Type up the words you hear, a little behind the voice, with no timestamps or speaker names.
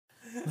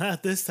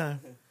Not this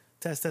time.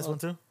 Test 1,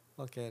 2.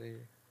 Okay, out of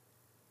here.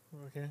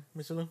 Okay,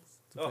 Mr. Lou.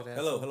 Oh,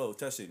 hello,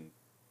 testing.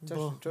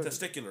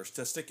 Testiculars.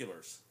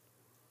 Testiculars.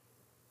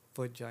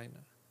 Vagina.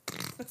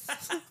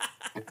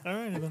 All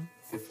right, then.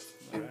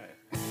 All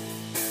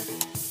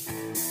right.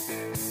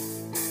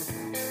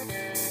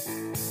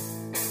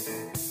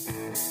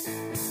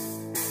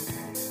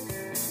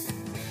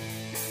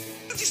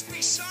 Just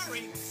be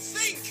sorry.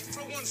 Think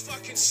for 1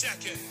 fucking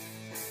second.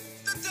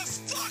 What the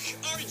fuck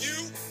are you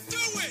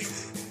doing?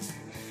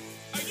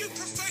 Are you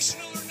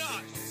professional or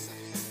not?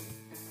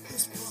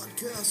 This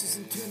podcast is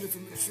intended for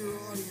mature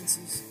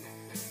audiences.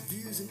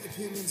 Views and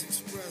opinions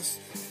expressed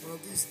are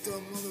of these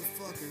dumb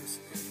motherfuckers.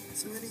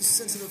 So any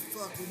sensitive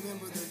fuck,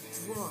 remember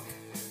they're drunk,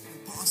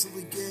 and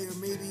possibly gay or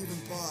maybe even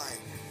bi,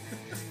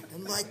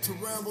 and like to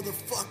ramble the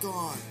fuck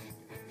on.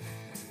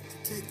 So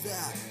take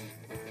that.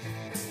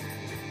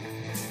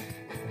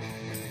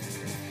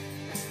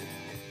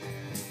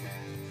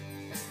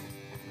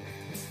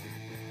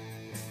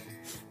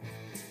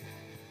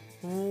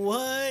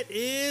 What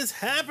is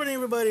happening,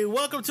 everybody?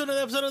 Welcome to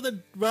another episode of the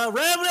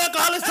Rambling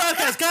Alcoholics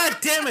Podcast. God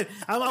damn it.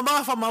 I'm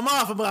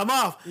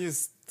off. You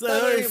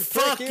stuttering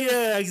fuck prick,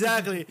 yeah,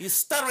 exactly. You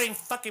stuttering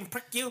fucking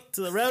prick, you.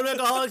 To the Rambling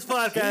Alcoholics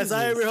Podcast.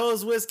 I am your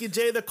host, Whiskey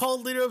J, the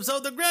cult leader of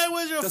the Grand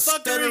Wizard of The Fuckery.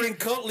 stuttering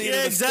cult leader.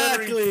 Yeah, The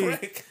stuttering exactly.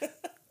 prick.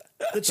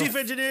 The chief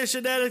engineer,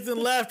 shenanigans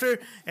and laughter,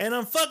 and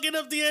I'm fucking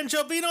up the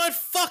intro. But you know what?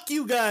 Fuck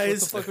you What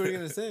guys. the fuck were you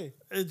gonna say?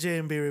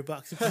 J&B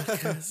Boxing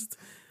Podcast.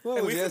 What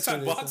Hey, was we can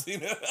talk yesterday?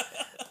 boxing.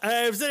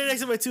 I'm sitting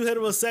next to my two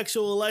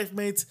heterosexual life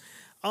mates.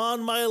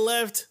 On my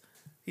left,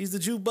 he's the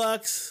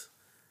jukebox.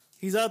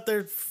 He's out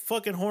there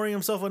fucking whoring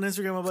himself on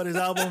Instagram about his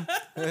album.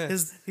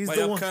 He's My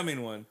the one.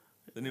 upcoming one.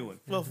 The new one.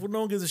 Well,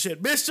 no one gives a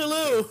shit. Mr.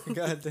 Lou!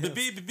 God damn.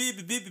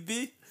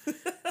 B.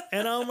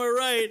 And on my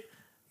right,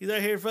 he's out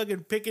here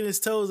fucking picking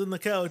his toes in the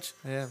couch.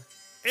 Yeah.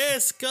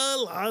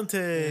 Escalante.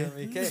 Yeah,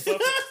 okay.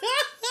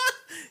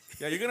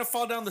 Yeah, you're gonna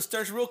fall down the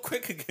stairs real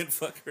quick again,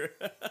 fucker.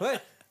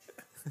 What?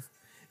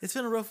 It's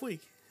been a rough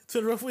week. That's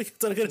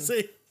all I gotta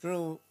say.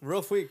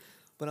 Rough week.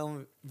 But I'm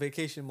in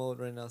vacation mode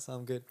right now, so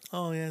I'm good.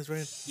 Oh, yeah, that's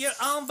right. You're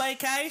on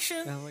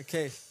vacation? I'm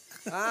okay.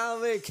 I'm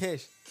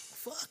vacation.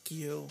 Fuck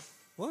you.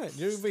 What?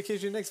 You're on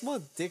vacation next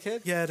month,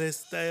 dickhead? Yeah, it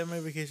is. I am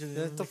on vacation.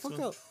 Shut the fuck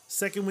up.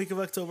 Second week of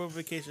October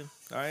vacation.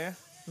 Oh, yeah?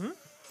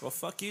 Well,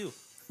 fuck you.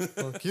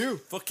 Fuck you.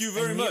 Fuck you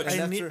very I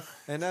much. need-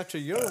 And after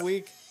your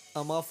week,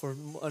 I'm off for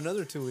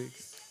another 2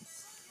 weeks.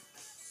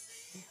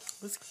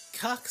 This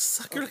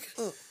cocksucker.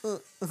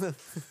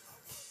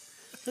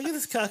 Look at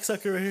this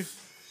cocksucker right here.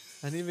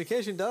 I need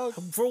vacation, dog.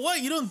 For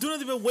what? You don't do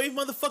nothing but wave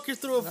motherfuckers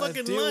through a I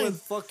fucking deal line.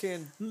 with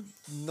fucking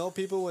no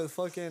people with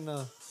fucking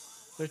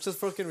they're just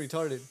fucking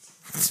retarded.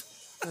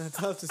 That's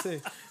all I have to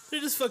say. They're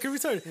just fucking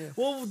retarded. Yeah.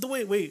 Well,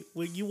 wait.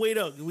 You wait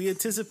out. We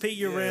anticipate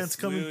your rants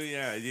coming.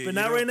 But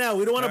not right now.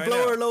 We don't want to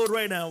blow our load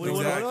right now. We don't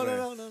Exactly.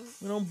 wanna, No.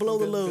 we don't blow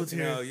the loads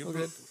here. No, you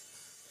Okay.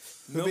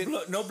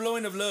 no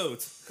blowing of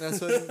loads.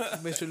 That's what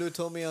Mr. Lou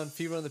told me on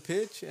Fever on the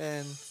Pitch,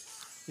 and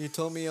you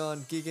told me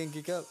on Geek and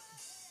Geek Up.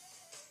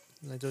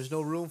 Like, there's no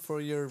room for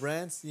your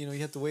rants. You know, you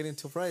have to wait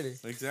until Friday.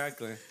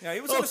 Exactly. Yeah,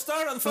 he was gonna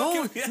start on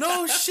fucking.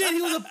 No shit.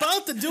 He was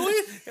about to do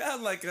it. Yeah,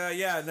 I'm like,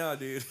 yeah, no,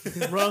 dude.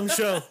 Wrong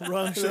show.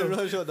 No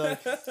show, dog.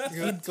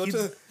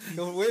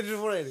 Go wait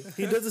until Friday.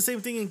 He does the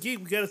same thing in Geek.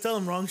 We gotta tell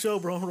him wrong show,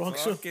 bro. Wrong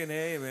show. Fucking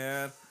hey,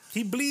 man.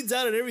 He bleeds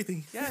out at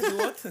everything. Yeah,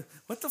 dude,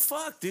 what the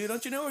fuck, dude?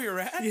 Don't you know where you're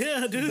at?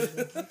 Yeah, dude.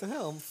 What the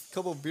hell? I'm a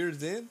couple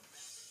beers in.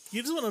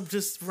 You just want to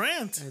just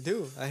rant. I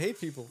do. I hate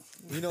people.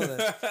 You know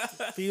that.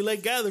 But you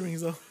like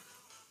gatherings, though.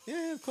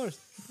 Yeah, of course.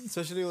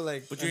 Especially with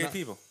like But you hate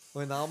people.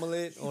 with an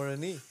omelet or a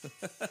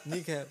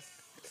kneecap.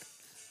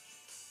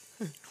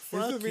 Fuck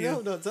You're flipping you.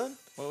 out, no, son.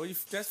 Well, you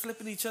guys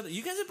flipping each other.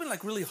 You guys have been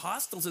like really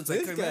hostile since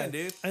This I came guy. in,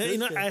 dude.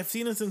 I've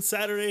seen him since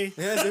Saturday.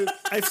 Yeah, dude.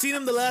 I've seen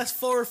him the last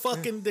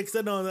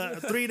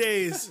 3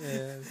 days.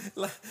 Yeah,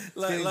 Like,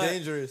 getting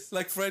dangerous.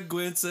 Like Fred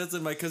Gwynn says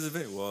in My Cousin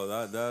Vinny. Well,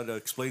 that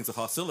explains the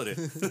hostility.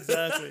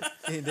 Exactly.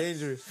 Getting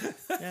dangerous.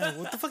 Yeah.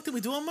 What the fuck did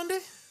we do on Monday?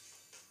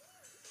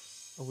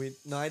 Oh,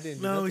 no, I didn't.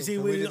 Do No, nothing. see,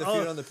 we did the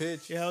Fever on the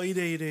Pitch. Yeah, you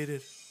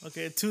did.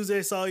 Okay, Tuesday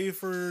I saw you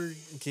for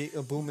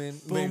Boom.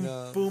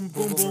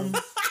 boom.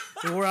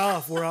 We're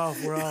off.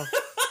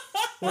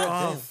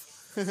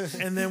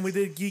 And then we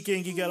did Geek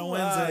and Geek Out on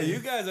Wow, Wednesday. you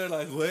guys are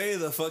like way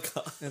the fuck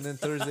off. And then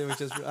Thursday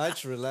I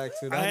just relaxed,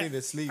 dude. I need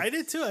to sleep. I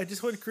did too. I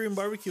just went Korean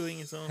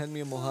barbecuing. So Had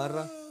me a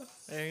mojarra.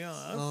 there you go.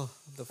 Oh,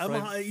 the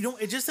fried.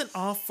 It's just an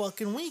off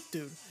fucking week,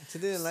 dude. I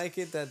didn't like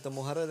it that the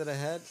mojarra that I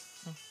had,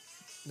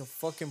 the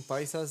fucking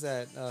paisas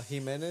at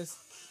Jimenez.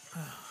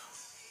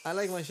 I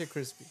like my shit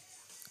crispy.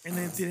 And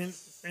they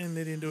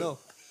didn't do No. it.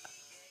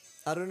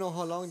 I don't know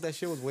how long that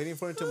shit was waiting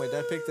for until my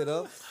dad picked it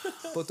up.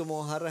 But the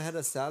mojarra had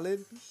a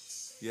salad.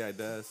 Yeah, it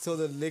does. So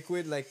the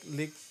liquid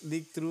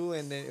leaked through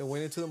and then it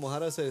went into the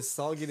mojarra, so it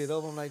soggy it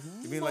up. I'm like,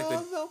 You mean like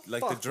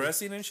the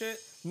dressing and shit?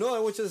 No,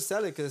 it was just a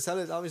salad, because the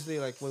salad obviously,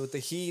 like, with the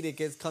heat, it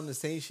gets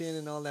condensation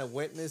and all that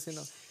wetness and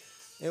all.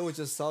 It was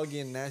just soggy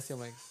and nasty.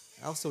 I'm like,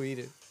 I'll also eat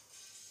it.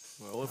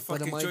 Well, what But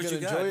fucking am I choice gonna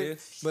you got, enjoy dude?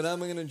 it? But I'm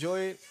gonna enjoy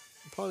it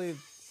probably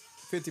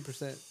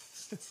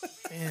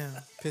 50%. Damn.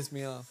 Pissed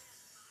me off.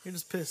 You're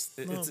just pissed.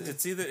 No.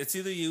 It's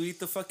either you eat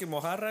the fucking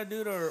mojarra,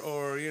 dude,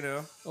 or you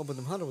know. Oh, but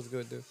the mojarra was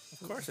good, dude.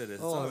 Of course it is.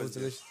 It's Oh, it always was good.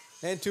 delicious.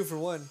 And 2 for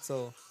 1,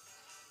 so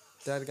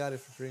Dad got it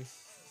for free.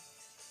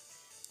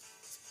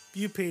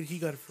 You paid, he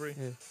got it free.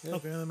 Yeah.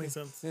 Okay, that makes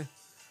sense. Yeah.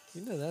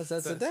 You know, that's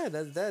the dad.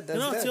 That's dad. That's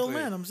No, it's dad. the old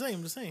man. I'm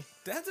just saying.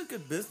 Dad's a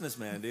good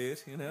businessman, dude.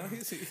 You know,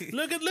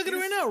 Look at it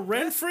right now,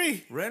 rent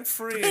free. rent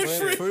free.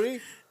 Rent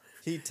free.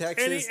 He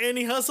taxes And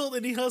he hustled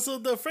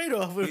the freight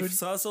off. He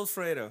hustled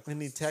Fredo.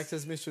 and he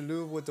taxes Mr.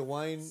 Lou with the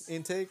wine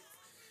intake.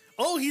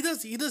 Oh, he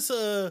does. He does.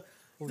 Oh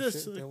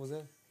shit! That was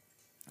that.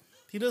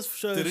 He does.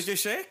 Did it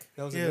just shake?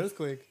 That was Yeah. an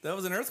earthquake. That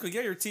was an earthquake.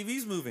 Yeah, your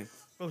TV's moving.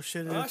 Oh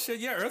shit! Oh shit!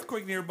 Yeah,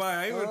 earthquake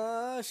nearby. I would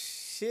Oh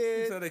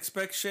shit! said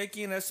expect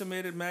shaking.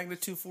 Estimated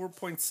magnitude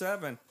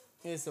 4.7.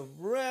 It's a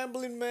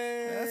rambling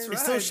man. That's right.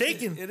 It's still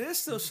shaking. It is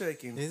still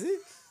shaking. Is it?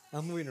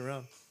 I'm moving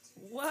around.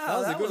 Wow, That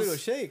was a good little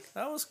shake.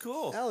 That was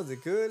cool. That was a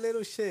good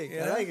little shake.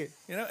 Yeah. I like it.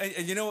 You know,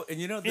 and you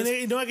know, And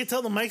this, then, I could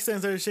tell the mic stand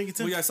started shaking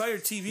too. well, yeah, I saw your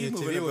TV Your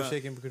moving. TV was about.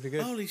 shaking pretty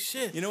good. Holy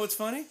shit! You know what's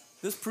funny?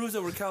 This proves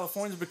that we're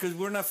Californians because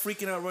we're not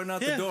freaking out running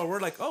out Yeah. the door. We're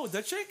like, oh,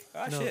 that shake?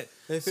 Ah, No. shit.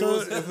 If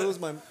So-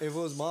 it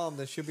was mom,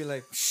 then she'd be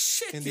like,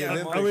 Shit, In the yeah,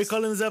 Olympics. Are Mom. we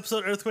calling this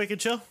episode "Earthquake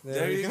and Chill"?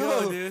 There you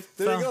go, dude.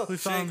 There Found- you go. we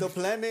found- The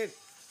planet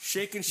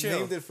Shake and chill.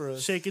 named it for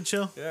us. Shake and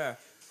chill. Yeah.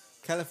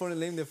 California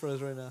named it for us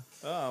right now.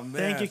 Oh, man.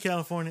 Thank you,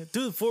 California,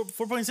 dude.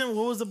 4.7.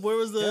 Where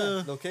was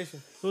the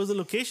Location. what was the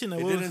location? It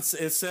didn't.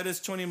 It said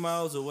it's 20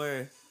 miles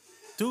away.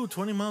 Dude,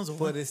 20 miles away.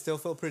 But it still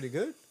felt pretty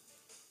good.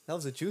 That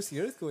was a juicy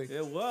earthquake.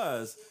 It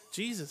was.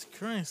 Jesus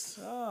Christ!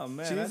 Oh,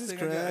 man. Jesus I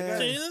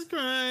Christ. Jesus I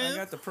Christ!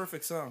 got the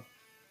perfect song.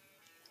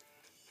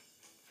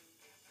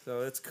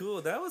 So it's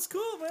cool. That was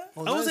cool, man.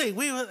 Oh, I was nice. like,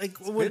 wait, what?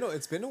 Like,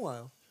 It's been a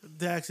while.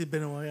 They actually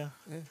been a while, yeah.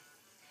 Yeah.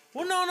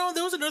 Well, no,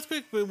 there was an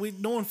earthquake, but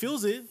no one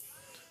feels it.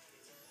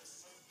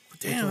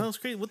 Damn, that was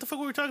crazy. What the fuck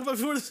were we talking about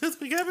before this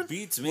earthquake happened?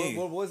 Beats me.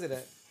 What was it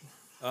at?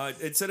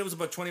 It said it was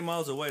about 20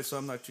 miles away, so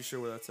I'm not too sure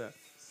where that's at.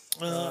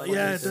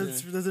 Yeah, it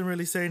is it? doesn't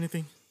really say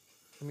anything.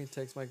 Let me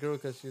text my girl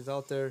because she's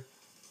out there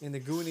in the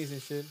Goonies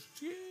and shit.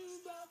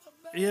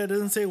 Yeah, it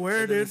doesn't say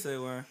where, It didn't dude. say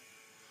where.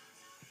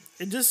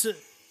 It just,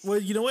 well,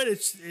 you know what? I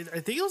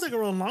think it was like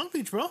around Long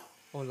Beach, bro.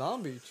 Oh,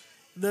 Long Beach.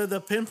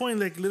 The pinpoint,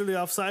 like literally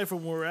offside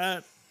from where we're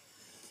at.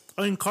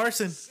 Oh, in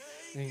Carson.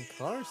 In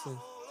Carson.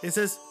 It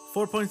says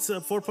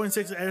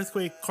 4.6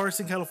 earthquake,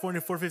 Carson,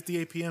 California,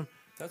 4:58 p.m.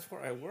 That's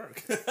where I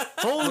work.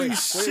 Holy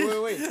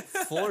shit! Wait.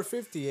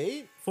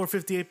 458?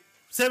 4:58,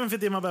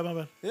 7:58. My bad. Yeah, I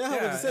was Yeah, about to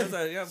that's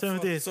say. like, yeah,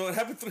 78. so it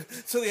happened.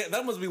 So yeah,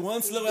 that must be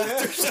one slow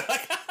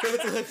aftershock.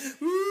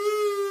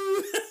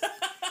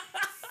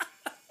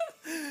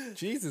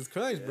 Jesus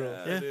Christ, bro.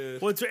 Yeah.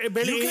 dude. Well, it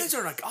barely. You guys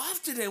are like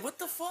off today. What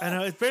the fuck? I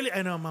know it's barely.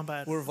 I know, my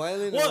bad. We're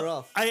violent and we're Well,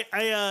 off.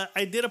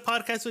 I did a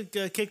podcast with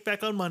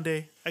Kickback on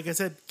Monday. Like I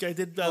said, I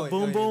did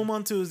Boom Boom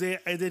on Tuesday.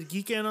 I did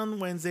Geekend on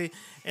Wednesday,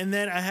 and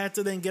then I had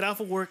to then get off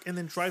of work and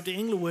then drive to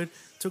Inglewood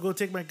to go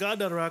take my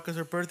goddaughter out because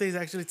her birthday is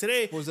actually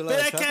today. Was there a But lot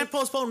of I traffic? can't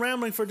postpone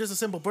rambling for just a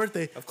simple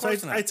birthday. Of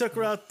course so not. I took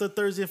her out the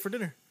Thursday for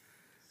dinner.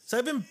 So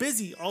I've been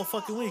busy all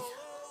fucking week.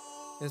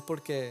 Es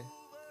porque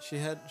she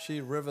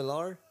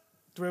Revelar.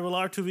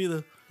 Revelar to be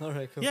the All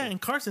right, cool. yeah in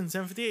Carson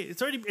 7:58.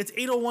 It's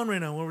 8:01 right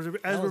now when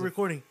we're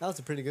recording. That was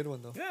a pretty good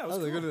one, though. Yeah, it that was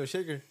was a good cool. little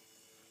shaker.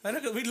 I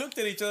know 'cause we looked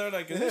at each other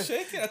like, is it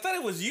shaking? I thought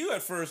it was you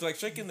at first, like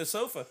shaking the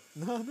sofa.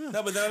 No. No,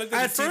 but then I looked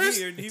at At the first,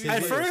 TV. Your TV.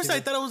 at TV. first I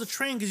thought it was a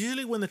train because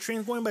usually when the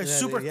train's going by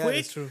super yeah, quick,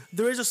 that's true.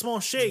 there is a small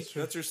shake.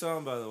 That's your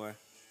song, by the way.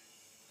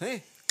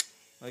 Hey,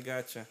 I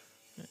gotcha.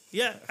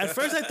 Yeah, at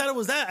first I thought it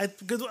was that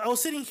because I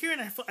was sitting here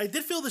and I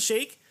did feel the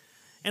shake,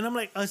 and I'm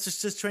like, oh, it's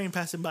just train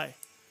passing by.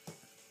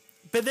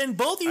 But then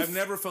both you, I've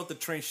never felt the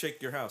train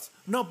shake your house.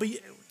 no, but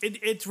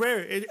it's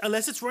rare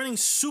unless it's running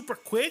super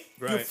quick,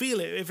 you'll Right. feel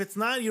it. If it's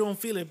not, you don't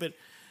feel it. But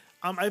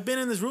I've been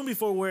in this room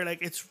before where like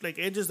it's like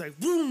it just like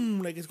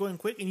boom, like it's going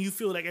quick, and you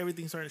feel like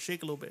everything's starting to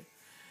shake a little bit.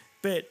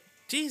 But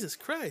Jesus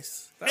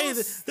Christ,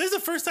 this is the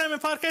first time in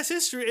podcast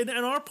history, in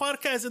our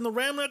podcast in the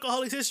Rambling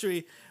Alcoholics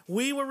history,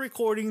 we were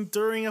recording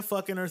during a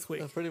fucking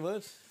earthquake. pretty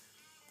much.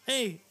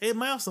 Hey,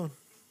 milestone.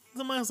 It's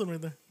a milestone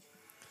right there.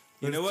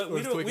 You know what?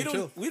 Earthquake and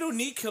chill. We don't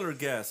need killer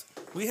gas.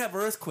 We have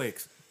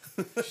earthquakes.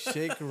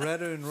 Shake,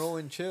 rattle, and roll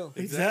and chill.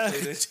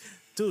 Exactly.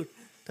 Dude,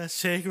 that's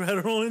shake,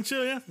 rattle, roll, and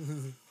chill, yeah?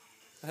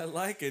 I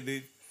like it,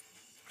 dude.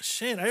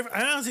 Shit, I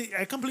honestly,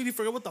 I completely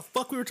forgot what the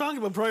fuck we were talking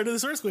about prior to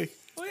this earthquake.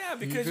 Well, yeah, You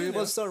because could you,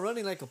 know, start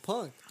running like a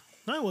punk.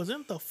 No, it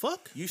wasn't. The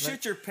fuck? you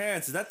shit your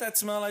pants. Is that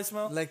smell I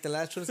smell? Like the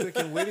last earthquake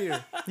in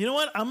Whittier. You know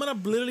what? I'm going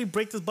to literally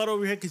break this bottle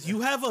over your head because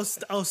you have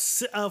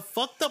a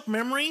fucked up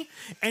memory,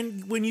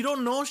 and when you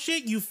don't know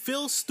shit, you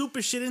feel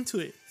stupid shit into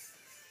it.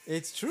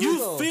 It's true. You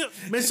though. feel,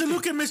 Mr.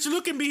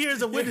 Luke can be here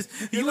as a witness.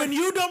 When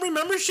you don't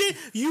remember shit,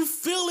 you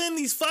fill in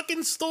these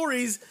fucking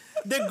stories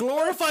that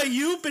glorify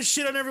you but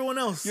shit on everyone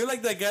else. You're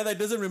like that guy that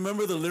doesn't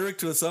remember the lyric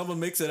to a song but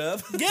makes it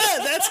up. Yeah,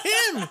 that's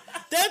him.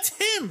 That's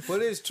him.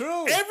 But it's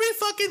true. Every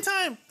fucking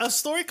time a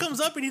story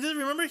comes up and he doesn't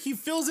remember, he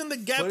fills in the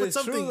gap But with it's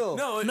something. true,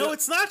 though. No,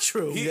 it's not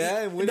true.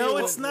 Yeah, when No,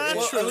 you- it's not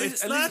Well, true.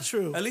 It's not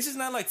true. At least it's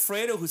not like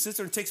Fredo who sits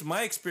there and takes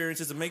my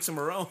experiences and makes them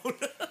her own.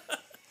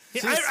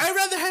 I'd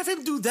rather have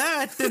him do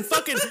that than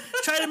fucking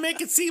try to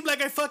make it seem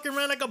like I fucking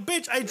ran like a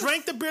bitch. I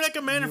drank the beer like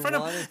a man in You front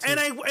of wanted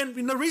him, to.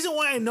 and the reason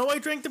why I know I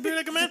drank the beer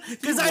like a man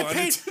because I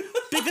paid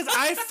because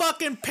I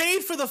fucking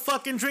paid for the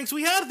fucking drinks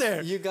we had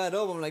there. You got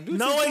up. I'm like, dude,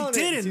 No, sit I down.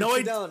 didn't. Sit No,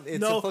 I down.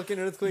 It's no. a fucking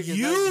earthquake. It's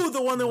You, not-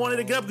 the one that wanted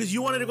to get up because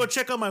you wanted to go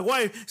check on my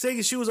wife,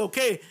 saying she was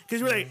okay.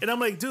 Because you're like, and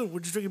I'm like, dude, we're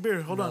just drinking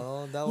beer. Hold No,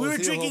 on. that We was were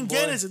you, drinking homeboy.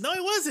 Guinness. No,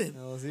 it wasn't.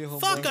 That was you,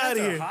 homeboy. Fuck out of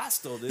They're here.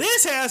 hostile, dude.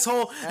 This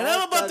asshole, and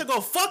I'm about to thought- go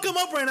fuck him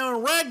up right now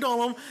and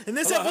ragdoll him. And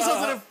this Hold on,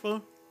 episode's hold on.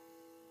 gonna.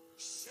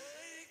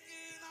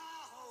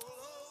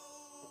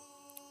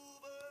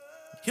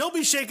 He'll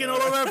be shaking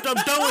all over after I'm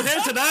done with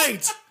him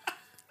tonight.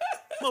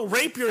 I'm gonna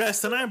rape your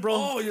ass tonight, bro.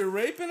 Oh, you're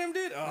raping him,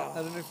 dude? Oh.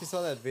 I don't know if you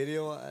saw that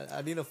video.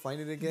 I need to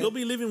find it again. You'll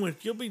be living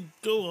with.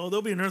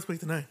 There'll be an earthquake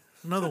tonight.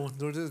 Another one.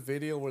 There's this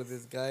video where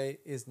this guy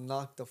is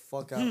knocked the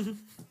fuck out.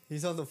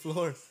 He's on the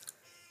floor,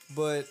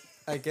 but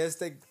I guess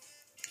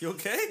You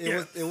okay?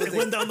 it was It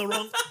went down the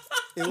wrong.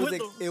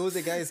 it was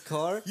the guy's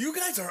car. You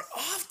guys are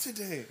off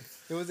today.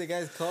 It was the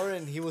guy's car,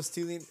 and he was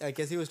stealing. I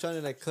guess he was trying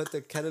to like cut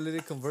the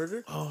catalytic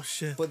converter. Oh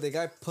shit. But the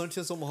guy punched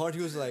him so hard,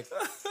 he was like,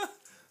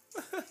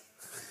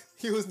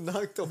 he was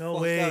knocked the No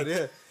fuck way. out.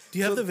 Yeah. Do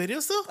you have So- the video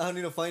still? I don't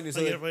need to find it.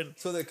 So, Oh, yeah, the, right.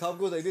 so the cop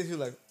goes like this. He's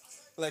like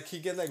he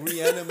gets like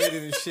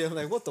reanimated and shit. I'm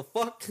like, what the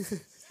fuck?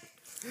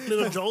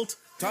 Little jolt.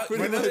 Pretty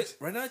Right now, much.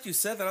 right now that you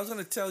said that, I was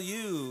going to tell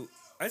you,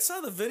 I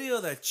saw the video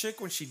of that chick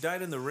when she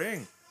died in the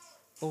ring.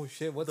 Oh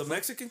shit! What The fuck?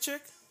 Mexican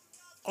chick?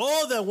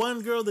 Oh, that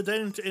one girl that died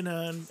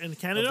in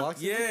Canada. The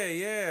boxing? Yeah,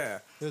 yeah.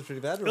 It was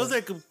pretty bad. It was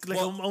like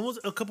Well- almost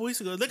a couple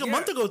weeks ago, like a Yeah.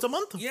 month ago. It's a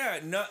month. Yeah,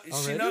 no,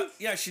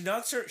 Already? she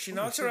knocks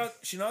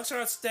her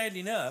out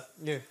standing up.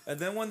 Yeah. And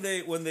then when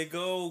they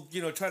go,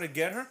 try to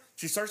get her,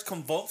 she starts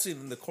convulsing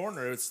in the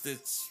corner.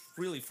 It's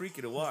really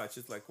freaky to watch.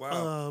 It's like,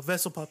 wow.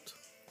 Vessel popped.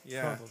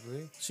 Yeah.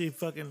 Probably. She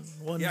fucking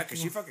won. Yeah,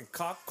 because she fucking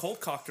cold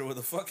cocked her with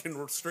a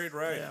fucking straight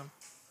right. Yeah.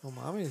 Oh,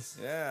 mommy's.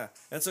 Yeah.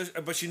 And so,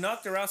 but she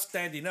knocked her out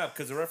standing up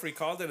because the referee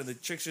called it, and the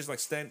chick's just like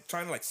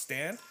trying to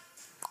stand.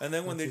 And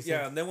then when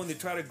they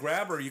try to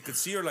grab her, you could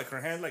see her like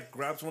her hand like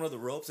grabs one of the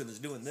ropes and is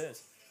doing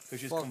this because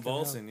she's Fucking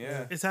convulsing. hell,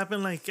 Yeah. It's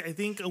happened like I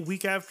think a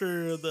week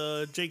after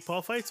the Jake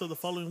Paul fight, so the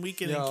following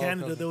weekend Yeah, in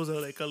Canada okay. there was a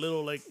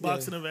little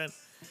boxing event.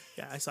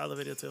 Yeah, I saw the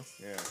video too.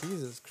 Yeah.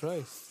 Jesus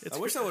Christ. It's I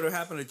wish that would have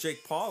happened to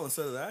Jake Paul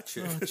instead of that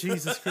chick. Oh,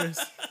 Jesus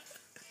Christ.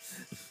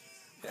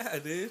 Yeah,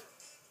 dude.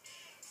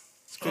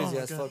 It's crazy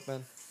my as God. fuck,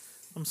 man.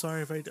 I'm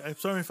sorry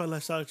if I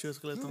lashed out at you,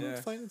 Esqueleto. No, Yeah.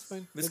 it's fine. It's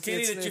fine. Miss It's-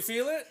 Katie, it's- did you it's-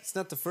 feel it? It's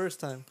not the first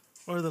time.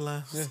 Or the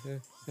last.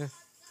 Yeah.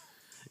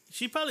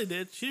 She probably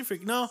did. She didn't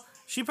freak. No,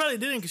 she probably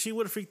didn't because she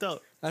would have freaked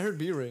out. I heard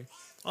B-Ray.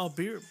 Oh,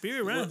 beer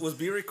ran. Was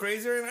B-Ray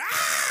crazier?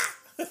 Ah!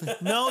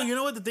 No, you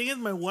know what the thing is?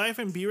 My wife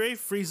and B-Ray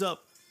freeze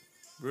up.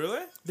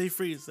 Really? They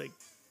freeze. Like,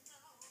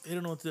 they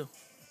don't know what to do.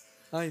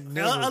 I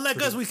never.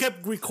 Unlike us, we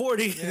kept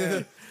recording.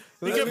 Yeah.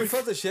 We Like, kept we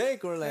felt the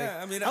shake or like.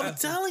 Yeah, I mean, I'm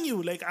telling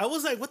you, like, I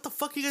was like, what the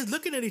fuck are you guys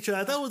looking at each other?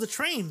 I thought it was a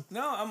train.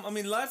 I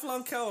mean,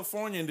 lifelong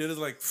Californian dude is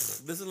like,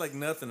 this is like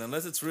nothing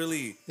unless it's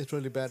really. It's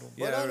really bad one.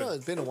 But Yeah, I don't know. really.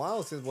 It's been a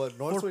while since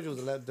Northwich was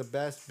the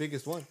best,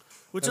 biggest one.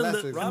 Which The one?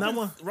 last The, week. and that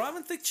one.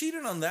 Robin Thicke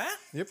cheated on that?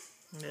 Yep.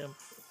 Yeah.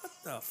 What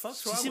the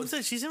fuck's She wrong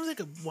seems with? like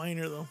a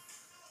whiner though.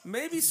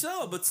 Maybe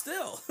so, but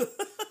still.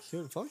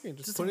 Shoot, fucking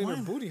just Just put it in her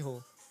wine. booty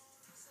hole.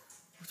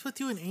 What's with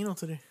you and anal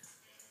today?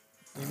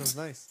 You know, it's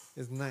nice.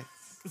 It's nice.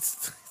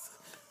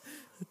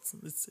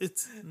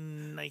 It's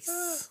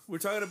nice. We're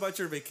talking about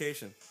your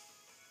vacation.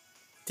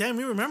 Damn,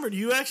 you remembered.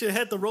 You actually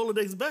had the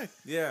Rolodex back.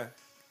 Yeah.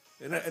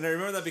 And I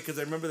remember that because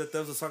I remember that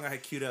was a song I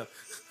had queued up.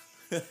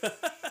 What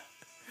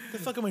the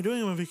fuck am I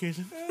doing on my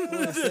vacation?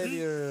 Well, I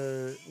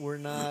said we're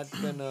not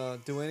gonna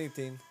do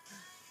anything,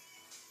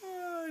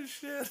 Oh,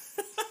 shit.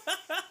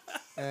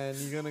 and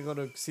you're gonna go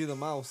to see the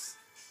mouse.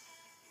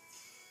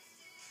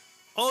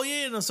 Oh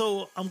yeah, no.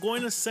 So I'm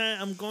going to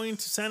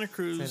Santa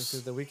Cruz And it's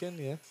the weekend,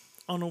 yeah.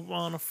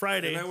 on a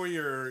Friday. Isn't that where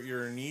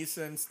your niece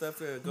and stuff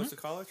goes to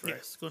college, right?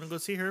 Yes, going to go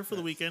see her for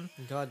the weekend,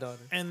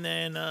 Goddaughter. and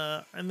then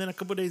a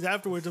couple days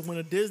afterwards, I'm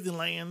going to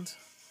Disneyland.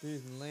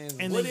 Disneyland.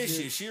 And What then is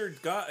she? Is she your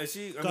god? Is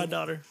she? I mean,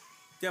 Goddaughter.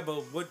 yeah, but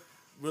what?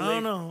 I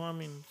don't know. I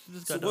mean, she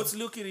just So goddaughter. what's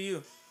Lukey to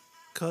you?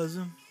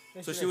 Cousin?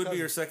 So she would be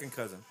your second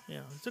cousin. Yeah,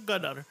 it's a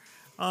goddaughter.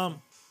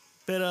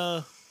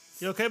 But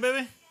you okay,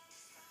 baby?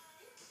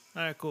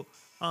 All right, cool.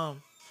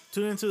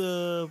 Tune into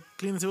the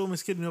Clean the Table with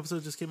Miss Kid new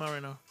episode just came out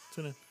right now.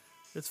 Tune in.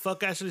 It's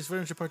Fuck Ashley's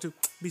Furniture Part 2.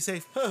 Be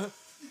safe.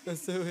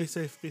 Let's do Be it.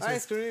 safe. Be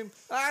Ice safe. cream.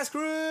 Ice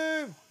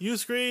cream. You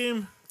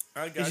scream.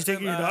 All right, Did guys. you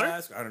take your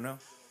daughter? I don't know.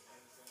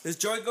 Is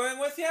Joy going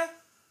with you?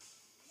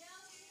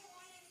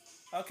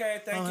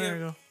 Okay, thank Oh, you. there you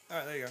go. All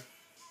right, there you go.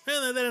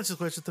 Yeah, that answers the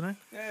question tonight.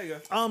 There you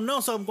go. No,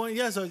 so I'm going.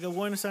 Yeah, so I'm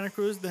going to Santa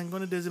Cruz, then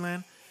going to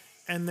Disneyland,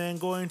 and then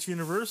going to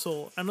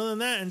Universal. And other than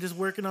that, and just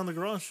working on the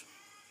garage.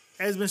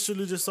 As Mr.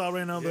 Lou just saw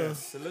right now,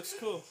 Yes, it looks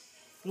cool.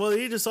 well,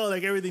 he just saw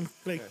like everything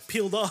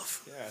peeled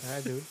off. Yeah.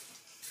 I do.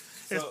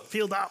 It's So-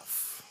 peeled off.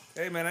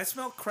 Hey man, I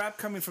smell crap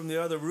coming from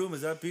the other room.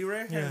 Is that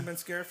B-Ray? Yeah. Haven't been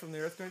scared from the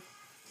earthquake?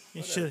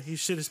 He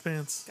shit his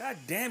pants. God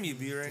damn you,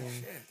 B-Ray.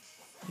 Shit.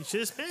 He shit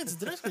his pants.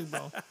 It's an earthquake,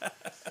 bro.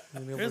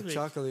 I'm gonna Here's have me.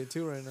 chocolate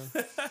too right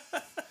now.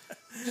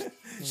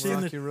 Shit in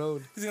the- Rocky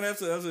Road. He's gonna have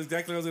to. That's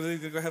exactly what I was gonna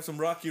do. He's gonna have some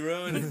Rocky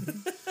Road,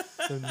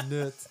 The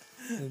nuts.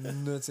 The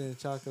nuts and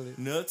chocolate.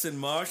 nuts and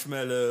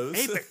marshmallows.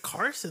 Hey, but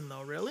Carson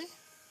though, really?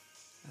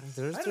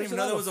 There's, I didn't there's even a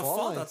know lot there of was a fall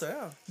fault lines. out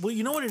there. Well,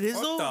 you know what it is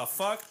What though. the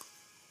fuck?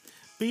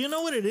 But you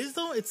know what it is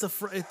though. It's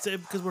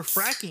because we're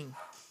fracking.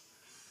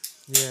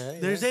 Yeah.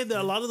 They're yeah. saying that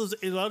a lot of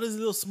these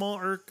little small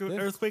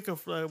earthquake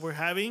we're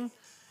having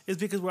is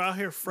because we're out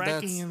here fracking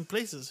That's- in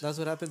places. That's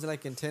what happens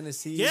like in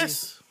Tennessee.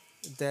 Yes.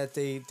 That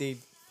they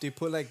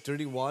put like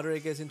dirty water, I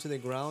guess, into the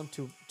ground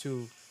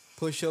to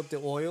push up the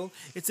oil,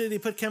 It's they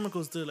put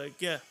chemicals to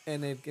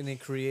and it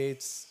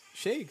creates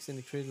shakes, and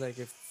it creates like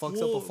it fucks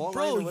up Well, a fault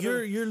bro, line. Or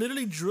whatever. you're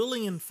literally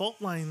drilling in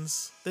fault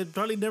lines that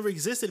probably never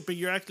existed, but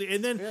you're actually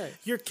and then Yeah.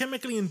 you're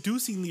chemically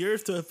inducing the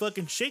earth to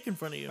fucking shake in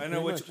front of you. I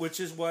know, Pretty which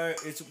is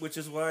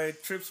why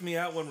it trips me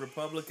out when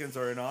Republicans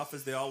are in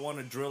office. They all want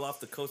to drill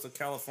off the coast of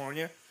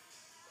California.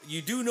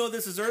 You do know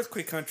this is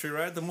earthquake country,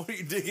 right? The more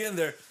you dig in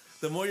there,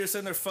 the more you're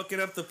sitting there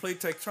fucking up the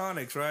plate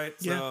tectonics, right?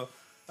 Yeah. So,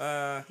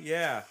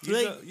 yeah,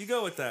 Like- you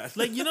go with that.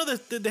 Like you know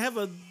that they have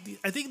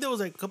I think there was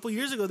like a couple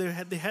years ago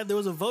there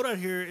was a vote out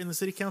here in the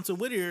city council of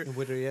Whittier In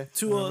Whittier, yeah.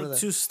 I remember that.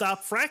 to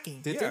stop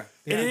fracking. Did Yeah.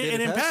 they? and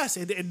Did it pass?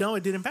 passed. No,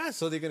 it didn't pass.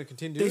 So they're gonna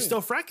continue. they doing still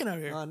it? fracking out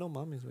here. No,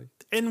 mommy's way.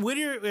 And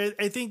Whittier,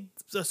 I think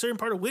a certain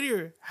part of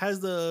Whittier has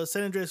the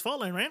San Andreas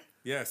fault line, right?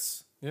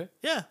 Yes. Yeah.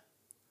 Yeah.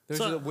 There's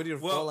So- a Whittier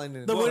Well, fault line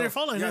in it. the Whittier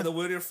fault line. Yeah, Yeah. the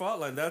Whittier fault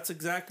line. That's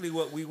exactly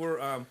what we were.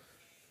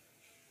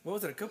 What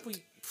was it?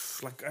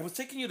 Like I was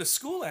taking you to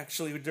school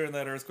actually during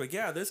that earthquake.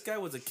 Yeah, this guy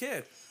was a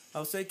kid. I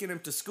was taking him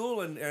to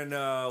school, and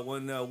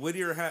when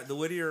Whittier had the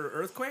Whittier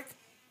earthquake.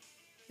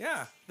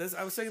 Yeah,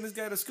 I was taking this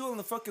guy to school, and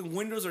the fucking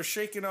windows are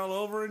shaking all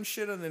over and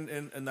shit, and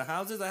in the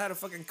houses, I had to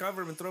fucking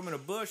cover him and throw him in a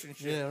bush and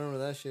shit. Yeah, I remember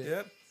that shit.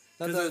 Yep.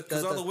 That-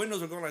 Because all that- the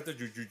windows were going like this.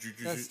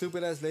 That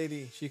stupid ass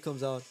lady, she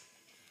comes out.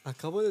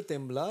 Acabo de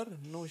temblar?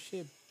 No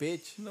shit,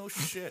 bitch. No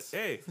shit.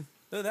 Hey,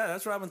 look at that.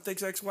 That's Robin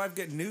Thicke's ex-wife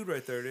getting nude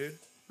right there, dude.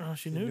 Oh,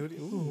 she knew. Nudie-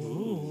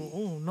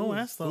 Ooh, no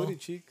ass though. Booty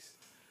cheeks.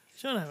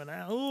 She don't have an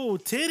ass. Ooh,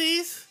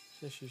 titties.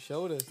 Yeah, she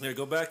showed it. There,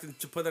 go back and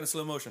to put that in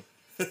slow motion.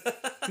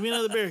 Give me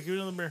another beer. Give me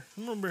another beer.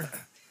 Come on, beer.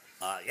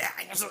 Yeah,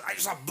 I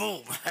just saw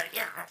boom.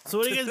 Yeah. So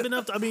what have you guys been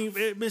up to? I mean,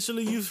 Mr.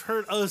 Lee, you've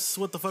heard us.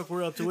 What the fuck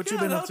we're up to? What you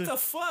been up What to? the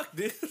fuck,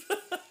 dude?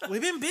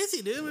 We've been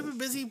busy, dude. We've been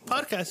busy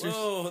podcasters.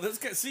 Whoa, this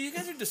guy. See, you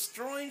guys are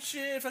destroying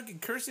shit, fucking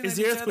cursing It's at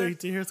the each earthquake.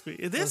 The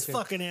earthquake. This Okay.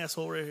 fucking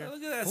asshole right here. other.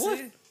 Look at that. What?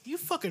 See? You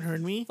fucking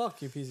heard me.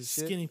 Fuck you, piece of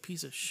shit. Skinny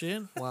piece of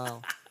shit.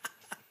 Wow.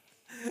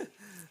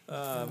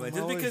 Man, just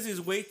always- because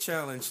he's weight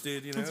challenged,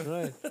 dude. You know. That's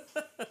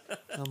right.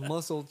 A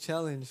muscle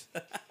challenge.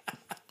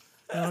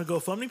 You want to go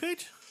GoFundMe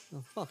page?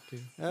 Oh, fuck you.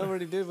 I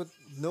already did, but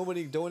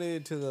nobody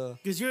donated to the.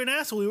 Because you're an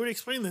asshole. We already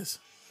explained this.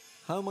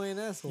 How am I an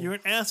asshole? You're an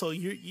asshole.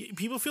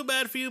 People feel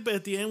bad for you, but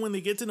at the end, when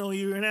they get to know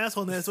you, you're an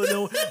asshole, and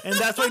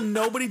that's why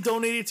nobody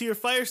donated to your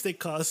Fire Stick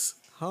costs.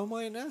 How am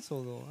I an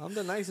asshole though? I'm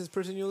the nicest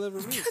person you'll ever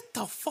meet. Get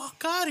the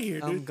fuck out of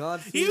here, dude. I'm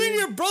God-fearing. Even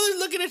your brother's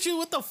looking at you.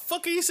 What the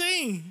fuck are you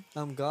saying?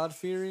 I'm God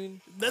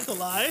fearing. That's a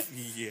lie.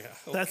 Yeah.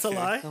 That's a okay.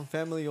 lie. I'm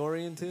family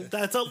oriented.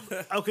 That's a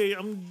okay.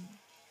 I'm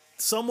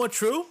somewhat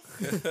true.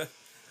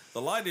 The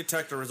lie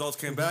detector results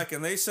came back,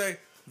 and they say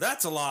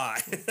that's a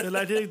lie. The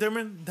lie did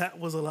determine that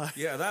was a lie.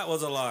 Yeah, that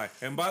was a lie.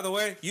 And by the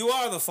way, you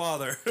are the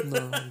father.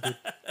 No, I'm good.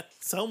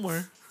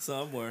 Somewhere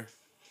Somewhere.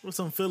 with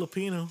some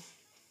Filipino,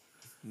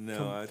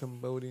 No,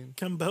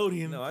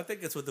 Cambodian. I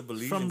think it's with the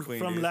Belizean from queen.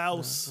 from dude.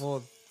 Laos.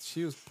 Well,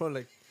 she was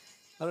probably like,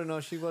 I don't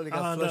know. She probably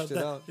got No, flushed it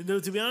out.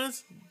 dude, to be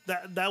honest,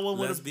 that one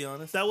would Let's have be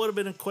honest. that would have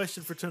been a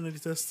question fraternity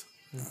test.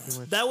 Yeah, pretty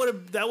much.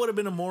 That would have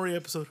been a Maury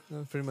episode.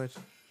 No, pretty much.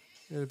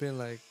 It would have been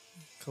like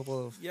a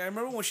couple of. Yeah, I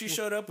remember when she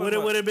showed up. Would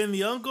it have been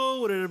the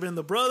uncle? Would it have been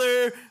the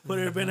brother? Would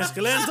it have been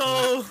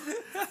Escalento?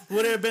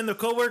 Would it have been the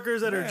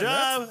coworkers at her Man,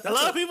 job? that's a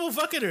lot of people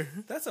fucking her.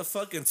 That's a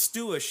fucking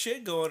stew of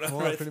shit going on Oh,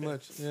 right pretty there.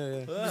 much.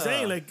 Yeah, yeah. I'm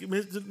saying, like,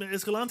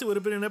 Escalante would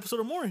have been an episode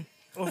of Maury.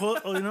 Or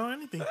you know,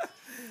 anything.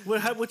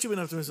 What you been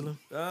up to, Mr. Lou?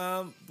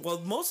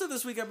 Well, most of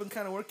this week I've been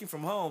kind of working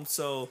from home,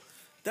 so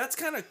that's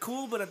kind of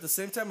cool, but at the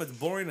same time it's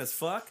boring as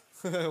fuck.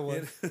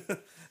 What?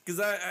 Because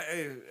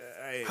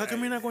How come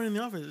you're not going in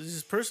the office? Is it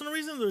just personal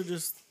reasons or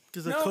just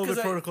because of no,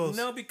 COVID protocols?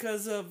 No,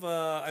 because of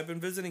I've been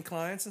visiting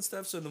clients and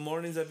stuff. So in the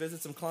mornings I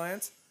visit some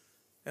clients,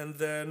 and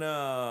then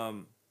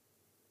and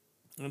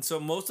so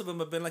most of them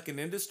have been like in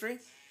industry.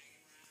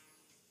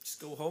 Just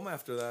go home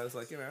after that. It's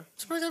like, you know, I'm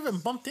surprised I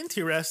haven't bumped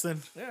into your ass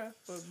then. yeah.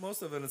 But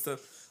most of it and stuff.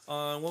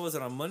 On what was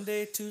it, on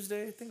Monday,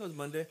 Tuesday? I think it was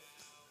Monday.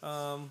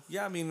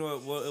 Yeah, I mean,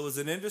 well, it was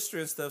in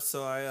industry and stuff.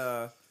 So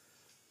I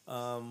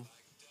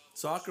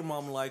soccer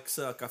mom likes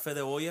Café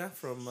de Olla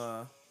from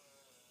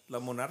La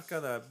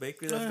Monarca, the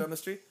bakery that's down the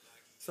street.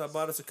 So I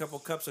bought us a couple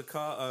cups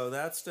of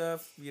that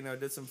stuff. You know,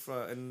 did some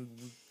fun, and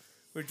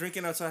we're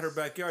drinking outside her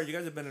backyard. You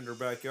guys have been in her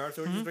backyard,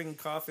 so we're just drinking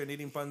coffee and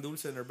eating pan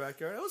dulce in her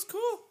backyard. It was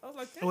cool. I was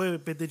like, yeah.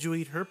 Wait, but did you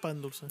eat her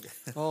pan dulce?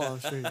 Oh, I'm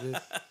sure you did.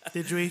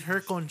 Did you eat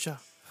her concha?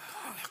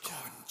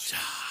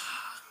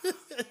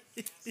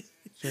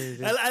 Sure you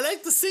did. I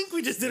like the sync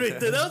we just did right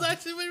there. That was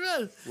actually very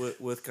well.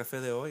 With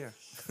Café de Olla.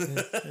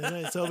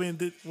 Right. So I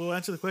mean, we'll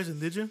answer the question.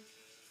 Did you?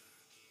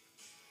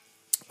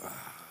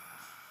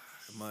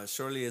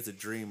 Surely it's a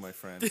dream, my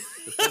friend.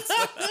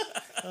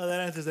 Oh, that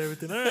answers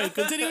everything. All right,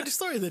 continue with your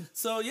story then.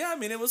 So yeah, I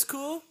mean, it was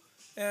cool,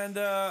 and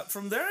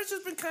from there it's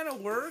just been kind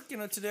of work. You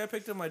know, today I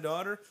picked up my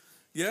daughter.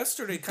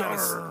 Yesterday kind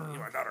of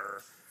my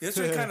daughter.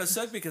 Yesterday kind of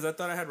sucked because I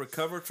thought I had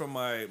recovered from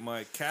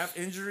my calf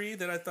injury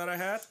that I thought I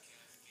had,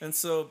 and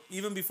so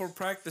even before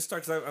practice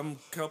started, because I'm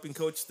helping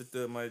coach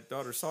my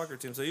daughter's soccer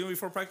team. So even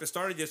before practice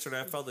started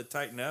yesterday, I felt it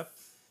tighten up,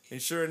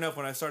 and sure enough,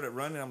 when I started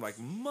running, I'm like,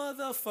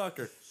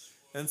 motherfucker,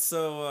 and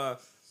so.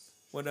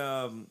 When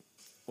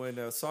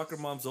soccer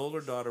mom's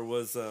older daughter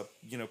was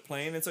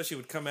playing and stuff, she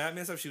would come at me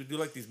and stuff. She would do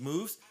like these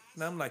moves,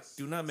 and I'm like,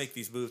 do not make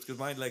these moves because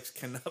my legs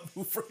cannot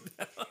move right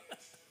now.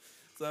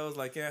 So I was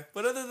like, yeah.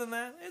 But other than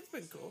that, it's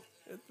been cool.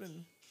 It's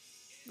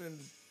been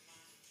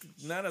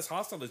not as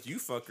hostile as you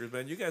fuckers,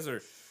 man. You guys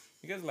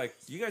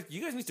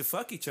need to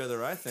fuck each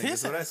other. I think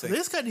is what I think.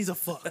 This guy needs a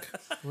fuck.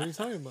 What are you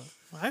talking about?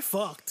 I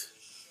fucked.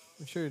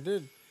 I'm sure you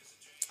did.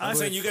 I'm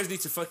saying you guys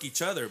need to fuck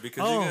each other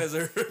because you guys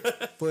are.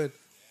 But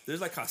There's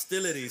like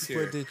hostilities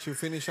here. But did you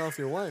finish off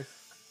your wife?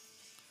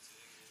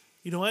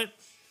 You know what?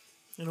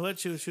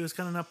 She was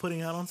kind of not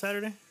putting out on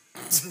Saturday.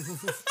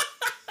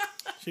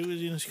 She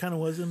was, she kind of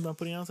wasn't not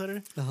putting out on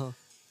Saturday.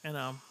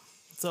 And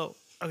so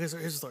here's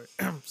the story.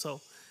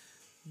 So,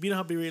 you know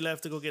how B-Ray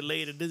left to go get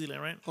laid at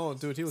Disneyland, right? Oh,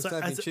 dude, he was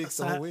slapping chicks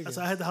the whole weekend.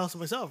 So I had the house to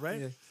myself, right?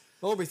 Yeah.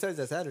 Oh, besides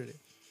that Saturday.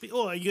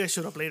 Oh, you guys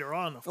showed up later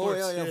on, of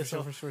course. Oh yeah,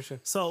 for sure.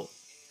 So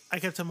I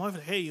kept telling my wife,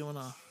 like, hey, you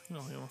wanna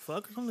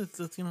fuck or something?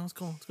 Let's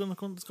go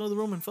to the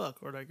room and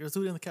fuck, or like let's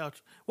do it on the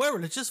couch. Whatever,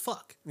 let's just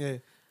fuck. Yeah.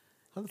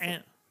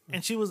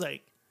 And she was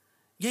like,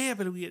 yeah,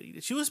 but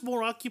she was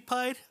more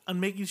occupied on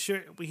making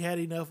sure we had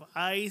enough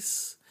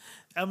ice.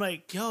 I'm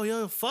like,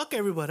 yo, fuck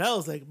everybody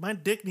else. Like, my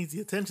dick needs the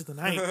attention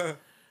tonight.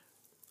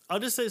 I'll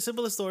just say a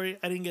simple story.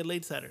 I didn't get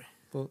laid Saturday.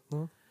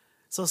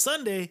 So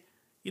Sunday,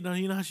 you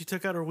know how she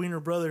took out her wiener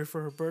brother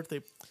for her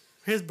birthday,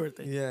 his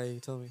birthday. Yeah, you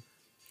told me.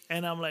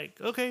 And I'm like,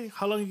 okay,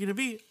 how long are you going to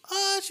be?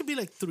 It should be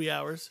like 3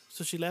 hours.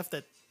 So she left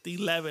at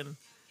 11.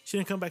 She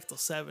didn't come back till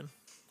 7.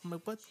 I'm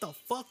like, what the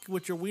fuck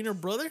with your wiener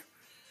brother?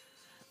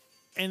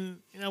 And,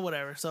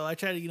 whatever. So I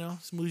tried to,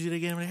 smooze it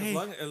again. I'm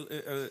like,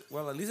 hey.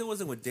 Well, at least it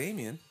wasn't with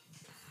Damien.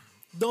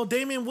 No,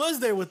 Damien was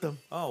there with them.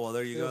 Oh, well,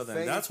 there you go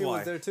then. That's why.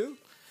 Was there too?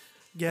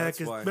 Yeah,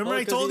 because remember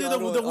I told you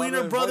the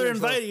wiener brother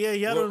invited. Yeah,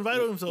 he had to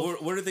invite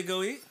himself. Where did they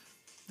go eat?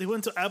 They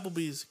went to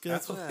Applebee's.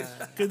 Cause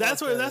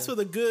that's where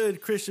the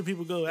good Christian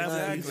people go.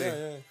 Applebee's.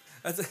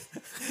 Exactly.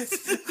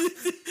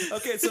 Yeah.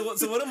 Okay, so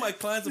one of my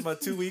clients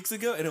about 2 weeks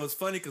ago, and it was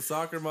funny because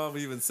soccer mom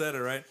even said it,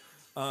 right?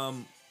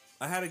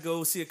 I had to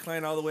go see a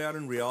client all the way out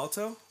in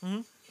Rialto,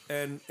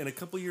 and a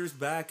couple years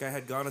back, I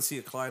had gone to see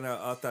a client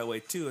out that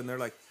way too, and they're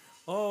like,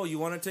 "Oh, you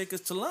want to take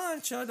us to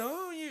lunch? We're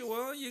gonna,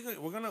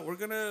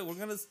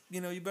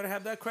 you better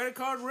have that credit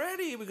card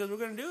ready because we're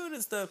gonna do it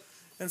and stuff."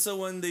 And so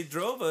when they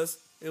drove us,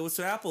 it was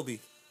to Applebee.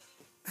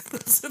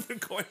 So they're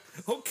going,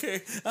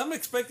 okay, I'm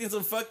expecting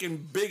some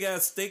fucking big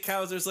ass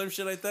steakhouse or some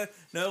shit like that.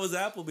 No, it was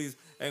Applebee's.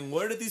 And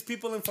where did these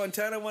people in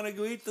Fontana want to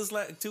go eat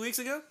 2 weeks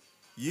ago?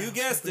 You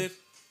guessed it,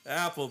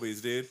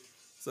 Applebee's, dude.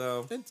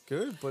 So it's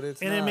good, but it's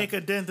and not. It make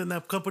a dent in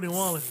that company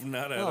wallet.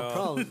 Not at all.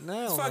 Probably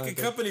no. Fucking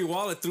company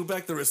wallet threw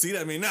back the receipt.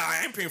 I mean,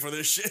 I ain't paying for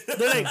this shit.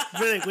 They're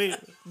like, wait,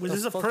 was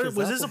this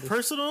a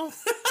personal?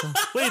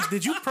 Wait,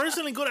 did you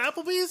personally go to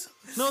Applebee's?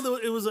 No,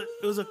 it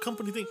was a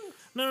company thing.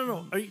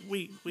 No. Are you,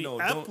 wait.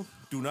 No,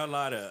 do not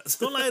lie to us.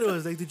 Don't lie to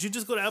us. Like, did you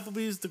just go to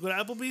Applebee's to go to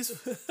Applebee's?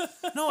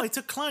 No, I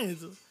took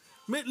clients.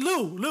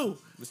 Lou,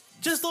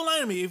 just don't lie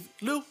to me.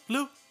 Lou,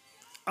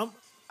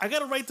 I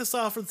gotta write this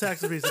off for the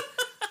tax reason.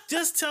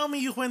 Just tell me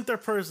you went there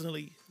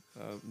personally.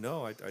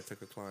 No, I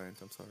took a client.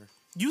 I'm sorry.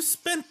 You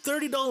spent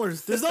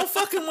 $30. There's no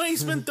fucking way you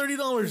spent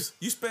 $30.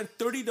 You spent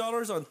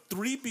 $30 on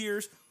 3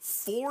 beers,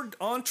 4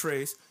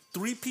 entrees,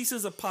 3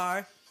 pieces of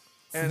pie,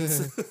 and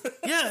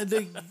yeah.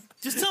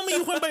 Just tell me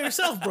you went by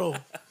yourself, bro.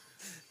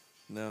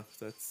 No,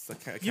 I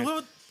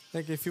can't.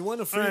 Like if you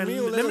want a free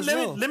meal,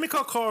 let me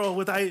call Carl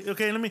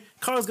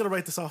Carl's gonna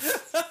write this off.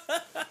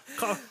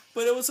 Carl.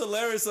 But it was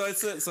hilarious. So I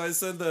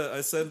sent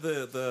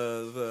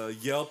the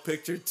Yelp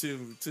picture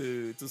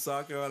to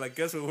Soccer, and I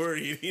guess what we're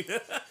eating.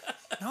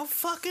 No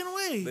fucking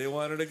way. They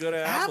wanted to go to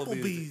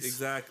Applebee's.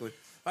 Exactly.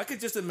 I could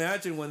just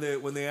imagine when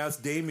they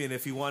asked Damien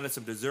if he wanted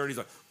some dessert. He's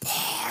like,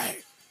 pie.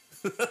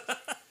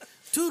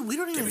 Dude, we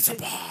don't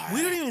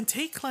even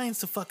take clients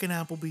to fucking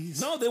Applebee's.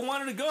 No, they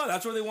wanted to go.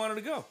 That's where they wanted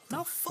to go.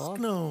 No,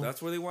 fuck no.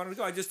 That's where they wanted to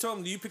go. I just told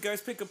them, you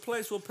guys pick a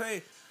place, we'll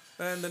pay.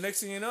 And the next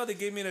thing you know, they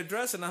gave me an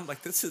address, and I'm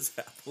like, this is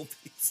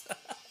Applebee's.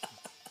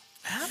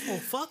 Apple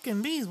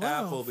fucking bees.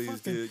 Wow. Applebee's,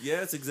 fucking, dude.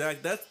 Yes,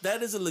 exactly.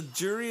 That is a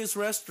luxurious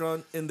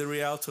restaurant in the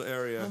Rialto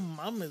area.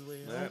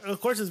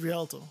 Of course, it's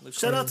Rialto.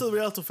 Shout out to the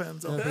Rialto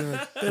fans. Though.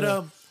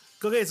 But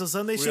okay, so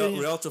Sunday shit.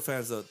 Rialto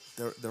fans, though,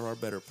 there are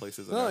better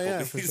places than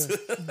Applebee's. Yeah,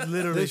 for sure.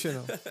 Literally, They should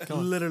know.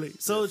 literally.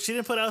 So she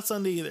didn't put out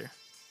Sunday either,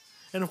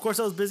 and of course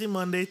I was busy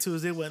Monday,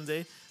 Tuesday,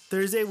 Wednesday,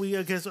 Thursday. We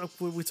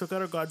took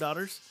out our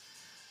goddaughters,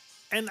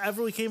 and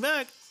after we came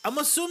back, I'm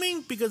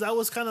assuming because I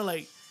was kind of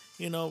like,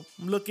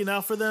 looking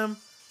out for them.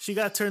 She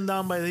got turned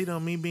down by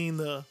me being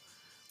the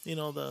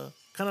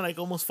kind of like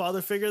almost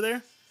father figure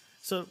there.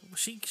 So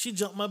she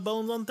jumped my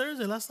bones on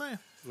Thursday last night.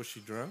 Was she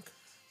drunk?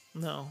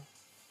 No,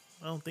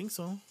 I don't think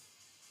so.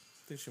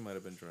 I think she might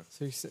have been drunk.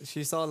 So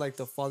she saw like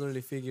the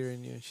fatherly figure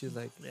in you, and she's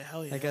like, Yeah,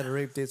 hell yeah. I gotta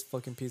rape this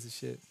fucking piece of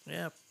shit.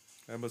 Yeah,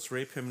 I must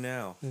rape him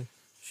now.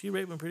 she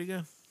raped me pretty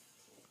good.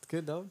 It's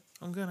good, dog.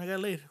 I'm good. I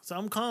got laid, so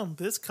I'm calm.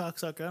 This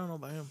cocksucker, I don't know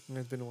about him.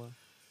 It's been a while.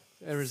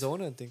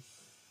 Arizona, I think.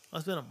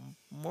 It's been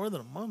more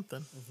than a month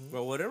then.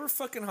 Well, whatever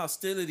fucking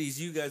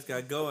hostilities you guys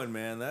got going,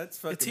 man, that's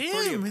fucking It's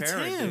pretty him, it's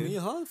apparent, him. dude. Me,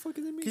 how the fuck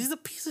is it me? Cause he's a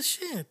piece of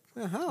shit.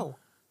 Yeah, how?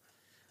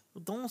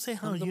 Don't say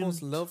how I'm the you.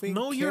 most loving,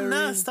 No, you're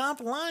not. caring,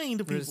 Stop lying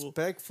to people.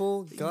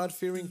 Respectful,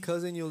 God-fearing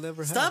cousin you'll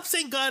never have. Stop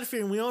saying God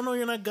fearing. We all know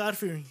you're not God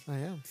fearing. I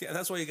am. Yeah,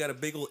 that's why you got a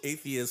big old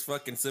atheist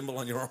fucking symbol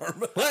on your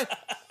arm. What?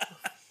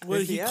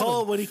 What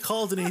Atheism. he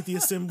called an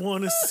atheist symbol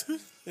on his.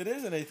 It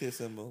is an atheist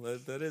symbol.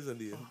 That is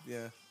indeed.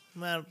 Yeah.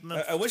 Nah,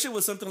 I wish it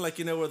was something like,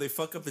 where they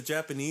fuck up the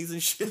Japanese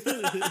and shit.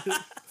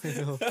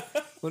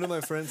 One of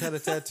my friends had a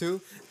tattoo.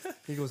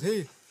 He goes,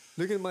 "Hey,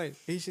 look at my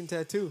Asian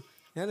tattoo."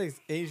 He had like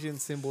Asian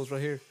symbols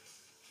right here.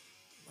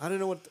 I don't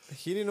know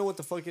he didn't know what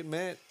the fuck it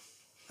meant.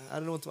 I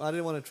don't know I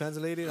didn't want to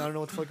translate it. I don't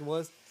know what the fuck it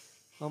was.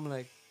 I'm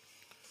like,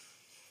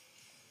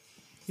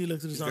 he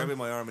looked at his He's arm. grabbing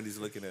my arm and he's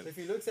looking at it. if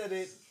he looks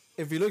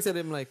at it,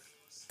 I'm like,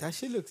 that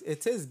shit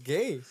it says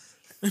gay.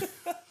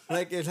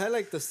 Like it had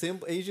like the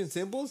Asian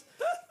symbols,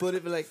 but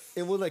it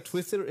was like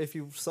twisted. If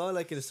you saw it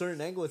like at a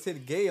certain angle, it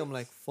said gay. I'm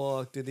like,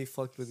 fuck, dude, they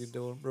fucked with you,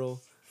 dude, bro.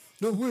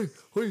 No way,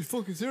 are you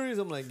fucking serious?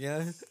 I'm like, yeah,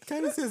 it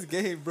kind of says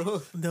gay,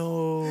 bro.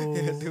 No.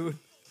 Yeah, dude.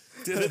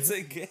 Did it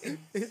say gay?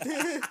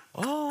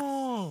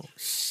 Oh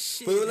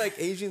shit. But it was like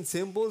Asian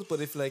symbols, but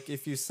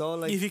if you saw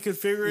like if you could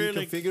figure it,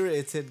 like,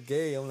 it said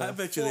gay. I'm like, I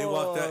bet you they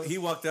walked out. He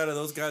walked out, and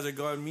those guys are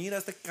going, "Mira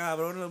este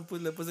cabrón,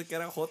 le puse que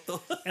era joto."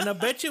 and I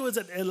bet you it was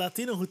a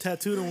Latino who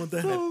tattooed him with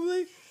that.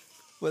 probably.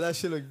 Well, that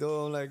shit looked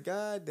dope. I'm like,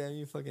 God damn,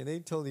 you fucking. They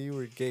told you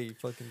were gay, you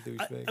fucking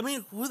douchebag. I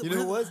mean, you know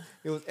who it was?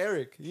 It was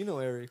Eric. You know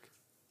Eric.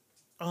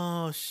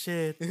 Oh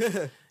shit.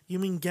 You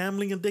mean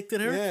gambling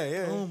addicted Eric?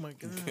 Yeah. Oh my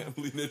god.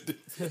 Gambling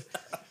addicted.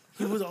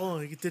 He was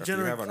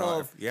degenerate.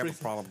 If you have a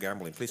problem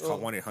gambling, please call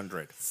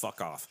 1-800.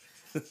 Fuck off.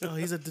 No,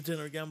 he's a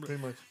degenerate gambler.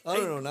 Pretty much. I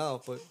don't know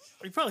now, but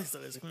He probably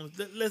still is. Come on,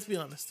 let's be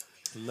honest.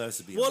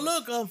 Let's be Well,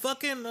 honest. look,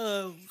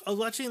 I was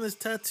watching this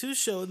tattoo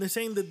show, and they're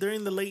saying that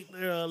during the late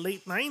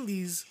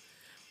 90s,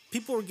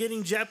 people were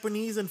getting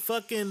Japanese and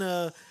fucking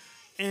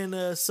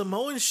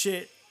Samoan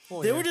shit.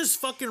 Oh, They yeah. were just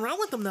fucking around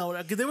with them now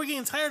because they were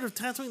getting tired of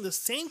tattooing the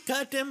same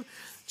goddamn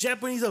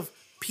Japanese of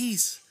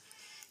peace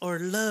or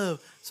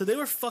love. So they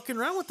were fucking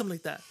around with them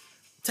like that.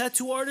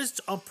 Tattoo artists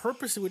on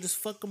purpose would just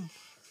fuck them.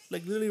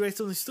 Like literally write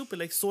something stupid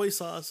like soy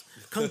sauce,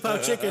 kung pao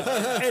chicken.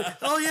 Hey,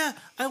 oh yeah,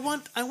 I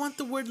want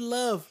the word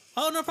love.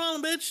 Oh no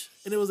problem, bitch.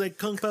 And it was like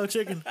kung pao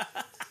chicken.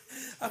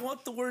 I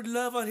want the word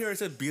love on here. I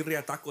said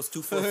birria tacos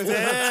 2 for $4.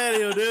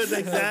 Damn, dude,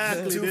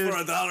 exactly, 2 dude. for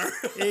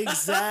 $1.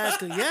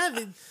 Exactly. Yeah,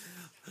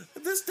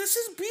 This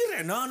is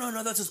birria.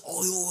 No, that's just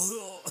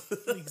oil.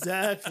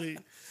 exactly.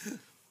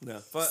 No,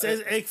 but,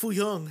 Says egg foo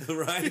young.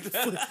 right?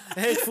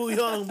 Egg foo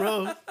young,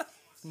 bro.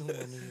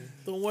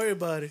 Don't worry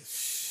about it,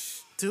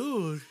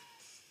 dude.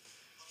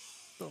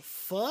 The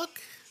fuck?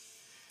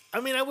 I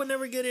mean, I would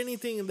never get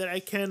anything that I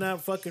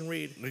cannot fucking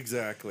read.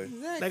 Exactly.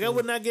 Like I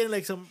would not get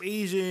like some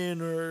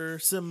Asian or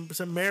some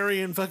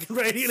Marian fucking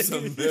writing. Like,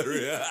 Some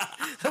birria.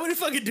 I wouldn't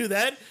fucking do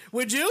that.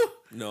 Would you?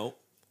 Nope.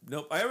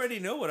 I already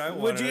know what I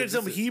want. Would you get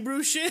some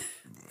Hebrew shit?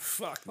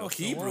 Fuck no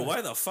Hebrew.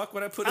 Why the fuck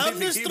would I put I'm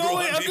anything just Hebrew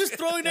throwing. on I'm here? just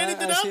throwing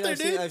anything out there,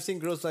 dude. I've seen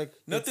girls like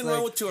Nothing it's wrong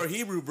like- with to our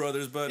Hebrew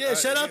brothers, but Yeah,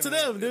 shout out to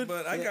them, dude.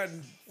 But I got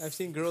I've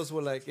seen girls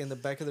with like in the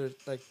back of their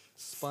like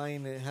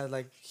spine it had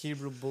like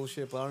Hebrew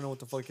bullshit, but I don't know what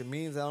the fuck it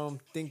means. I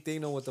don't think they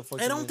know what the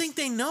fuck. I it don't means. think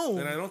they know.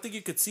 and I don't think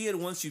you could see it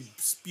once you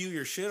spew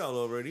your shit all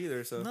over it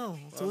either. So No.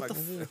 So I'm what like,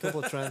 the? I think a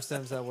couple of tramp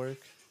stamps at work.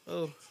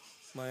 Oh,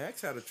 my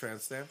ex had a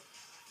tramp stamp.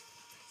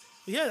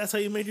 yeah. That's how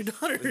you made your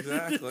daughter.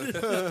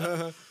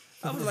 Exactly.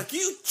 I was like,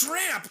 you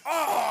tramp!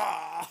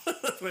 Oh,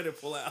 way to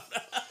pull out.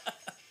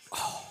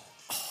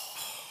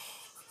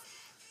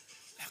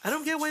 I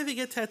don't get why they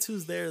get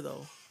tattoos there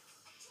though.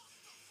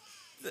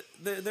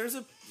 There's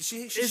a she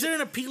Is there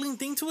an appealing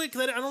thing to it?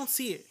 Because I don't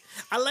see it.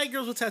 I like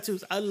girls with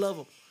tattoos. I love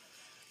them.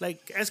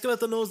 Like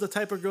Escalante knows the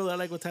type of girl that I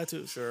like with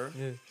tattoos. Sure.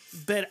 Yeah.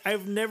 But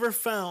I've never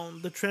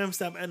found the tramp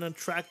stamp an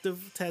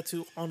attractive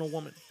tattoo on a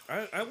woman.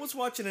 I was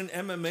watching an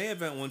MMA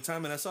event one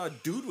time and I saw a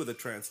dude with a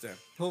tramp stamp.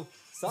 Oh,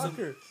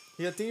 soccer.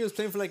 Yeah, I think he was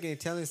playing for like an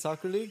Italian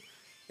soccer league,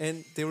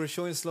 and they were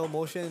showing slow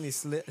motion, and he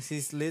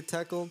slide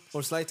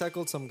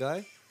tackled some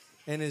guy,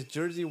 and his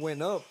jersey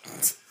went up.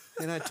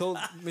 And I told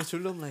Mr.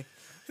 Lulu, I'm like,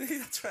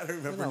 That's right, I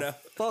remember "No, now.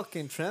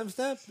 fucking tramp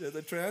stamp." Yeah,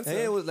 the tramp Hey, it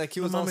stamp. was like he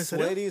was My all mom said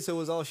it. sweaty, so it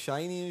was all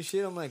shiny and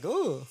shit. I'm like,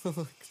 oh,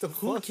 the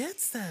Who fuck?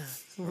 gets that?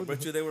 I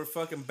bet you they were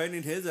fucking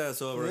bending his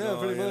ass over. Yeah, going,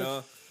 pretty you much.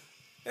 know,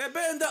 hey,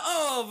 bend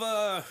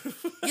over.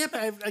 Yeah,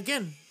 but I've,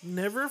 again,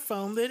 never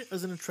found it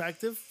as an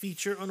attractive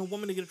feature on a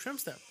woman to get a tramp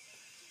stamp.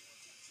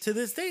 To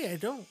this day, I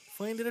don't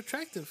find it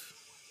attractive.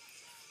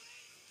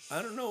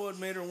 I don't know what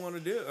made her want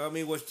to do it. I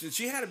mean,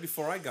 she had it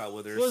before I got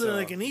with her. Was it so-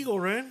 like an eagle,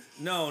 right?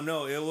 No,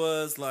 it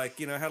was like,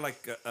 it had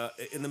like,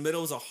 in the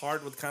middle was a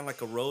heart with kind of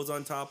like a rose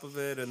on top of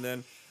it, and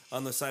then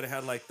on the side it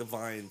had like the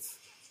vines.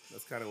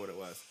 That's kind of what it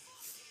was.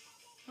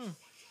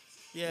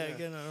 Yeah,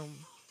 again, I don't.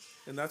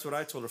 And that's what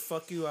I told her.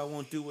 Fuck you, I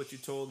won't do what you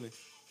told me.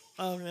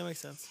 Oh, that makes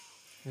sense.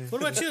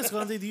 What about you,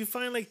 Escalante? Do you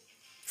find like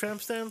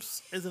tramp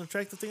stamps as an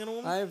attractive thing in a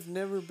woman? I've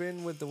never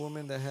been with the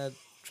woman that had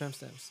tramp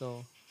stamps,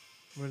 so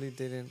really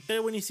didn't. Yeah,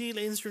 when you see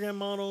like, Instagram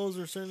models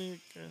or something.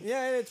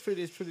 Yeah, it's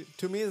pretty.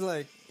 To me, it's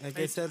like I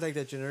guess that's like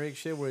that generic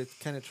shit where it's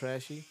kind of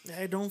trashy.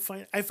 I don't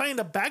find. I find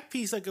a back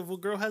piece, like if a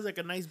girl has like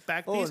a nice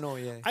back Oh, piece. no,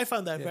 yeah. I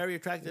found that Yeah. very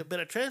attractive.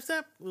 But a tramp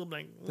stamp, I'm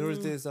like. There was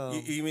this.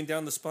 You mean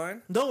down the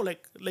spine? No,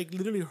 like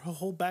literally her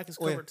whole back is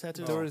oh, yeah, covered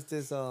tattoos. there was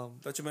this.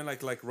 Thought you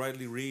meant like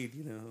Riley Reid,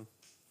 you know,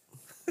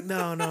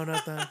 No,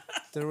 not that.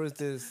 There was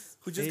this.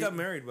 who just got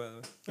married, by the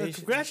way. Well,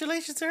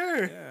 congratulations to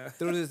her. Yeah.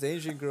 There was this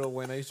Asian girl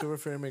when I used to work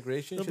for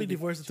immigration. They'll she be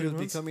was divorced in She 3 was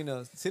months. becoming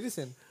a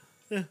citizen.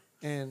 Yeah.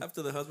 And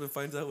After the husband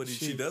finds out what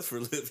she She- does for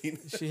a living.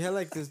 she had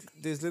like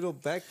this little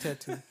back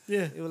tattoo.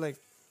 Yeah. It was like,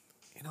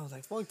 and I was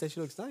like, fuck, that shit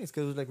looks nice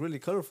because it was like really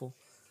colorful.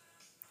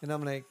 And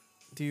I'm like,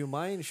 do you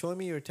mind showing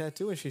me your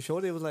tattoo? And she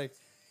showed it. It was like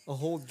a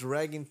whole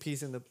dragon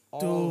piece in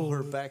all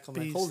her Dude, back. I'm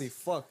like, beast. holy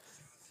fuck.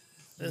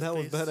 That's That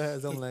was based. badass.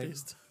 I'm That's like,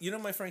 based. You know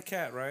my friend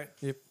Kat, right?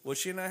 Yep. Well,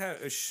 she and I have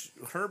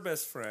her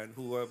best friend,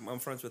 who I'm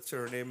friends with.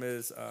 Her name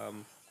is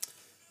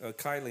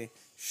Kylie.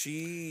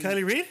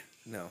 Kylie Reid?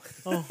 No,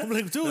 Oh, I'm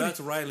like, dude. no,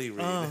 that's Riley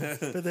Reid. Oh,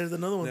 but there's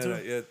another one No, too. no,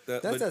 yeah,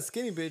 that's but that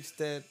skinny bitch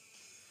that,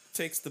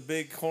 takes the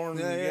big horn.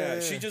 Yeah, yeah,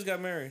 She yeah. just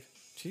got married.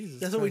 Jesus.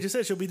 That's what we Christ. just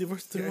said. She'll be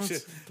divorced in 3 Yeah,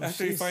 months.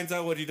 after he jeez. finds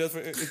out what he does for,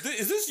 is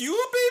this you,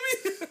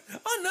 baby?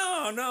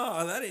 Oh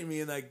no, that ain't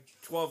me in like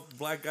 12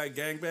 black guy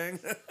gangbang.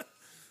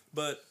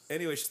 But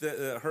anyway,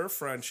 her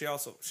friend, she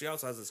also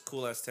has this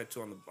cool ass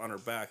tattoo on her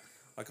back,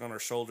 like on her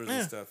shoulders and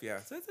Yeah. stuff. Yeah,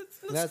 it looks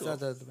That's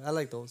cool. I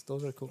like those.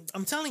 Those are cool.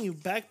 I'm telling you, a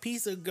back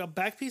piece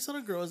on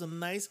a girl is a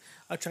nice,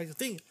 attractive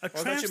thing. A I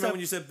thought tramp you meant stamp. when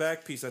you said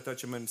back piece, I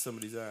thut you meant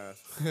somebody's ass,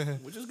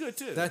 which is good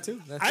too. That too.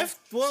 That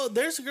too.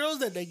 There's girls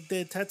that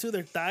they tattoo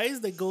their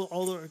thighs. They go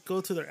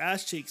to their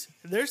ass cheeks.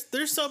 There's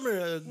some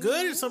that are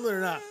good and some that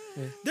are not.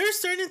 There's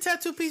certain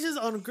tattoo pieces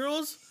on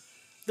girls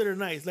that are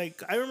nice.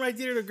 Like I remember I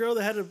dated a girl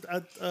that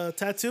had a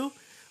tattoo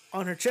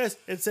on her chest.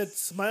 It said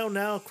 "Smile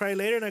now, cry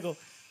later," and I go,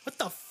 "What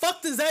the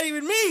fuck does that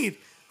even mean?"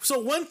 So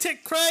one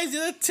tit cries, the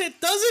other tit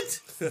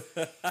doesn't.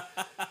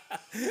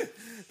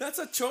 That's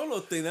a cholo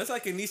thing. That's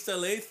like an East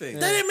LA thing.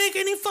 That didn't make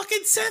any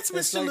fucking sense,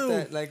 It's Mr.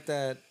 Lou. like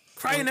that.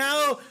 Cry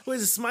now,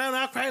 was it smile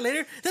now, cry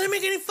later? That didn't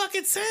make any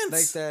fucking sense.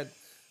 Like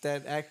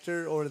that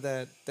actor or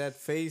that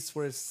face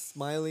where it's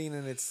smiling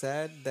and it's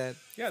sad. That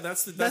Yeah,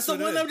 that's the That's the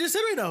what one it that is. we just said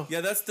right now.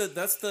 Yeah, that's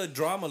the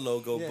drama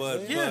logo,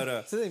 but It's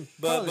the same,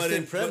 probably the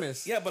same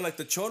premise. but like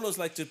the cholos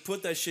like to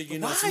put that shit,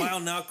 Why?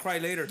 smile now, cry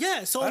later.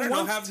 Yeah, so I don't know,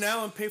 one- have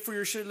now and pay for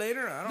your shit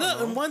later. I don't No,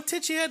 know. and one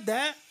tit she had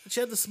that, she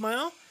had the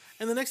smile,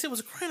 and the next tit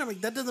was crying. I'm like,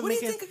 that doesn't What do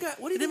make you it. think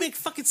what do you it didn't think? make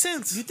fucking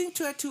sense. Do you think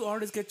tattoo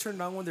artists get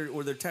turned on when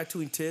they're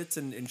tattooing tits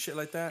and shit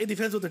like that? It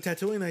depends what they're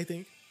tattooing, I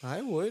think.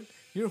 I would.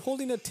 You're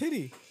holding a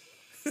titty.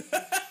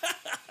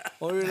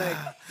 Or you're like.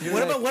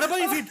 What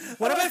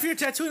about if you're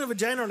tattooing a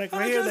vagina or like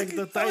right here, like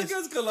the thighs?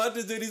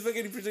 Galantes, dude. He's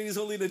fucking pretending he's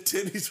holding a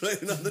tit. He's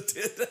writing on the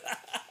tit.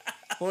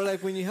 Or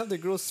like when you have the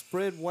girl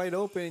spread wide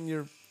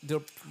open,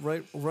 they're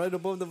right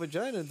above the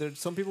vagina. There's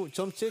some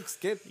chicks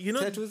get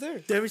tattoos there.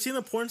 Have you ever seen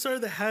a porn star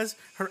that has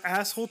her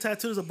asshole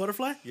tattooed as a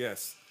butterfly?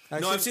 Yes.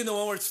 I've No, seen- I've seen the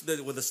one where it's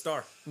with a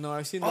star. No,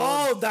 I've seen.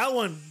 Oh, that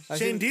one. I've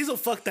Shane seen- Diesel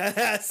fucked that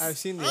ass. I've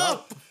seen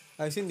up.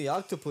 I've seen the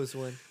octopus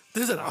one.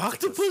 There's an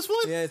octopus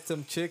one. Yeah, it's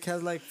some chick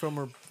has like from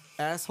her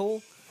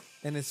asshole,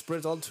 and it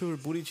spreads all to her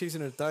booty cheeks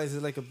and her thighs.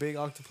 It's like a big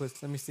octopus.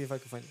 Let me see if I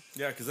can find it.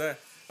 Yeah, because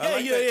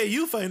Yeah,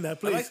 you find that, I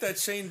please. like that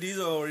Shane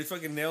Diesel where he's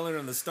fucking nailing her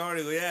on the star.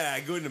 He go, yeah,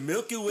 I go into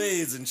Milky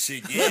Ways and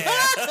shit. Yeah.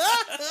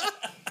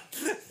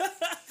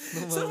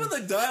 Some of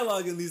the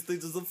dialogue in these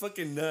things is so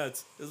fucking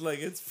nuts. It's like,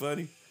 it's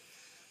funny.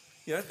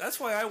 Yeah, that's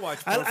why I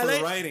watch porn for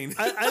the writing.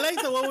 I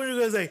like the one where he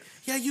goes like,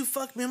 "Yeah, you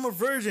fucked me. I'm a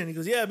virgin." He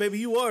goes, "Yeah, baby,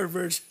 you are a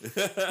virgin."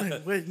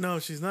 Like, wait, no,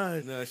 she's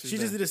not. No, she's she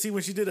just not. did a scene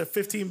when she did a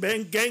 15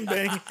 gang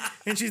bang,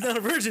 and she's not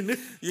a virgin.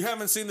 You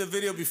haven't seen the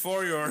video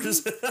before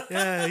yours.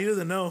 Yeah, he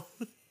doesn't know.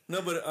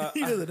 No, but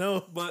He doesn't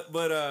know. But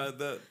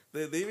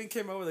they even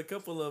came out with a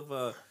couple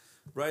of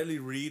Riley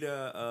Reid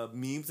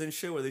memes and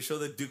shit where they show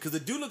the dude, because the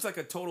dude looks like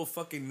a total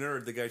fucking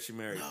nerd. The guy she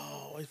married.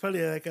 Oh, he's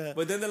probably like a.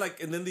 But then they're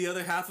like, and then the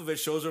other half of it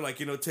shows her like,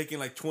 you know, taking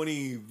like 20,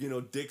 you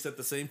know, dicks at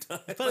the same time.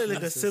 Probably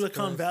like a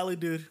Silicon Valley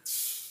dude.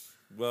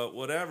 Well,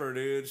 whatever,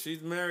 dude.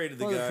 She's married to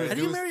the Well, guy. How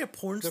do you marry a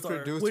porn The star?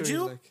 producer Would is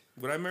you? like,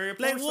 Would I marry a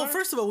porn Like, star? well,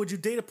 first of all, would you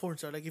date a porn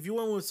star? Like, if you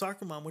went with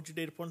Soccer Mom, would you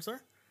date a porn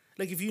star?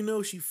 Like, if you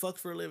know she fucks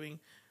for a living.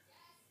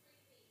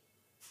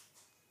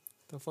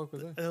 the fuck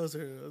was that? That was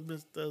her.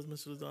 That was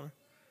Mr. Donner.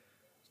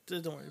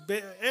 Just don't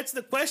worry. It's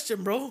the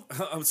question, bro.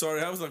 I'm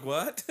sorry. I was like,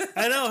 what?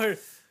 I know her.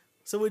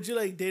 So would you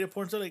like date a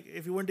porn star? Like,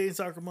 if you weren't dating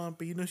Soccer Mom,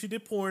 but you know she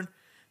did porn,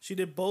 she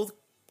did both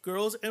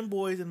girls and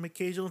boys and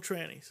occasional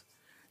trannies,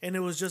 and it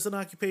was just an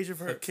occupation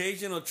for her.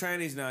 Occasional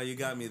trannies now. You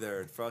got me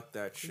there. Fuck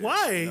that shit.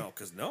 Why? No,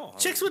 because no.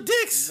 Chicks with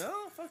dicks. No,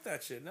 fuck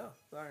that shit. No.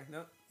 Sorry,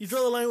 no. You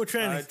draw the line with I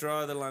trannies.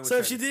 draw the line with So trannies.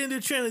 if she didn't do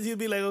trannies, you'd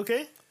be like,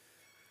 okay.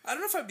 I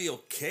don't know if I'd be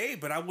okay,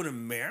 but I wouldn't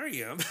marry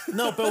him.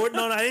 No, but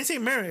no, I didn't say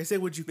marry. I said,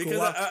 would you Because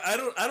go out?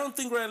 I don't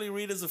think Riley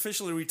Reid is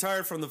officially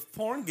retired from the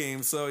porn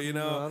game. So you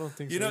know, No, I don't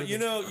think you so know,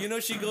 either. you know,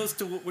 she goes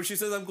to when she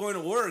says I'm going to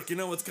work. You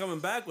know what's coming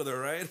back with her,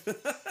 right?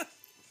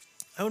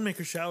 I would make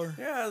her shower.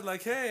 Yeah,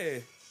 like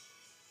hey,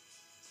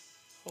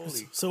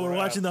 holy. So we're crap.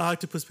 watching the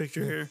octopus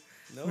picture here.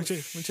 No Let me check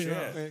it out.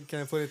 shit. Wait,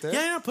 can I put it there?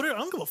 Yeah, put it. I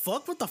don't give a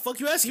fuck. What the fuck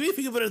you asking me if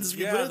you can put it in the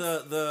screen?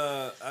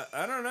 Yeah,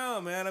 I don't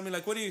know, man. I mean,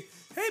 like, what do you?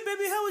 Hey,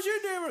 baby, how was your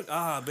day? at work?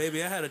 Ah,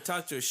 baby, I had to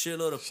talk to a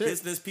shitload of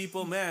business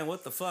people. Man,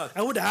 what the fuck?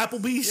 I went to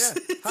Applebee's.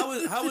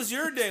 Yeah. How was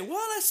your day? Well,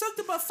 I sucked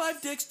about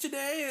 5 dicks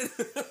today.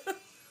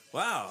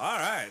 Wow. All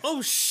right.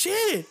 Oh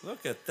shit!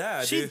 Look at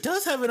that, She dude.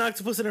 does have an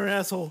octopus in her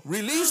asshole.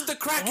 Release the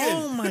Kraken.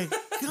 Oh my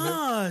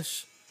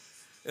gosh,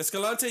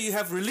 Escalante, you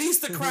have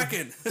released the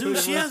Kraken. dude,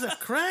 she has a The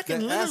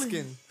kraken, literally.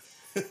 asking.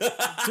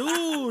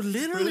 Dude,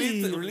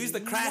 literally. release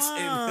the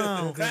Kraskin.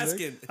 Wow.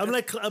 Kraskin. I'm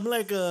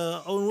like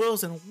Owen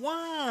Wilson.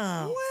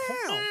 Wow.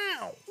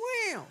 Wow.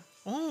 Wow.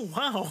 Oh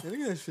wow. Look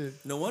at that shit.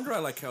 No wonder I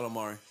like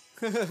calamari.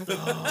 I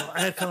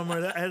had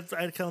calamari.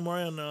 I had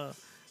calamari on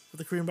with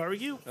the Korean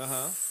barbecue. Uh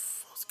huh.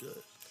 That was good.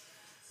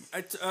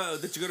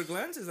 Did you go to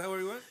Glenn's? Is that where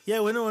you went?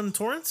 Yeah, we went in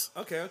Torrance.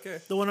 Okay.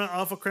 The one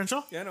off of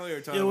Crenshaw. Yeah, I know what you're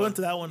talking Yeah, about. we went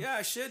to that one.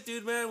 Yeah, shit,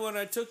 dude, man. When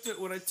I took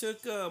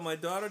my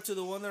daughter to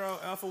the one there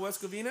off of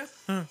West Covina,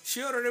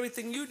 she ordered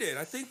everything you did.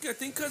 I think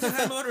cousin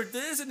Ham ordered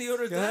this and he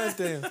ordered God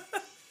that. damn.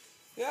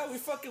 Yeah, we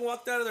fucking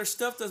walked out of there,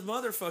 stuffed those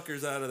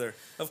motherfuckers out of there.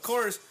 Of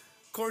course,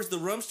 the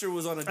rumster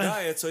was on a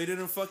diet, so he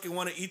didn't fucking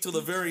want to eat till the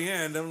very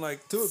end. I'm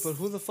like, Dude, but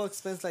who the fuck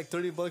spends like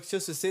 $30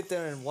 just to sit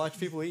there and watch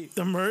people eat?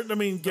 The merch. I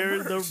mean, Gary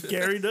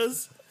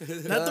does.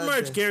 Not the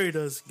merch. Okay. Gary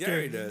does.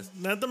 Gary does.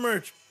 Not the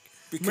merch.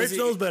 because Merch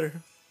knows better.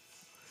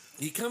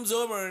 he comes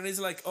over and he's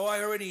like, oh,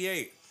 I already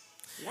ate.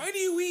 Why do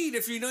you eat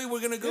if you know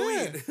we're gonna go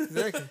Yeah, eat?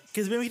 exactly.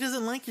 Because maybe he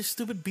doesn't like your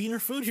stupid beaner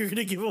food you're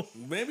gonna give him.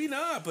 Maybe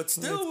not, but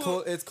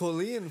still, It's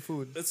Korean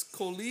food. it's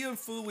Korean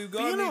food. We've But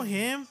got you know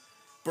him.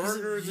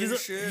 burgers and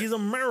shit. He's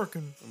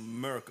American.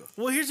 America.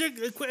 Well, here's your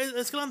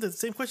Escalante.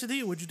 Same question to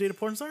you. Would you date a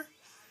porn star?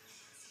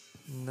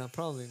 No,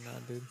 probably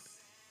not, dude.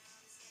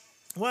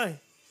 Why?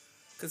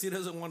 Because he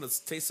doesn't want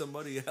to taste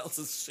somebody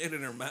else's shit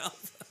in her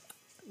mouth.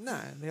 Nah,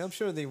 I'm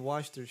sure they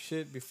wash their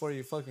shit before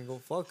you fucking go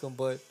fuck them,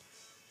 but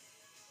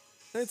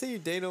let's say you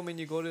date them and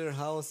you go to their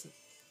house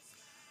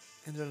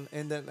and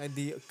then like,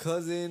 the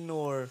cousin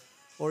or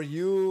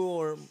you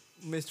or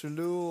Mr.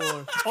 Lou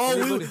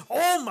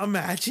or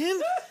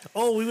Imagine.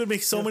 Oh, we would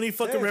make so many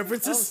fucking Hey,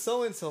 references. I'm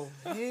so and so.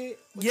 Hey,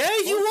 Yeah,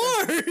 you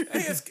are.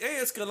 Hey,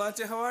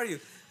 Escalante, how are you?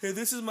 Hey,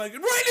 this is my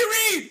Riley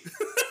Reid.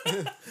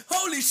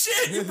 Holy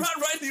shit, you brought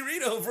Riley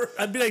Reid over.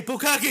 I'd be like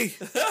Bukaki.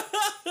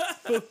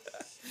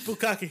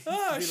 Bukaki.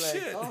 Oh be like,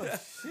 shit, oh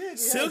shit,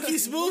 Silky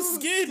smooth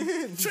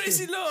skin.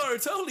 Tracy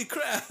Lords. Holy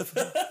crap.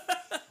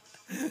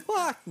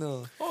 fuck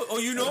no. Oh,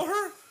 you know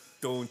her?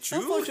 Don't you?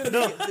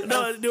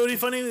 No, it would be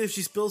funny if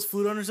she spills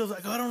food on herself.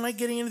 Like, oh, I don't like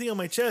getting anything on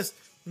my chest.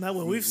 Not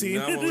what we've seen.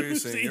 Not what we've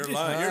seen. You're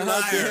lying. You're a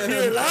Ah, liar.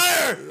 You're a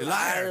liar. You're a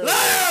liar.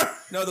 Liar.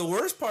 No, the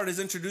worst part is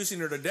introducing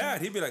her to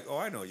Dad. He'd be like, "Oh,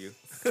 I know you."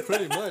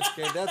 Pretty much.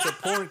 Okay, that's a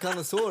porn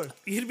connoisseur.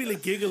 He'd be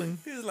like giggling.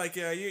 He's like,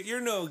 "Yeah,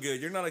 you're no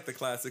good. You're not like the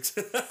classics."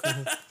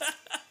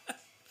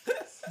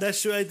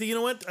 That's true. I think, you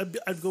know what?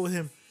 I'd go with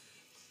him.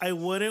 I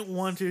wouldn't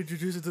want to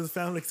introduce her to the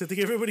family because I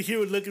think everybody here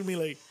would look at me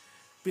like,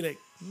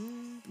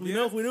 we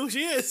know who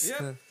she is.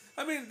 Yeah.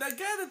 I mean, that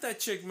guy that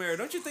chick married,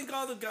 don't you think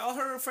all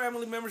her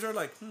family members are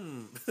like,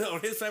 or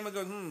his family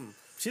goes,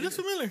 She looks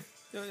familiar.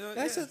 Yeah.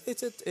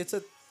 It's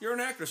a You're an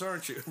actress,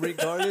 aren't you?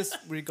 regardless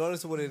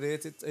of what it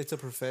is, it's a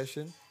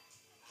profession,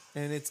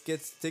 and it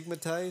gets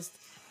stigmatized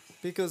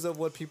because of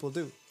what people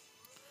do.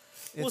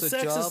 It's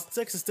a job.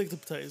 Sex is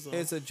stigmatized, though.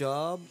 It's a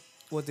job.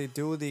 What they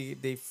do,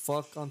 they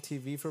fuck on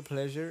TV for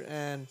pleasure,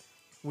 and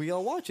we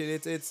all watch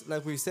it. It's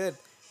like we said.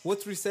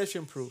 What's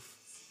recession proof?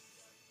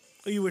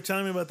 You were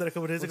telling me about that a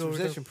couple days What's ago.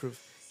 recession proof?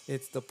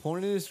 It's the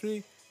porn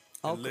industry,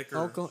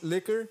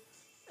 liquor.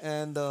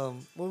 and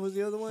what was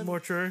the other one?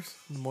 Mortuaries.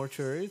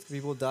 Mortuaries.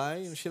 People die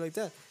and shit like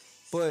that.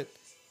 But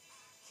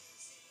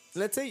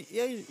let's say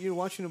you're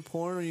watching a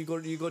porn, or you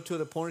go to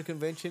the porn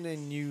convention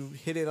and you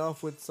hit it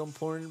off with some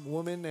porn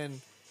woman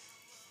and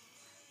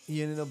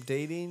you ended up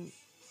dating.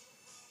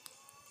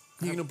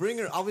 You're gonna bring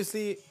her.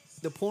 Obviously,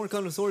 the porn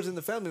connoisseurs in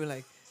the family are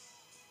like,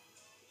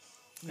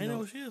 I know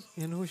who she is.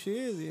 You know who she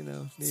is. You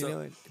know.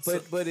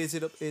 So- But is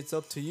it? It's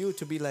up to you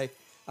to be like,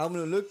 I'm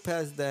gonna look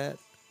past that.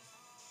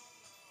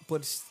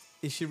 But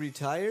is she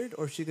retired,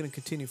 or is she gonna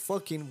continue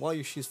fucking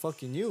while she's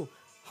fucking you?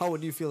 How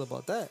would you feel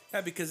about that?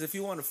 Yeah, because if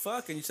you want to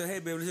fuck and you say, hey,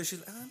 baby, she's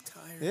like, I'm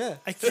tired. Yeah.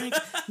 I can't.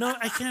 No,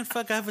 I can't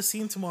fuck. I have a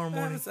scene tomorrow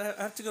morning.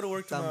 I have to go to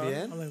work tomorrow.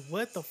 También. I'm like,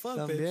 what the fuck,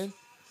 bitch? También.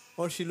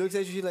 Or she looks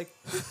at you, she's like,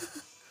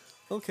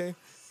 okay.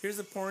 Here's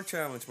the porn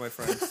challenge, my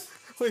friends.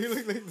 Why you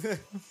look like that?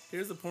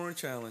 Here's the porn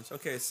challenge.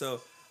 Okay, so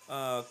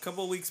a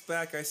couple of weeks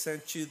back, I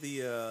sent you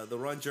the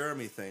Ron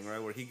Jeremy thing,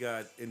 right, where he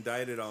got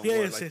indicted on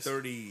Yes, like yes.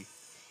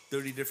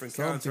 30 different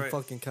counts, Something right?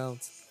 fucking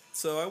counts.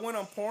 So I went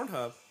on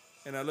Pornhub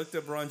and I looked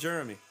up Ron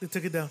Jeremy. They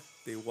took it down.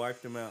 They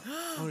wiped him out.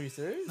 Oh, are you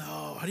serious?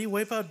 No, how do you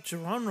wipe out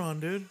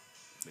Ron, dude?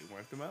 They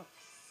wiped him out.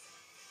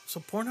 So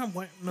Pornhub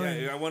went. No,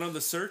 Yeah, I went on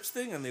the search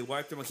thing and they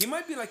wiped him out. He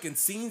might be like in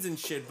scenes and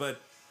shit, but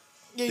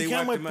yeah, they you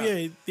can't wiped wipe. him out.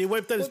 Yeah, they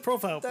wiped out his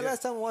profile. The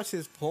last time I watched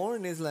his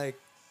porn is like,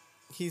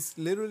 he's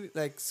literally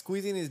like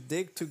squeezing his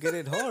dick to get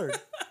it hard.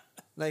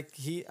 Like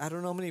I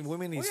don't know how many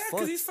women well, he's yeah, fucked.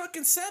 because he's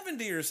fucking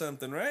 70 or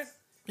something, right?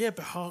 Yeah,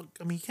 but how?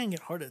 I mean, you can't get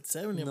hard at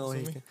 70. No, I'm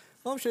he assuming. can.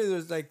 I'm sure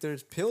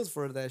there's pills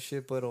for that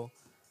shit, but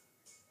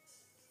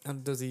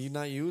and does he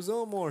not use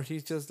them, or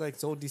he's just like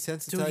so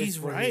desensitized? Dude, he's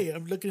for right.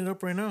 I'm looking it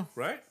up right now.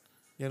 Right?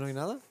 You know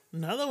nada?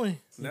 Another way.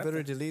 You Nothing.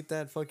 better delete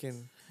that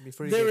fucking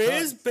before you There get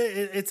caught. is, but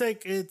it's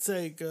like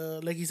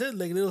you said,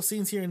 like little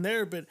scenes here and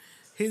there, but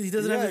he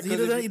doesn't Yeah, have he 'cause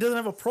doesn't if he doesn't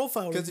have a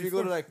profile. Because if you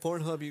go to before. like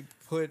Pornhub, you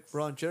put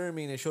Ron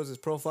Jeremy and it shows his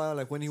profile,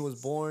 like when he was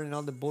born and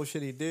all the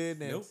bullshit he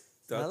did. And Nope.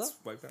 Nada? That's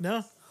wiped out.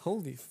 No,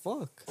 Holy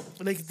fuck!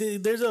 like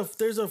there's a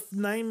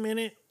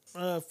 9-minute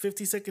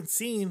 50-second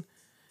scene,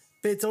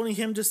 but it's only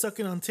him just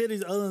sucking on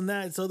titties. Other than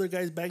that, it's other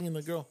guys banging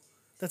the girl.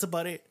 That's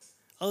about it.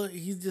 I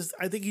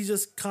think he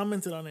just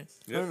commented on it.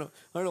 I don't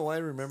know why I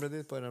remember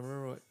this, but I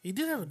remember what. He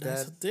did have a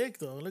nice That- dick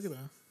though. Look at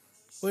that.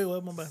 Wait,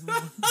 what? My bad.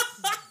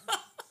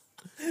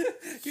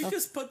 You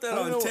just put that I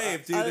don't on know,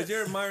 tape, dude, I- that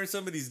you're admiring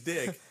somebody's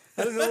dick.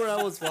 I don't know where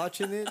I was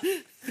watching it,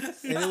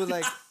 and it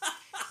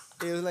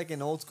was like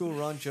an old school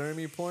Ron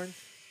Jeremy porn.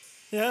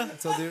 Yeah,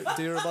 So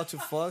they're about to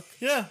fuck.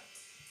 yeah.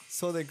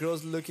 So the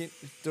girl's looking.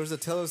 There's a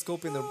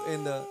telescope in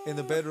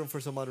the bedroom for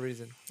some odd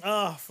reason.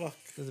 Oh fuck.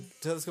 There's a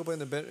telescope in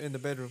the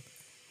bedroom.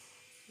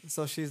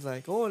 So she's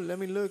like, "Oh, let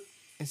me look,"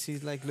 and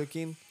she's like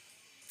looking.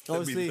 Let me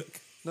Obviously, look.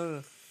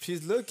 no.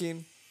 She's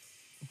looking,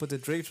 but the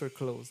drapes are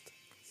closed.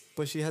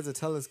 But she has a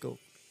telescope.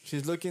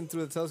 She's looking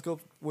through the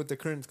telescope with the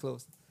curtains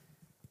closed.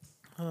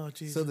 Oh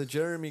Jesus. So the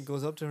Jeremy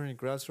goes up to her and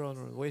grabs her on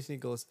her waist and he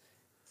goes,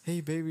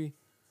 "Hey, baby,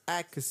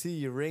 I could see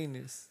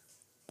Uranus."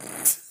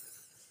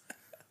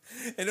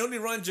 And only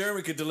Ron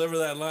Jeremy could deliver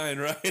that line,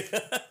 right?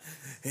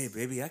 Hey,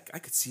 baby, I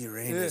could see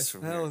Uranus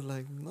from And I here. was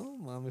like, "No,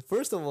 mommy.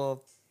 First of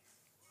all,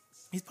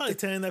 He's probably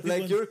telling that people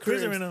like your in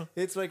prison right curtains,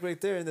 now. it's like right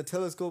there, and the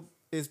telescope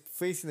is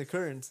facing the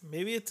curtains."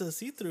 Maybe it's a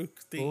see-through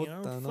thing. I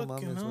Puta, don't no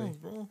fucking mames, know,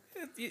 güey. bro.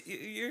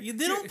 You're,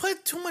 They don't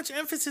put too much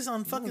emphasis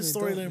on fucking they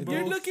storyline, don't. bro.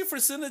 You're looking for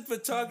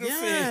cinematography.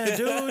 Yeah,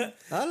 dude.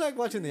 I like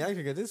watching the acting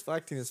because this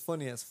acting is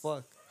funny as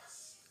fuck.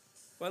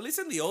 Well, at least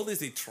in the old days,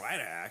 they try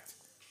to act.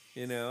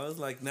 You know, it's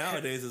like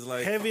nowadays, it's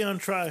like Heavy on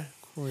try.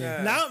 Oh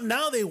yeah. Yeah.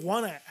 Now they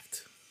want to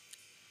act,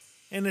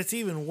 and it's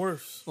even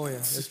worse. Oh yeah,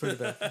 it's pretty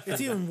bad. It's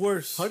even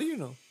worse. How do you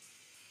know?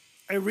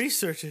 I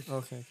researched it.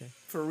 Okay.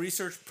 for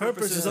research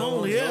Purposes purposes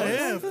only. Yeah,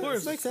 yeah, of Makes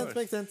course. sense.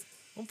 Makes sense.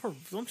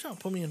 Don't try to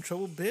put me in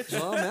trouble, bitch.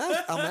 No,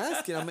 I'm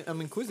asking.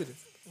 I'm inquisitive.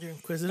 You're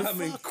inquisitive. I'm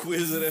Fuck.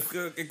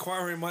 inquisitive.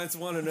 Inquiring minds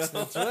want to know.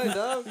 That's right,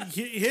 dog.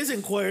 His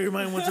inquiry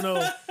might want to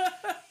know.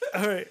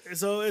 All right,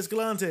 so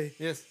Escalante,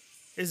 Yes.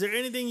 is there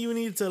anything you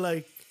need to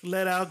like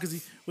let out?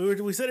 Because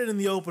we said it in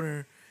the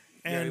opener,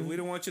 Yeah, and we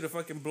don't want you to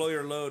fucking blow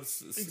your load.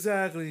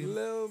 exactly.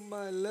 Love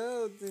my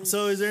love.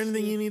 So, is there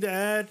anything you need to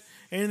add?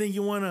 Anything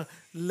you want to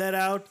let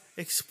out,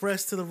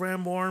 express to the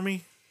Rambo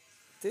Army?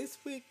 This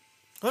week,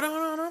 Hold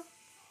on.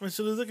 She's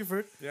looking for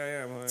it.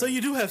 Yeah. So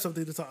you do have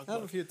something to talk I have a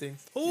about. few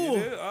things. Oh,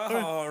 You do? All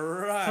right.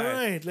 all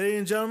right, ladies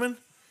and gentlemen.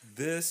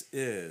 This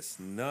is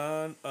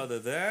none other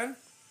than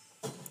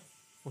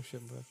Oh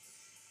shit, bro.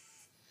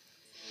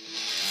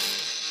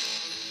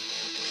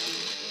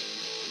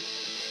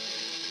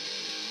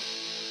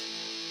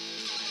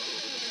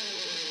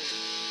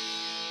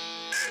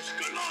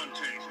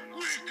 Escalante's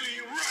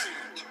Weekly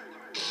Rant.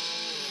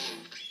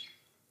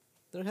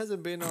 There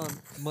hasn't been on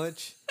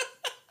much.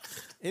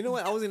 You know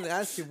what? I was gonna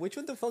ask you which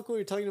one the fuck were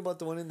you talking about?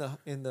 The one in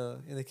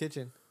the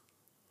kitchen.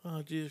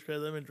 Oh, Jesus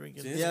Christ, I've been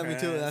drinking. Jesus Yeah, me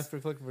too. I Christ.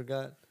 fucking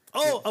forgot.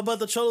 Oh, about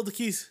the cholo with the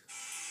keys.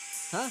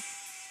 Huh?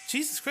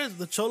 Jesus Christ,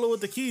 the cholo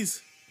with the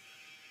keys.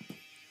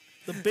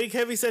 The big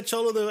heavy set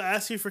cholo that will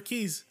ask you for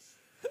keys.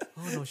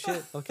 Oh no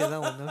shit. Okay,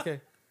 that one. Okay.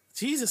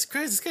 Jesus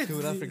Christ, this guy.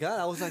 Dude, I forgot.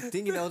 I was like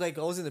thinking. I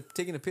was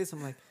taking a piss.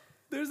 I'm like,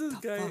 There's this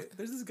guy.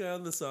 There's this guy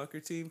on the soccer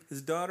team.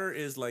 His daughter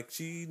is like,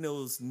 she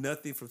knows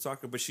nothing from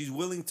soccer, but she's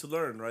willing to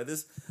learn. Right?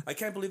 I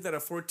can't believe that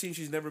at 14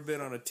 she's never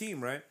been on a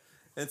team. Right?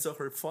 And so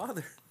her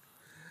father,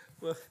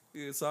 well,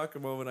 in soccer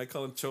moment, I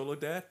call him Cholo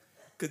Dad,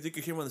 because you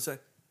could hear him on the side.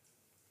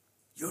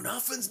 You're an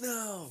offense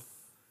now.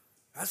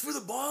 That's for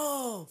the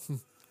ball.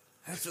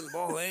 That's for the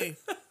ball, eh?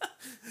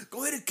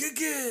 Go ahead and kick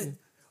it.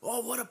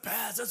 Oh, what a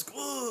pass. That's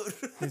good.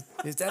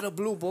 Is that a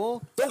blue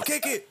ball? Don't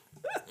kick it.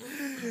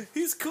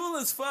 He's cool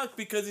as fuck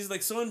because he's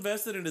like so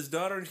invested in his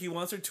daughter and he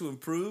wants her to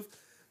improve.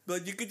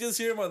 But you could just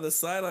hear him on the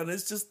sideline.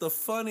 It's just the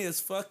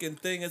funniest fucking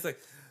thing. It's like,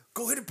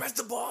 go ahead and pass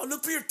the ball.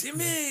 Look for your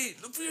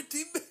teammate. Look for your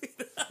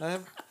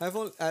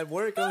teammate. At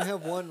work, I only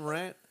have one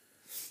rant,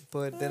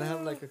 but then I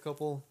have like a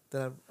couple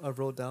that I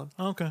wrote down.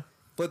 Okay.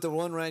 But the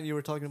one rant you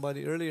were talking about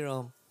it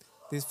earlier,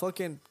 this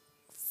fucking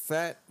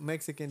fat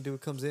Mexican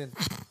dude comes in,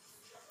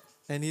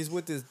 and he's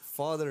with his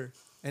father,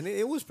 and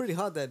it was pretty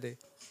hot that day,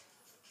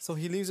 so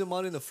he leaves him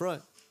out in the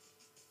front,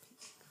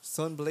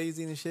 sun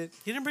blazing and shit.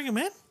 You didn't bring him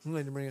in? I'm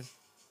like, bring him.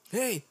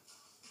 Hey,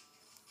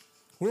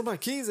 where are my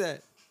keys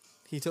at?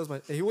 He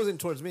wasn't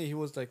towards me. He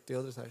was like the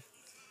other side.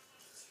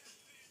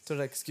 So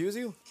like, excuse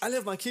you? I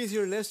left my keys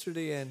here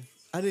yesterday and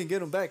I didn't get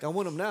them back. I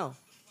want them now.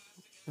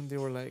 And they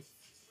were like,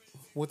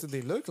 what did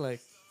they look like?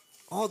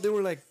 Oh, they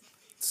were like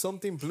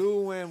something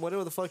blue and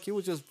whatever the fuck. He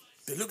was just,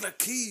 They look like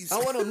keys. I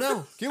want them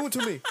now. Give them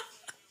to me.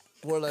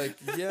 We're like,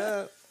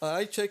 yeah.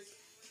 I checked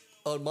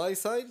on my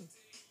side.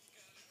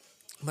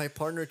 My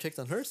partner checked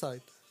on her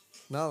side.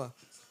 Nada.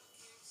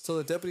 So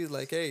the deputy's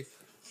like, hey,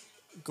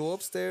 go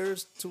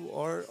upstairs to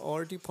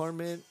our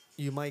department.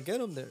 You might get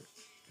them there.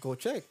 Go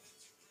check.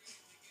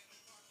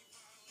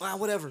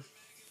 Whatever.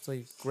 So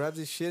he grabs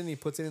his shit and he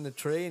puts it in the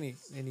tray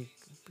and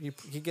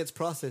he gets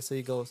processed. So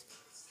he goes.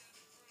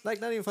 Like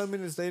not even 5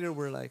 minutes later,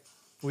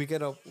 we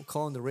get a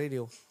call on the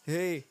radio.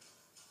 Hey,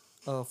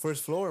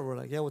 first floor. We're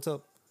like, yeah, what's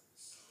up?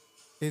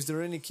 Is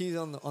there any keys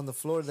on the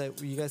floor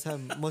that you guys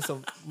must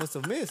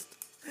have missed?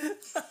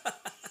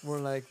 We're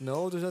like,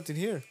 no, there's nothing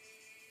here.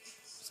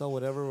 So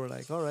whatever, we're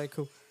like, all right,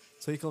 cool.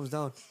 So he comes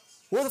down.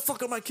 Where the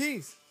fuck are my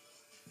keys?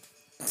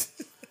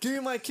 Give me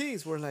my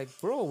keys. We're like,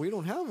 bro, we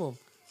don't have them.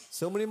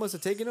 Somebody must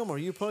have taken them, or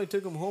you probably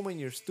took them home and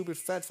your stupid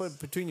fat foot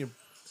between your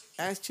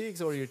ass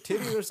cheeks or your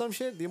titties or some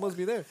shit. They must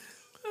be there.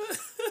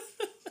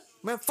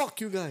 Man, fuck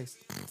you guys.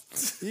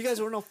 You guys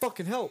were no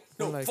fucking help.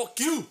 No, like, fuck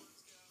you.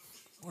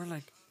 We're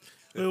like,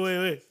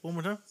 Wait. One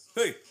more time.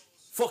 Hey,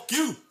 fuck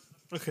you.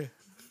 Okay.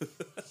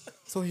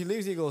 so he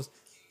leaves. He goes,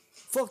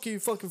 fuck you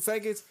fucking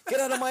faggots. Get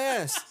out of my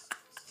ass.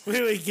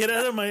 Wait. Get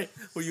out of my.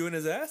 Were you in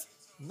his ass?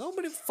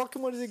 Nobody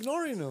fucking was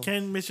ignoring him.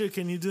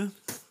 Can you do?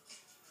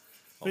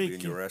 I'll be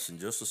in your ass in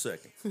just a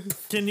second.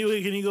 Can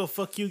you go?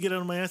 Fuck you. Get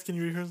out of my ass. Can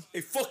you rehearse?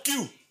 Hey, fuck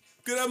you.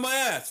 Get out of my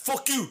ass.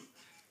 Fuck you.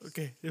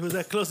 Okay. Was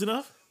that close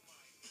enough?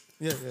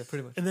 Yeah,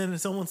 pretty much. And then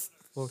someone's.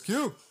 Fuck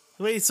you.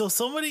 Wait. So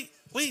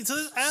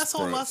this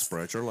asshole must.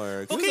 Spread your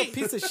legs. Okay. He's a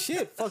piece of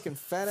shit. Fucking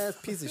fat ass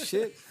piece of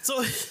shit.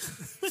 So.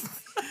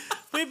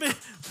 Wait.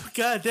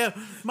 God damn.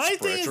 My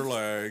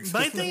legs.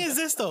 thing is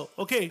this though.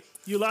 Okay.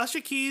 You lost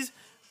your keys.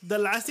 The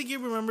last thing you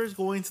remember is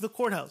going to the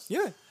courthouse.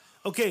 Yeah.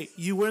 Okay.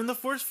 You were in the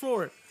first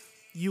floor.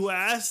 You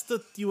asked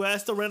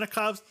the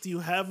rent-a-cops, do you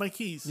have my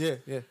keys?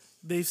 Yeah.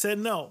 They said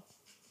no.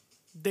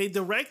 They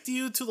direct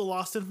you to the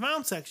lost and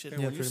found section.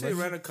 When you pretty say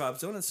much. rent-a-cops,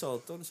 don't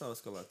insult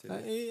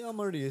Escalante. I'm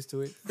already used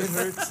to it. It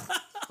hurts.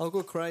 I'll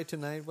go cry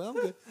tonight, but I'm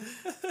good.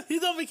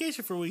 He's on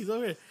vacation for a week. He's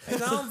over here.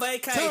 He's on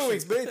vacation. 2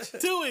 weeks,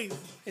 bitch. 2 weeks.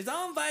 He's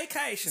on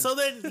vacation. So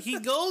then he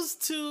goes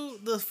to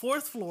the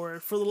fourth floor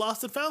for the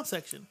lost and found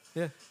section.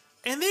 Yeah.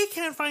 And they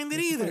can't find it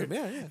either.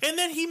 Yeah. And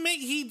then he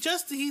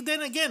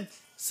then again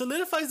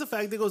solidifies the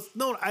fact that goes,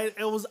 no, I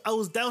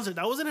was downstairs.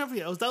 I wasn't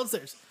here. I was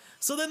downstairs.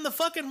 So then the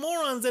fucking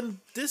morons then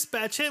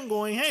dispatch him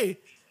going, hey,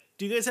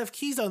 do you guys have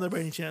keys down there by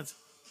any chance?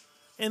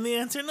 And the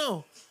answer,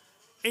 no.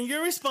 And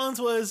your response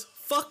was,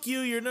 fuck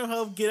you, you're no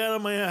help, get out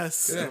of my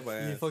ass. Get out of my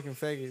You ass. fucking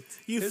faggots.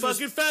 You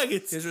fucking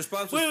faggots. His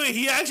response was, Wait,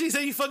 he actually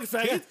said you fucking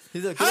faggots? Yeah.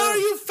 He's like, How "Get out." are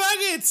you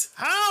faggots?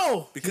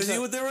 How? because they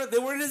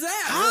were in his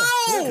ass.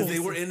 How? Because they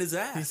were in his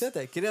ass. He said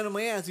that. Get out of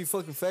my ass, you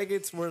fucking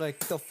faggots. We're like,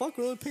 the fuck?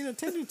 We're only paying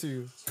attention to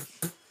you.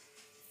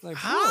 Like,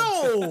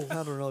 How? bro.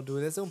 I don't know,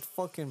 dude. That's some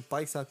fucking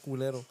paisa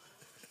culero.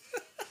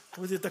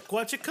 Was it the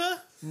Quachica?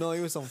 No,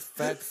 he was some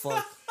fat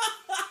fuck.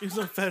 He was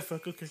some fat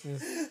fuck, okay.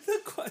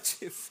 The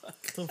quachi fuck.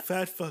 Some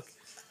fat fuck.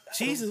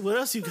 Jesus, what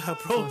else you got,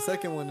 The bro?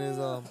 second one is,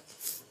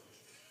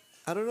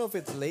 I don't know if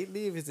it's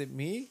lately, if it's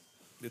me,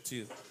 It's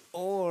you.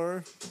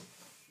 or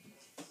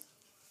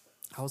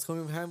I was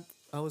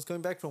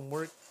coming back from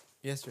work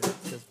yesterday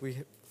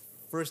because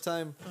first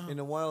time in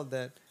a while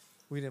that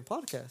we didn't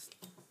podcast.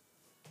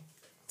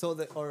 So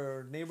that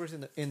our neighbors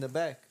in the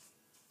back,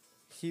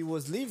 he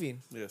was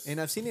leaving. Yes. And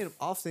I've seen it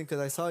often because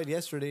I saw it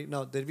yesterday.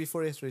 No, the day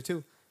before yesterday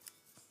too.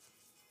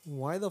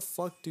 Why the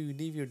fuck do you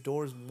leave your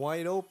doors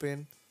wide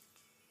open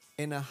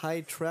in a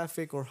high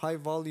traffic or high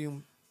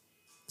volume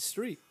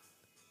street?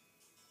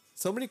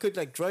 Somebody could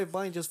like drive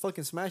by and just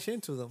fucking smash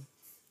into them.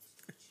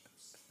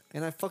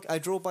 And I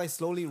drove by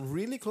slowly,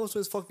 really close to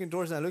his fucking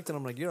doors, and I looked at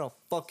him like, "You're a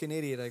fucking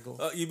idiot." I go,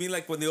 You mean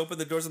like when they open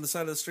the doors on the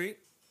side of the street?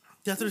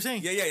 That's what they're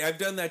saying. Yeah, I've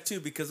done that too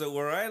because of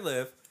where I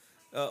live.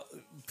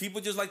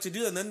 People just like to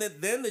do that. And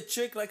then the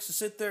chick likes to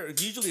sit there.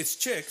 Usually it's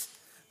chicks.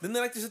 Then they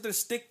like to sit there,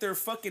 stick their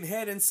fucking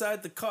head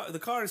inside the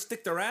car and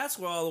stick their ass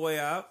all the way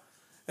out.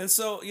 And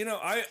so,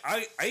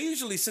 I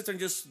usually sit there and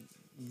just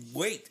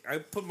wait. I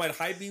put my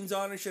high beams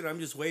on and shit. I'm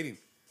just waiting.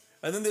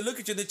 And then they look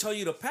at you and they tell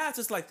you to pass.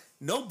 It's like,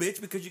 no, bitch,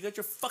 because you got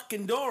your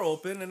fucking door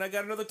open and I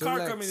got another car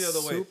coming the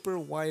other way. Super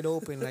wide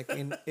open, like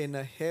in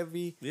a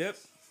heavy, Yep.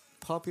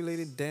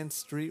 populated, dense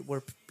street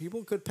where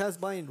people could pass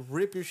by and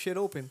rip your shit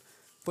open.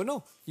 But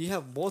no, you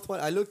have both wide.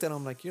 I looked at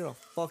him like, "You're a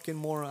fucking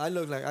moron."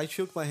 I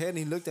shook my head and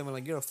he looked at me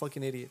like, "You're a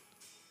fucking idiot."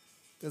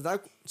 Because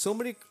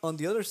somebody on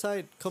the other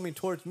side coming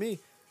towards me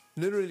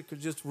literally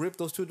could just rip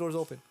those two doors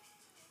open.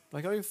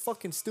 Like, are you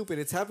fucking stupid?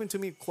 It's happened to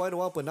me quite a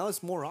while, but now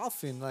it's more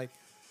often. Like,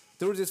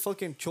 there was this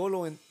fucking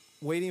cholo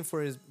waiting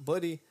for his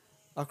buddy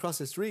across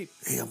the street.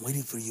 Hey, I'm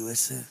waiting for you,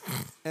 ese.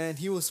 And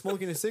he was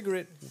smoking a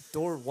cigarette,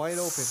 door wide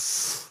open.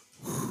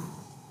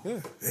 Yeah.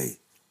 Hey,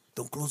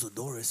 don't close the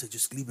door, ese.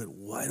 Just leave it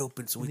wide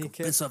open so we can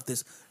piss off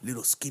this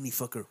little skinny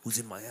fucker who's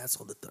in my ass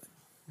all the time.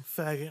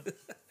 Faggot.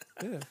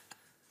 Yeah.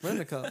 Rent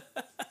a cop.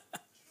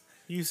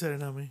 You said it,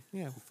 not me.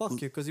 Yeah, fuck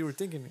you, because you were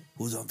thinking it.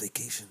 Who's on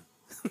vacation?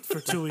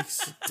 For 2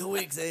 weeks. 2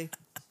 weeks, eh?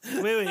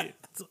 Wait.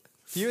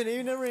 You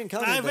never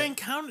encountered I've that.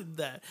 encountered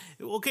that.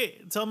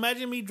 Okay, so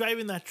imagine me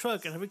driving that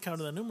truck, and I've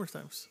encountered that numerous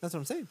times. That's what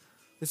I'm saying.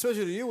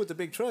 Especially you with the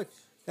big truck.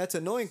 That's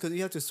annoying because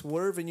you have to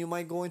swerve and you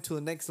might go into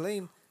the next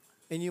lane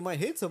and you might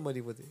hit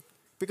somebody with it.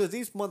 Because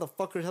these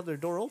motherfuckers have their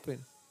door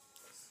open.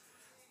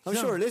 I'm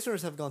sure our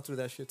listeners have gone through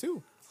that shit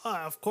too.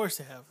 Of course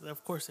they have.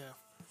 Of course they have.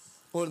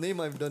 Or they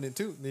might have done it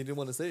too. They didn't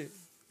want to say it.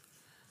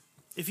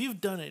 If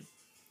you've done it,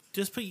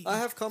 just put... I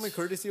have common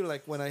courtesy.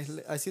 Like when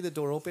I see the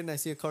door open, I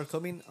see a car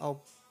coming,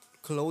 I'll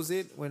close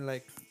it when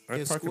like...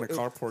 I park in a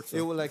carport.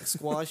 It will like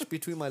squash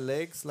between my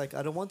legs. Like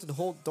I don't want the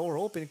whole door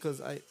open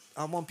because I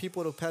want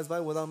people to pass by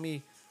without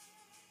me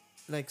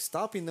like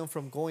stopping them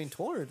from going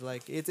toward.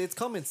 Like it's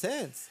common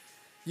sense.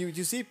 You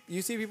see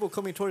people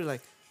coming toward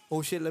like,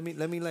 oh shit, let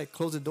me like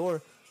close the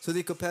door so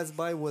they could pass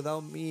by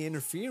without me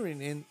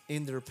interfering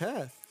in their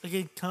path.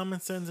 Again,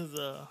 common sense is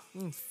a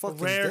Fucking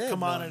rare dead,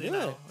 commodity man.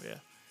 now. Yeah,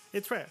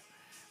 it's rare.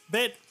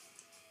 But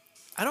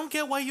I don't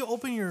get why you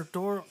open your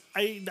door.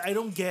 I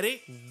don't get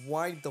it.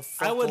 Why the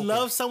fuck? I would open?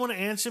 love someone to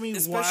answer me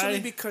Especially why.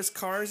 because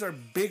cars are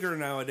bigger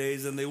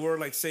nowadays than they were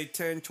like, say,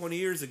 10, 20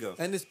 years ago.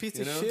 And this piece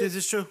of know? shit. This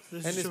is true.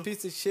 This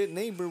piece of shit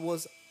neighbor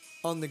was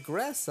on the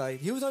grass side.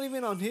 He was not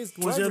even on his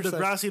Was it driver's the side.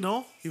 grassy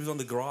knoll? He was on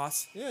the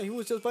grass. Yeah, he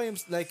was just by him.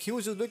 Like he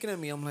was just looking at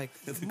me. I'm like,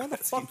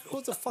 motherfucker,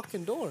 close the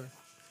fucking door.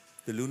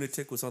 The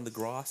lunatic was on the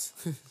grass.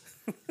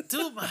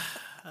 Dude,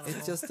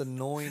 It's just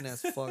annoying as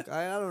fuck.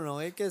 I don't know.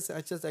 I guess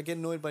I get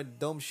annoyed by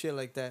dumb shit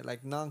like that.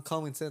 Like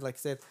non-common sense. Like I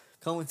said,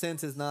 common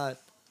sense is not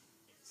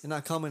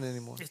common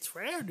anymore. it's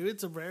rare, dude.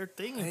 It's a rare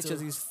thing. It's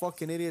just these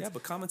fucking idiots. Yeah,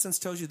 but common sense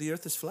tells you the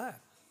earth is flat.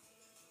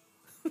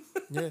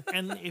 Yeah.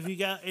 And if you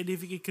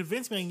can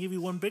convince me, I can give you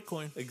 1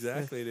 Bitcoin.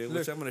 Exactly, dude. Look,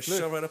 Which I'm going to look.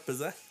 shove right up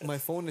his ass. My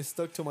phone is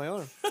stuck to my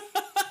arm.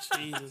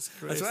 Jesus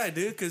Christ. That's right,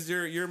 dude, because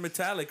you're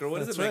metallic, or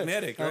what is That's it,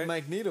 magnetic, right? I'm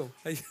Magneto.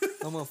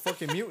 I'm a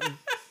fucking mutant.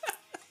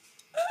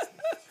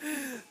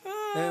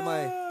 And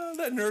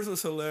that nurse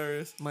was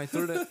hilarious. my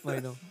third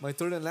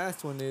and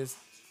last one is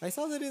I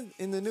saw that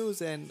in the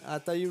news and I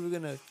thought you were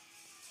gonna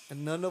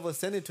and none of us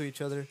sent it to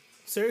each other.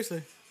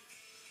 Seriously.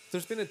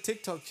 There's been a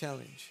TikTok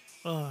challenge.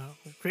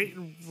 Crate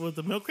with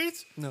the milk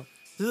crates? No.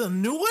 This is a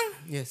new one?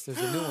 Yes, there's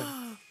a new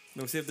one.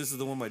 Let me see if this is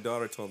the one my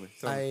daughter told me.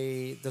 Tell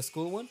me. The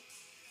school one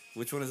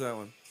Which one is that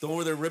one? The one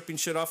where they're ripping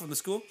shit off from the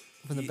school?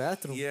 from the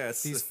bathroom.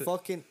 Yes. These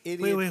fucking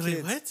idiot Wait,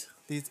 kids. what?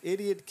 These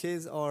idiot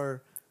kids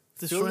are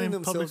Destroying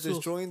filming public themselves, schools.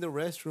 destroying the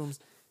restrooms,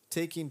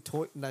 taking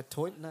not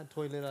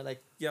toilet,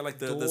 like Yeah, like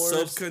the doors.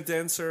 soap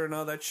condenser and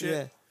all that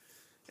shit.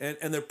 Yeah,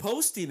 And they're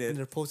posting it. and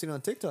they're posting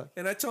on TikTok.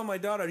 And I told my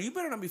daughter, you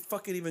better not be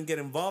fucking even get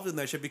involved in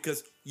that shit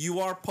because you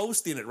are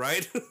posting it,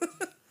 right?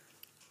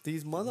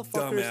 These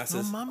motherfuckers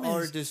Dumbasses. No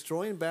are mames.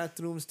 destroying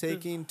bathrooms,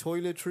 taking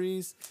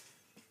toiletries,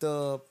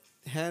 the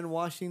hand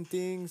washing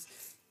things,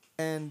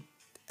 and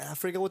I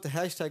forget what the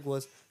hashtag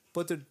was,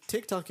 but they're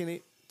TikToking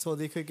it so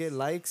they could get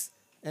likes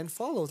and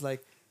follows.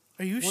 Like,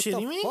 Are you what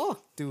shitting the me?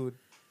 fuck, dude?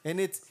 And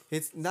it's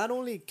not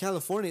only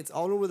California; it's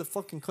all over the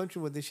fucking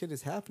country where this shit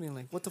is happening.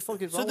 Like, what the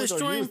fuck is So wrong with our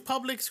destroying youth?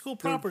 public school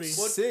They're property.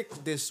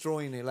 sick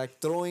destroying it, like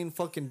throwing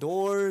fucking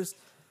doors.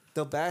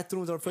 The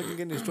bathrooms are fucking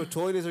getting destroyed.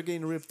 Toilets are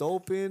getting ripped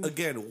open.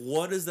 Again,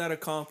 what does that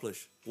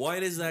accomplish? Why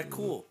is that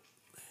cool?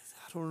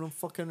 I don't know,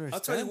 fucking understand I'll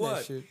tell you that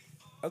what. shit.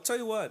 I'll tell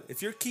you what.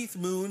 If you're Keith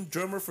Moon,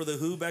 drummer for The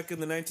Who back in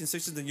the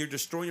 1960s, and you're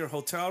destroying your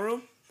hotel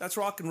room, that's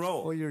rock and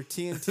roll. Or your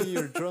TNT,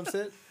 your drum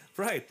set.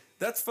 Right.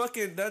 That's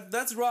fucking,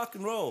 that's rock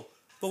and roll.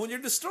 But when you're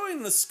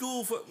destroying the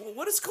school,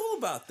 what is cool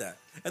about that?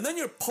 And then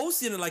you're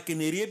posting it like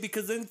an idiot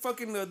because then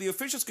fucking the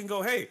officials can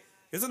go, hey,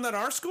 isn't that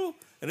our school?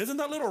 And isn't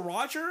that little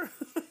Roger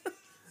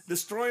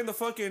destroying the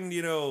fucking,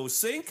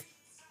 sink?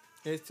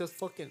 It's just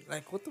fucking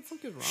like, what the fuck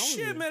is wrong with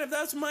Shit, you? man, if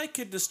that's my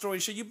kid destroying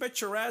shit, you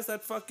bet your ass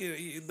that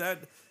fucking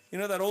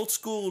that old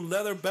school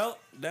leather belt,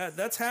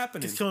 that's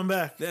happening. It's coming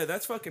back. Yeah,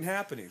 that's fucking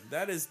happening.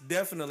 That is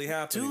definitely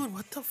happening. Dude,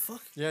 what the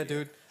fuck? Yeah,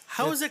 dude.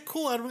 How is that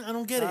cool? I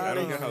don't get it. I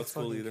don't Like, get how These it's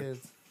cool fucking either.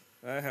 kids.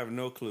 I have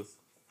no clue.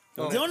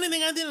 the only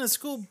thing I did in the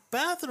school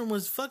bathroom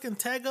was fucking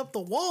tag up the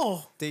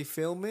wall. They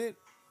film it,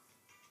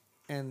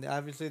 and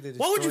obviously they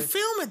Why would you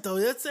destroy- film it though?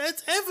 That's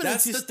evidence.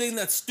 That's You the thing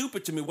that's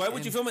stupid to me. Why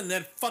would you film it and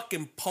then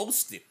fucking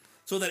post it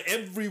so that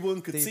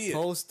everyone could They see it?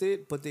 post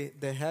it, but the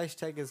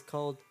hashtag is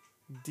called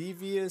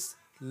devious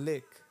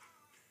lick.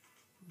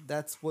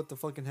 That's what the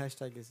fucking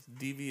hashtag is.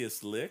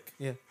 Devious lick.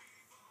 Yeah.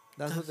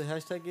 That's what the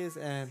hashtag is,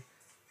 and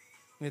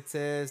it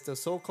says the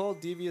so-called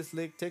devious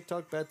lick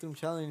TikTok bathroom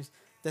challenge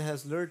that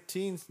has lured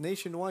teens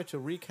nationwide to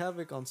wreak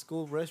havoc on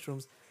school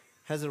restrooms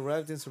has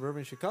arrived in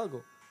suburban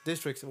Chicago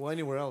districts or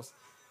anywhere else,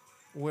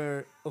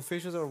 where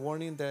officials are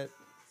warning that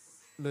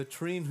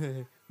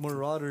latrine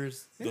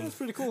marauders. Yeah, that's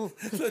pretty cool.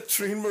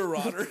 Latrine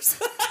marauders.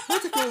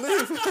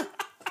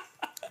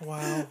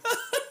 wow,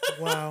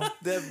 wow.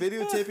 That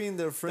videotaping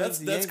their friends.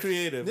 That's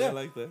creative. I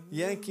like that.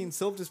 Yanking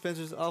soap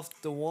dispensers off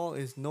the wall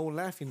is no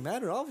laughing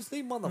matter.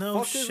 Obviously, motherfuckers, No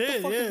what shit,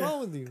 the fuck is yeah. wrong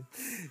with you?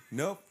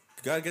 Nope.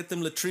 Gotta get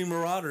them latrine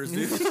marauders,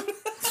 dude.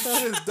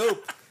 That is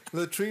dope.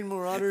 Latrine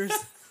Marauders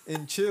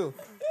and chill.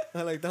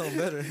 I like that one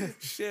better.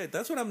 Shit,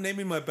 that's what I'm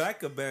naming my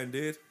backup band,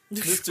 dude.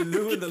 Mr.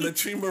 Lou and the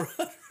Latrine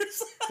Marauders.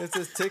 It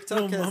says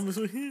No, mama's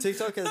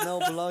TikTok has now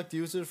blocked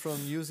users from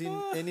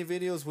using any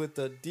videos with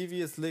the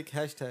devious lick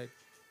hashtag.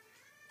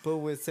 But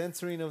with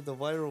censoring of the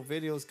viral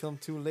videos come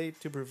too late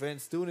to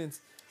prevent students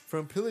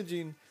from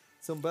pillaging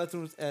some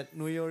bathrooms at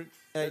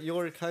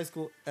York High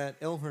School at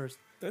Elmhurst.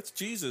 That's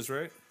Jesus,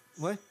 right?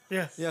 What?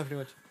 Yeah. Yeah, pretty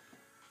much.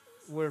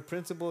 Where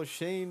Principal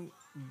Shane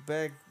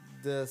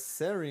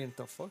Bagdasarian,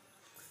 the fuck,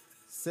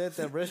 said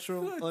that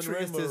restroom Latrine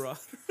unrest is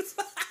marauders.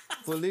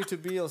 believed to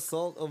be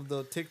assault of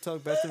the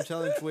TikTok bathroom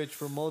challenge, which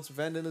promotes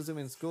vandalism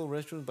in school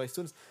restrooms by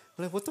students.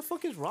 I'm like, what the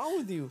fuck is wrong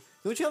with you?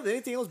 Don't you have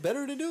anything else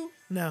better to do?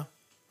 No.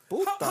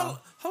 Puta.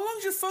 How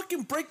long's your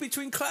fucking break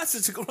between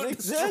classes to go on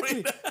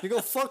Exactly. the You go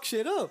fuck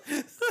shit up.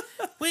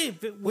 Wait,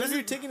 but When was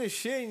you're it? taking a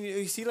shit and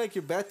you see like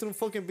your bathroom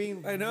fucking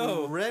being I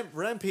know.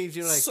 rampage,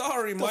 you're like,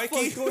 Sorry, what the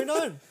Mikey. fuck's going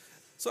on?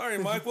 Sorry,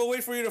 Mike. We'll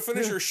wait for you to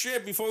finish your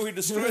shit before we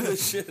destroy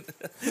this shit.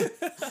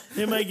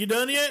 Hey, Mike, you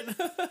done yet?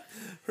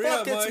 Hurry up,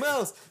 Fuck, it Mike.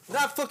 smells.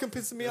 That fucking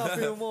pissing me off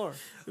even more.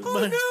 Oh, no,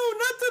 not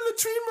the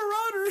Latrine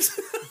Marauders.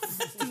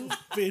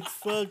 Bitch,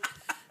 fuck.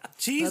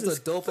 Jesus. That's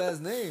a dope ass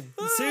name.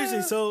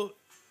 Seriously, so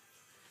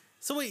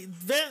wait,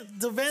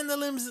 the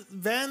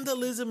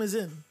vandalism is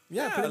in.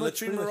 Yeah, Yeah, pretty much.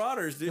 Latrine pretty much.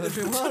 Marauders, dude.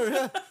 Latrine Marauders,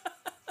 yeah.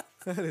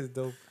 That is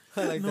dope.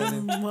 I like that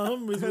name.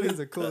 Mom, That is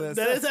a cool ass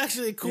That name. is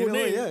actually a cool You know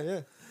what? name. Yeah,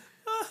 yeah.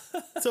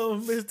 So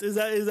is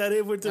that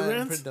it with the Pretty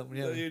rants? dumb, So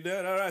yeah. you're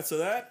done. All right, so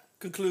that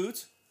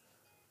concludes.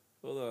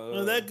 Hold on.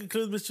 Well, that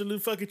concludes Mr. Lou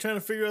fucking trying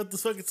to figure out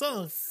this fucking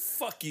song.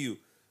 Fuck you.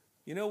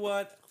 You know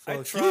what? I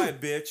Fuck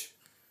tried, bitch.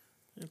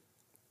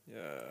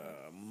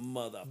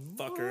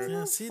 Motherfucker.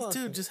 Yeah, see, fuck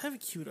dude, it. just have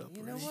it queued up.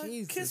 You know already. what?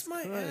 Jesus Kiss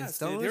my Christ. ass,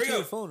 Download dude. it Here we to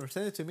your go. phone or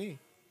send it to me.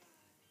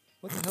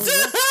 What the hell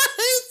is that?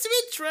 He's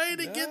been trying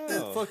to get this.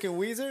 No. Fucking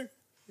Weezer?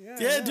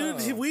 Yeah, dude,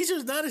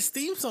 Weezer's not his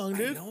theme song, I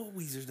dude. know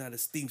Weezer's not a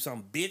theme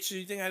song, bitch.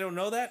 You think I don't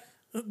know that?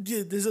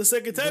 Yeah, this is the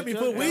second time he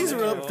put Yeah,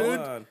 Weezer up, Hold dude.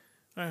 on.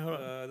 All right, hold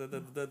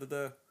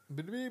on.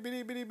 Bitty,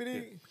 bitty, bitty,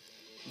 bitty.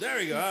 There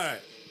we go. All right.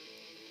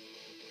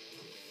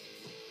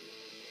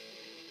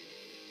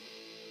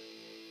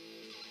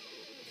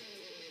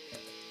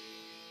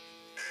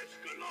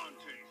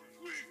 Escalante,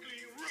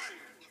 weekly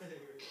rant.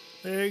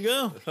 There you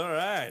go. All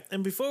right.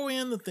 And before we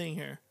end the thing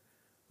here,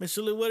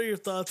 Mr. Lou, what are your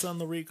thoughts on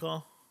the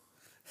recall?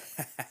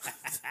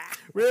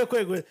 Real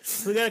quick,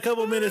 we got a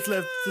couple minutes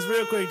left. Just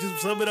real quick,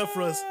 just sum it up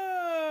for us.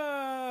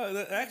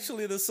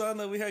 Actually, the song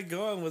that we had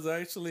going was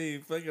actually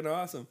fucking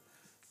awesome.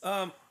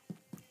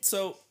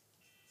 So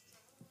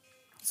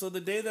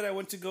the day that I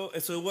went to go,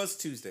 so it was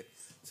Tuesday.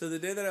 So the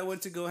day that I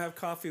went to go have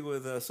coffee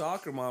with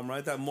Soccer Mom,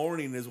 right? That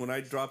morning is when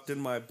I dropped in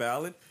my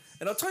ballot.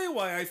 And I'll tell you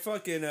why I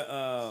fucking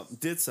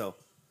did so.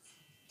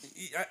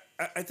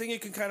 I think you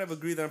can kind of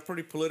agree that I'm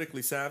pretty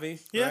politically savvy,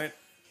 Yeah, right?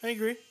 I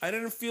agree. I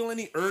didn't feel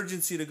any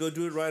urgency to go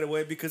do it right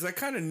away because I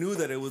kind of knew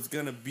that it was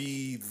going to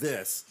be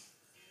this.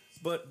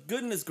 But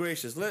goodness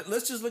gracious,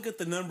 let's just look at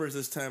the numbers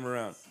this time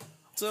around.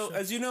 So,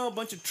 as you know, a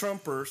bunch of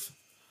Trumpers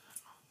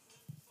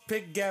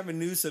picked Gavin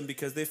Newsom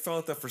because they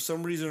felt that for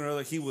some reason or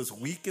other he was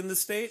weak in the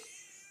state.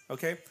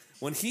 Okay?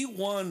 When he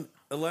won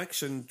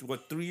election,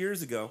 3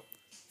 years ago,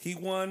 he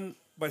won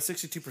by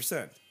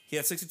 62%. He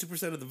had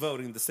 62% of the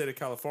vote in the state of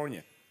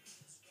California.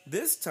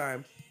 This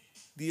time,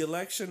 the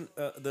election,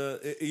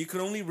 you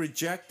could only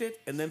reject it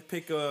and then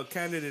pick a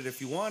candidate if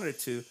you wanted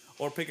to,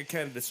 or pick a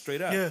candidate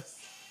straight up. Yeah.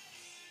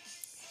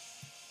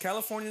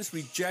 Californians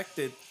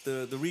rejected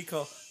the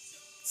recall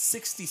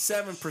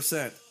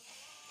 67%,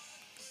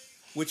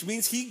 which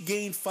means he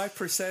gained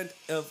 5%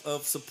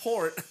 of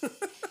support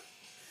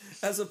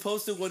as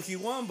opposed to what he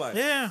won by.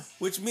 Yeah.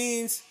 Which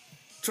means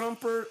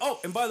Trumper. Oh,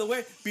 and by the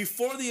way,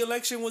 before the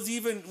election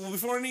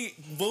before any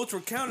votes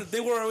were counted,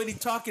 they were already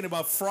talking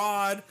about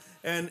fraud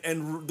and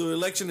the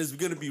election is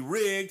going to be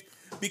rigged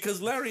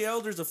because Larry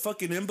Elder's a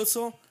fucking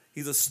imbecile.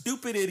 He's a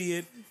stupid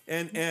idiot,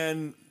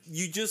 and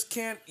you just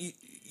can't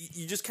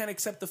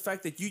accept the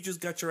fact that you just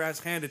got your ass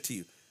handed to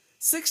you.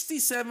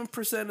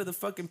 67% of the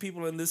fucking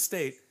people in this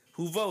state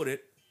who voted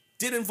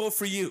didn't vote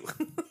for you.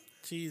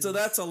 Jesus. So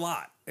that's a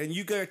lot, and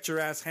you got your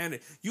ass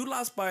handed. You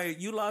lost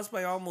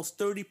by almost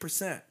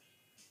 30%.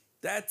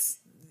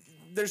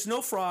 There's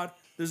no fraud.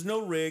 There's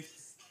no rig.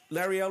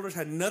 Larry Elders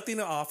had nothing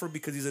to offer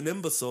because he's an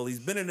imbecile. He's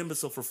been an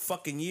imbecile for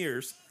fucking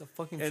years. The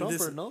fucking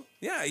Trumper, no?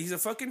 Yeah, he's a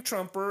fucking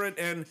Trumper,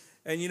 and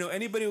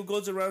anybody who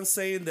goes around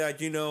saying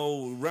that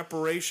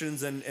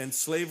reparations and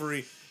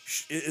slavery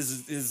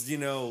is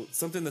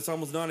something that's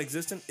almost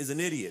non-existent is an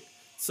idiot.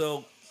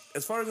 So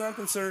as far as I'm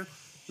concerned,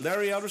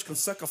 Larry Elders can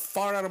suck a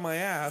fart out of my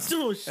ass,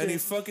 and he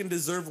fucking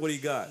deserved what he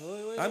got.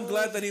 I'm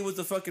glad that he was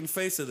the fucking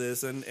face of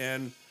this,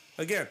 and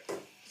again,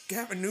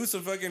 Gavin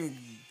Newsom fucking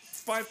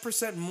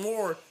 5%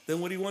 more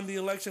than what he won the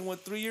election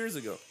 3 years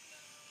ago.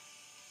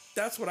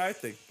 That's what I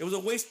think. It was a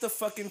waste of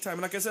fucking time.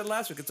 And like I said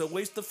last week, it's a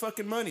waste of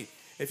fucking money.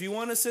 If you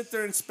want to sit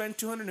there and spend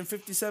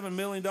 $257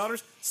 million,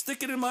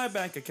 stick it in my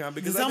bank account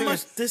because how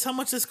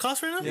much this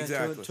costs right now? Yeah,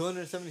 exactly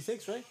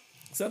 276, right?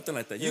 Something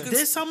like that. Yeah.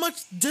 This how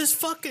much? Just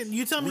fucking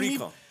you tell me.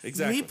 Recall.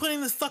 Exactly. Me putting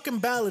this fucking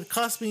ballot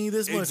cost me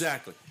this much.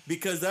 Exactly.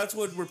 Because that's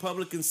what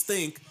Republicans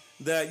think.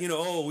 That,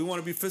 we want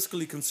to be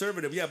fiscally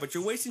conservative. Yeah, but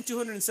you're wasting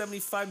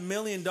 $275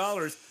 million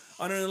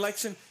on an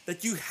election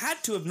that you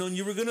had to have known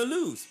you were going to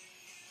lose.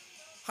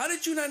 How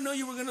did you not know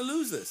you were going to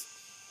lose this?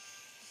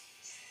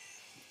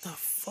 The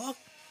fuck?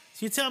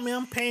 So you tell me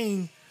I'm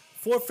paying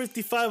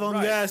 $4.55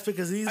 on gas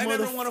because these I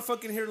never want to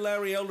fucking hear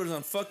Larry Elders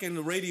on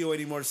fucking radio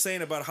anymore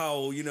saying about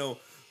how,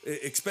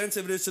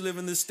 expensive it is to live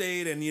in this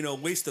state and,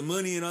 waste of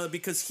money and all that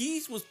because he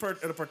was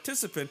a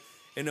participant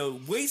in a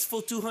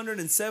wasteful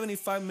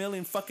 $275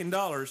 million fucking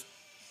dollars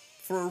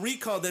for a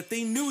recall that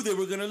they knew they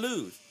were going to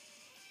lose.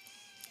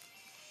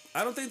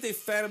 I don't think they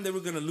fathomed they were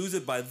going to lose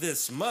it by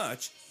this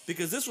much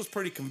because this was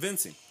pretty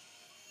convincing.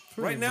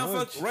 Right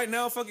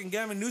now, fucking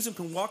Gavin Newsom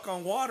can walk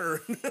on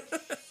water.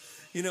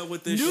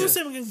 With this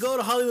Newsom can go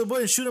to Hollywood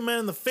Boy and shoot a man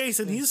in the face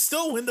and he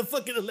still win the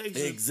fucking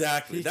election.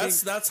 Exactly.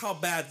 That's how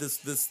bad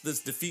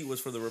this defeat was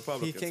for the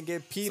Republicans. He can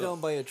get peed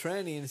on by a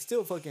tranny and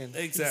still fucking...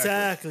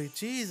 Exactly.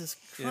 Jesus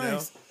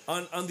Christ.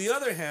 On the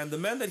other hand, the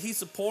men that he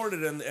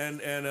supported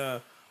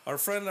and our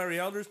friend Larry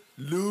Elders,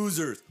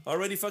 losers.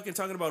 Already fucking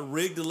talking about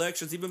rigged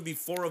elections even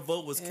before a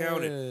vote was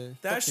counted.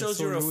 That shows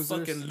you're a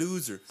fucking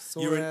loser.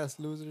 Sore-ass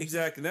losers.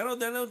 Exactly. They're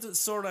not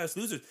sore-ass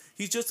losers.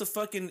 He's just a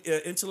fucking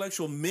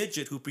intellectual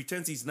midget who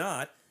pretends he's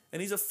not,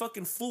 and he's a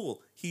fucking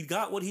fool. He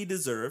got what he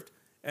deserved,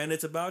 and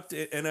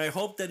and I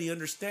hope that he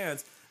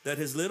understands that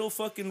his little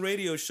fucking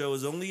radio show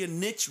is only a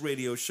niche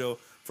radio show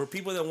for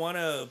people that want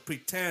to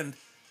pretend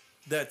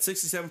that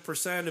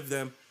 67% of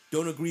them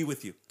don't agree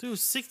with you. Dude,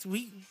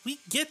 we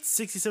get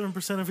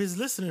 67% of his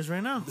listeners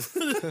right now.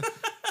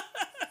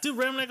 Dude,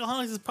 Rambling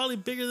Alcoholics is probably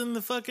bigger than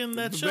the fucking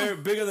that show.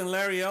 Bigger than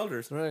Larry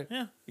Elders. Right.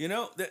 Yeah.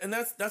 And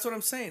that's what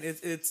I'm saying.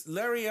 It's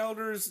Larry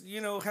Elders,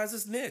 has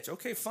his niche.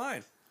 Okay,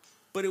 fine.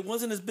 But it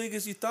wasn't as big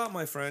as you thought,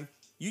 my friend.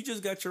 You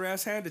just got your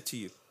ass handed to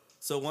you.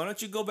 So why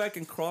don't you go back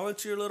and crawl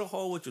into your little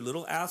hole with your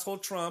little asshole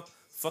Trump,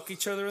 fuck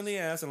each other in the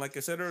ass, and like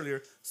I said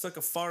earlier, suck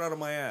a fart out of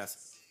my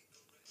ass.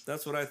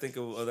 That's what I think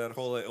of that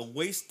whole... A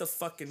waste of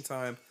fucking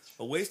time.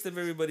 A waste of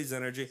everybody's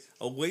energy.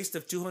 A waste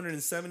of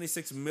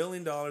 $276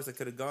 million that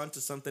could have gone to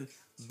something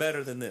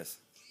better than this.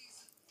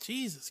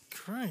 Jesus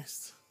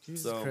Christ.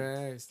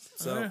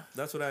 So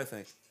that's what I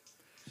think.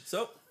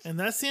 So... And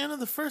that's the end of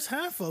the first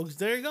half, folks.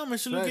 There you go.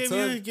 Mr.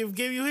 Lou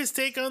gave you his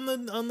take on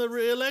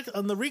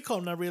the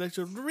recall.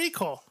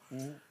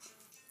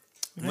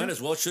 Mm-hmm. Might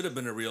as well should have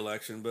been a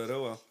re-election, but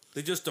oh well.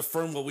 They just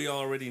affirmed what we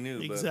already knew.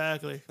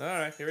 Exactly. But. All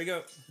right, here we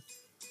go.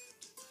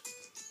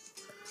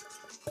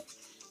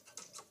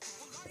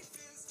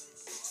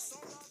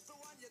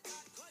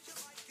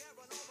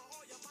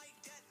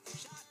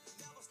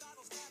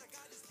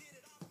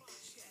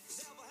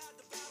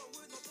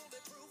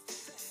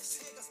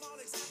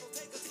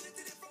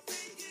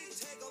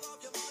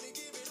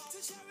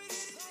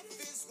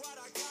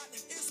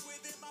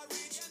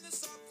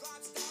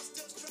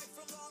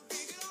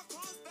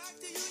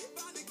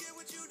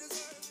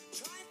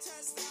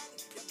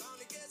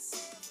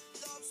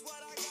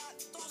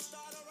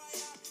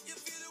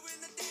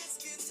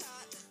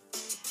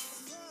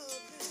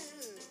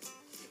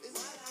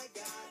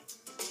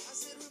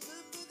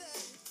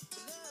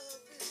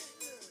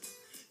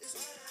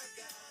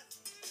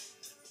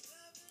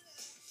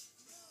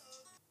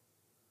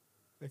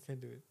 I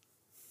can't do it.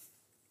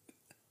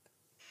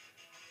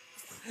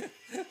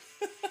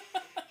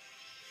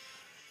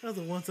 That's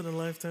a once in a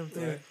lifetime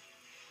thing. Right.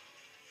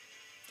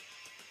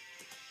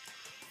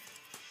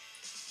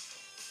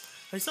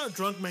 I saw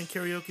Drunk Man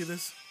karaoke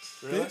this.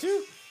 Really? Did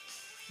you?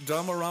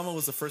 Dramarama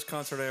was the first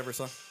concert I ever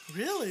saw.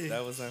 Really?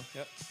 That was them.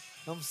 Yep.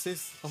 I'm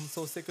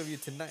so sick of you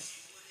tonight.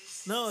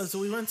 No, so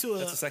we went to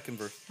That's the second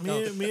verse.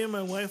 me and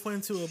my wife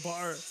went to a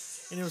bar,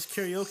 and it was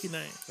karaoke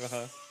night.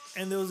 Uh-huh.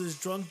 And there was this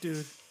drunk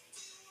dude,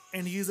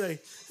 and he's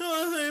like, like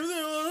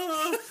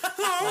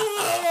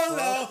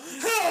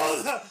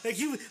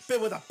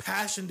but with a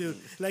passion, dude.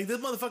 Like this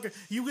motherfucker,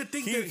 you would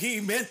think He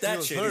meant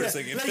that shit he was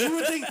singing. Like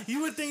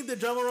you would think the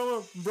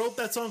drummer wrote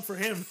that song for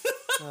him.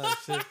 Oh,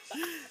 shit.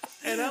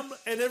 And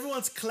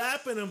everyone's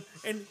clapping him,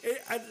 and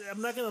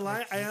I'm not gonna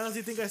lie, I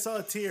honestly think I saw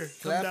a tear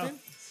come down. Clapping?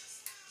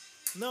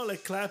 No,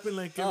 like clapping,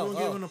 like everyone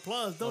gave him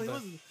applause. No, he Okay.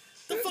 wasn't.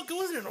 The fuck, it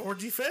wasn't an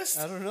orgy fest.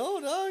 I don't know,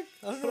 dog.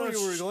 I don't know where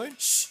you were going.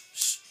 Shh,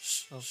 shh,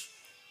 shh. Oh.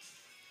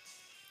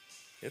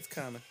 It's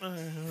coming.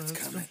 It's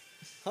coming.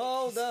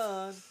 Hold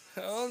on.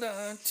 Hold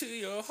on to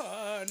your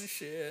heart and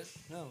shit.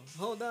 No,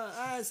 hold on.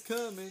 Eyes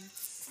coming.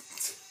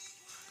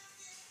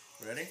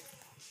 Ready?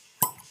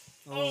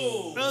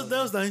 Oh.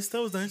 That was nice.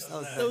 That was nice.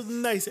 That was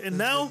nice. And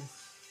now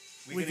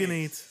we can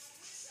eat.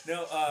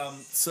 No,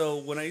 so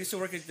when I used to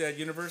work at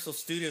Universal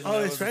Studios, when Oh,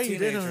 I that's was right. a You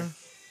did. teenager,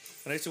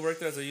 when I used to work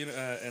there as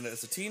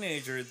a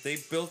teenager, they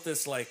built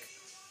this like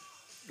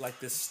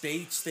this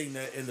stage thing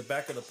in the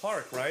back of the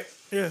park, right?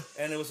 Yeah.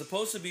 And it was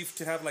supposed to be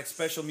to have like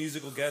special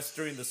musical guests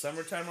during the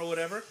summertime or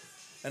whatever.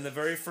 And the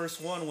very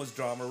first one was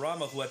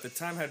Dramarama, who at the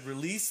time had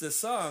released this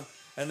song,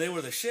 and they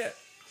were the shit.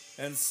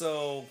 And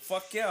so,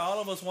 fuck yeah,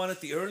 all of us wanted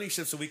the early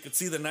shift so we could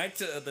see the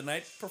night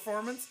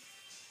performance.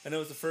 And it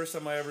was the first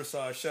time I ever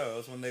saw a show. It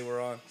was when they were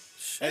on.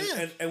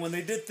 And when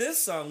they did this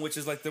song, which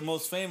is like the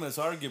most famous,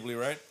 arguably,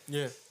 right?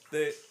 Yeah.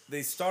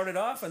 They started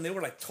off and they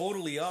were like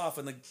totally off,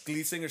 and the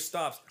lead singer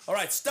stops. All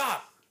right,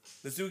 stop.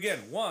 Let's do it again.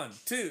 1,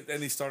 2,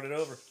 and he started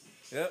over.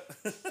 Yep.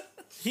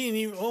 He didn't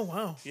even. Oh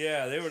wow.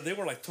 Yeah, they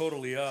were like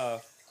totally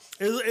off.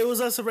 It was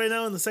us right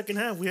now in the second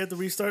half. We had to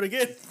restart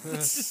again.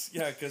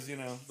 Yeah, because you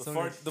know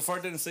the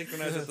fart didn't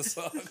synchronize with the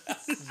song.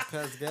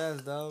 Pass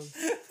gas, dog.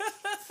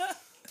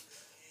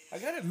 I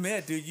gotta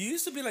admit, dude, you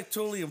used to be like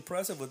totally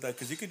impressive with that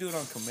because you could do it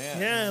on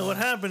command. Yeah. What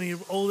happened? Your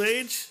old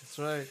age. That's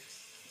right.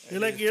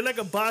 You're like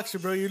a boxer,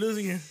 bro. You're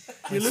losing it.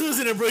 You're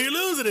losing it, bro. You're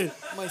losing it.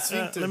 My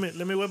sphincter. Let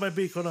me wet my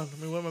beak. Hold on. Let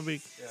me wet my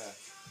beak. Yeah.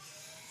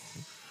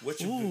 What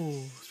you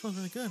Ooh, smells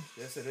really good.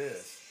 Yes, it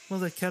is.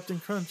 Smells like Captain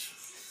Crunch.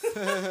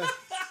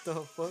 The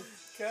fuck?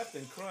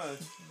 Captain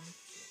Crunch.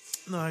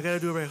 No, I gotta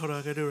do it right. Hold on.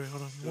 I gotta do it right.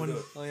 Hold on. Do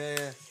it. Oh,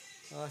 yeah.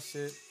 Oh,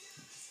 shit.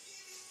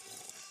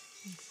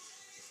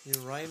 You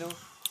rhino?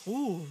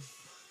 Ooh.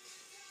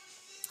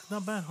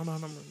 Not bad. Hold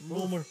on.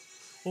 One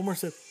more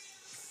sip.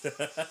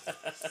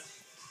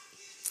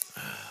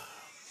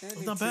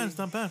 It's not bad. It's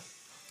not bad.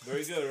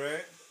 Very good,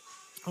 right?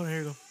 Oh, here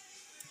you go.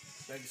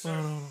 Thank you, sir.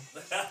 No.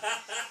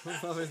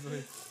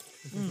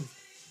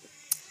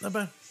 Not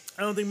bad.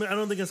 I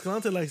don't think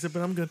Escalante likes it,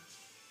 but I'm good.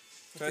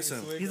 Try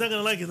some. He's not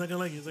gonna like it. He's not gonna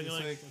like it. He's not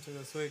gonna like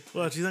it.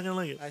 Watch, he's not gonna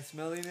like it. I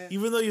smelling it.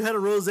 Even though you had a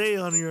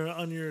rosé on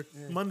your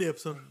Monday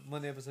episode.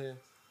 Monday episode, yeah.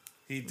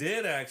 He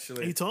did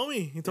actually. He told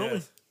me. He told me.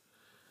 Yes.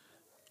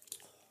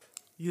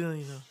 You don't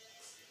even know.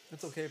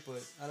 It's okay,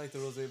 but I like the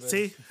rosé better.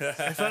 See,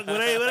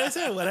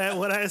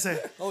 what I say.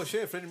 Oh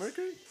shit, Freddie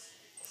Mercury?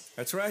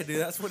 That's right, dude.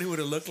 That's what he would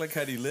have looked like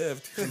had he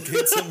lived and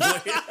gained some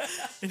weight.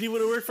 And he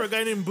would have worked for a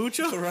guy named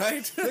Bucho.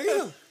 Right? Look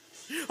at him.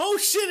 Oh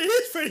shit! It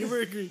is Freddie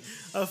Mercury,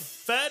 a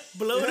fat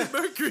bloated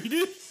Mercury,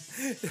 dude.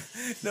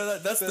 No,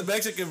 that's the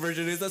Mexican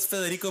version. That's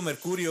Federico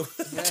Mercurio.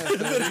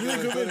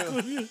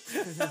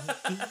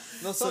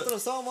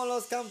 Nosotros somos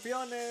los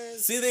campeones.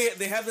 See,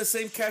 they have the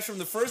same cast from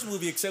the first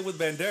movie except with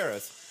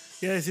Banderas.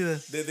 Yeah, I see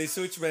that. They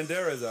switched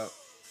Banderas out.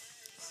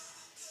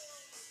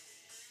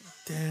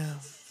 Damn.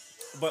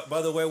 But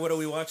by the way, what are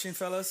we watching,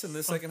 fellas, in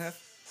this second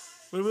half?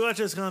 What did we watch,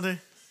 Escalante?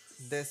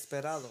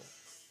 Desperado.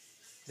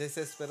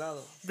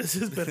 Desesperado. This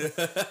is better.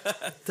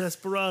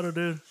 Desperado,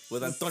 dude.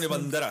 With Antonio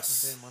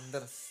Banderas.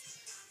 Banderas.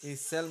 Y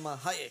Selma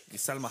Hayek. Y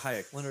Salma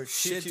Hayek. When her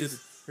Shit, dude.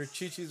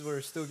 chichis were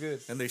still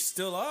good. And they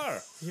still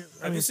are. Yeah,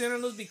 Have you seen her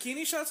in those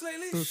bikini shots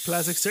lately?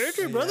 Plastic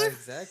surgery, brother. Yeah,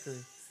 exactly.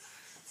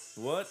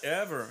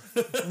 Whatever.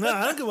 No,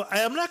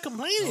 I'm not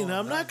complaining.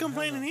 I'm not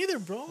complaining either,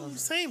 bro. I'm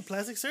saying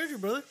plastic surgery,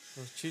 brother.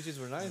 Those chichis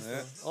were nice,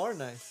 Yeah. though. Are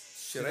nice.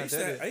 Shit,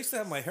 I used to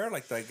have my hair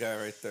like that guy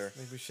right there.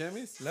 Like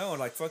Buscemi's? No,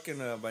 like fucking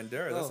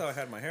Banderas. That's Oh. how I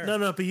had my hair. No,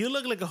 but you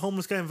look like a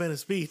homeless guy in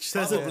Venice Beach.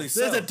 That's Probably there's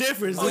so. a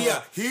difference. Oh dude.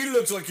 yeah, he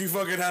looks like he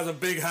fucking has a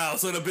big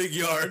house and a big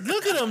yard.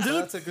 Look at him, dude.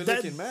 That's a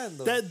good-looking man,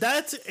 though.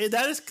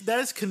 That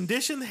is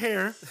conditioned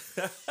hair.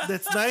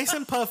 That's nice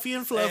and puffy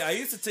and fluffy. Hey, I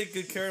used to take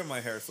good care of my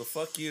hair, so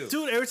fuck you.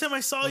 Dude, every time I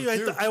saw you,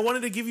 I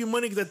wanted to give you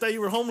money because I thought you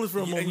were homeless for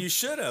a moment. And you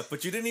should have,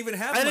 but you didn't even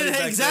have I money didn't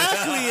back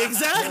exactly.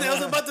 I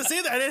was about to say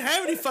that. I didn't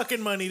have any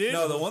fucking money, dude. then.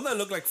 No, the one that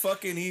looked like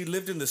fucking he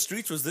lived in the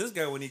streets was this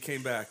guy when he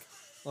came back.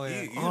 Oh,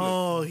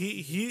 yeah.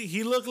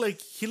 He looked like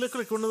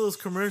one of those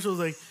commercials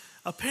like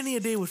a penny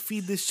a day would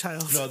feed this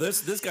child. No,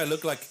 this guy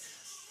looked like,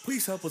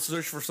 please help us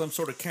search for some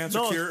sort of cancer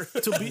cure.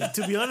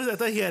 to be honest, I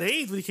thought he had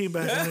AIDS when he came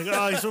back. I'm like,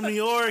 oh, he's from New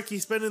York.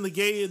 He's spending the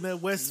gay in the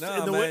west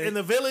in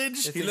the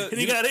village, and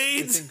he got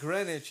AIDS. It's in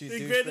Greenwich, you In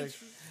douchebag. Greenwich.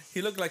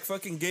 He looked like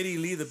fucking Geddy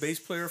Lee, the bass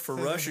player for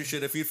Rush and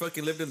shit, if he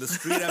fucking lived in the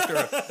street after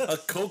a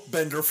coke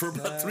bender for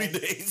about 3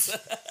 days.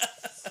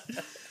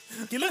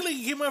 You look like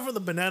you came out from the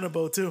banana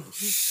boat too.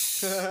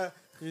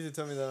 You used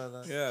to tell me that all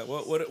the time. Yeah.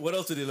 What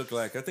else did he look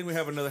like? I think we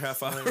have another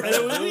half hour. We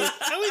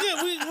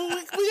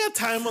got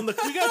time on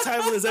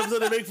this episode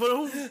to make fun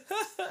of him.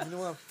 You know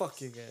what?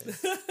 Fuck you guys.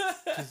 Piece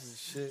of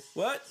shit.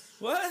 What?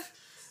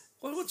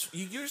 What's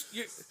you're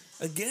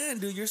again,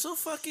 dude? You're so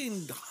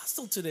fucking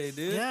hostile today,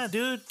 dude. Yeah,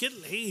 dude, get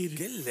laid.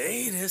 Get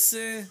laid, ese.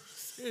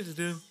 Seriously,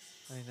 dude.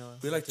 I know.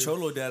 Be like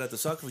Cholo dad at the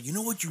soccer field. You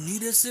know what you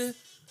need, ese?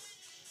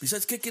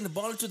 Besides kicking the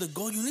ball into the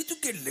goal, you need to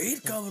get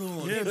laid,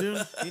 cabrón. Yeah,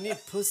 dude. You need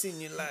pussy in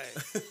your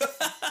life.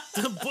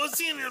 The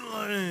pussy in your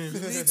life. You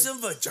need some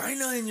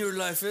vagina in your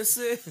life,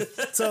 ese.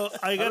 So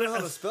I I don't know gotta.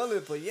 how to spell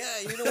it, but yeah,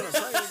 you know what I'm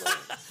talking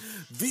about.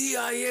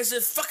 V-I-S,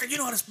 fucker, you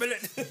know how to spell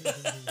it.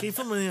 Came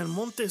from the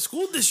Monte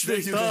School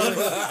District, dog.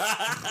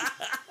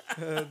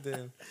 God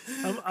damn.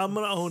 I'm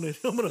gonna own it.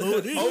 I'm gonna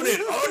own it. Own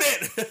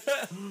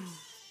it.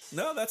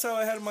 No, that's how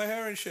I had my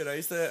hair and shit. I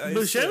used to.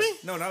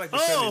 Buscemi? No, not like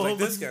Buscemi, Oh, like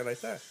this but- guy,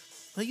 like that.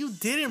 No, you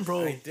didn't,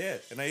 bro. I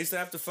did, and I used to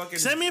have to fucking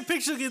Send me a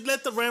picture.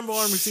 Let the Rambo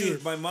Army see Shoot,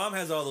 it. my mom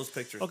has all those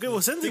pictures. Okay,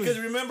 well, send it to Because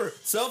me. remember,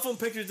 cell phone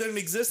pictures didn't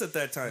exist at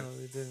that time. No,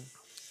 we didn't.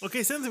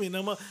 Okay, send it to me.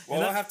 Now, Well,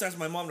 I'll have to ask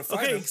my mom to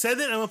find okay, them.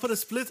 send it. I'm gonna put a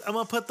split. I'm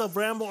gonna put the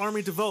Rambo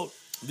Army to vote.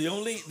 The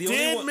only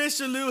Did one,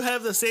 Mr. Lou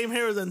have the same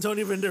hair as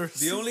Antonio Banderas?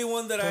 the only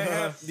one that I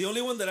have, the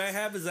only one that I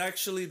have is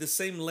actually the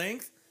same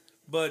length,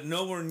 but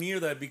nowhere near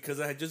that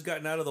because I had just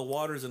gotten out of the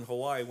waters in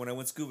Hawaii when I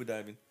went scuba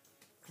diving.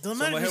 Don't So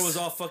matter. my hair just- was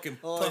all fucking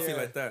Oh, puffy yeah.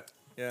 like that.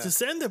 Yeah, Just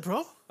send it,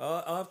 bro.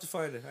 I'll have to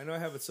find it. I know I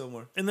have it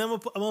somewhere. And then I'm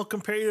gonna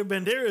compare you to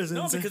Banderas. And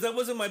No, say- because that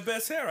wasn't my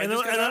best hair. I and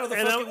just I'm, got out of the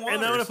fucking and waters.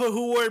 I'm gonna put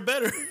who wore it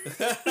better.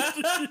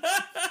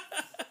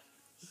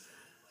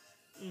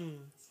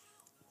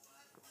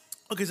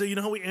 Okay, so you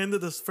know how we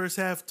ended this first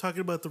half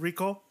talking about the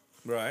recall?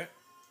 Right.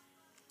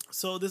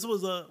 So this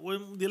was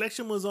when the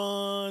election was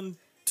on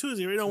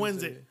Tuesday, right? No,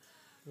 Wednesday.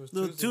 It was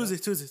No, Tuesday,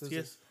 Tuesday, right?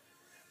 yes.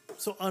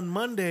 So on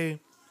Monday,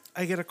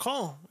 I get a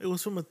call. It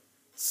was from a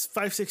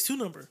 562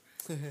 number.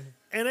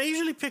 And I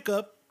usually pick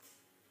up,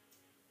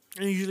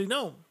 and I usually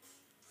know.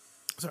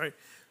 Sorry.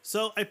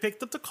 So I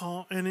picked up the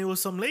call, and it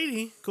was some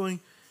lady going,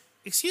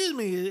 "Excuse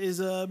me, is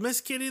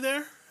Miss Kitty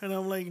there?" And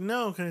I'm like,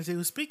 "No, can I say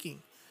who's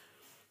speaking?"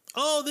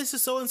 "Oh, this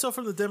is so-and-so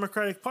from the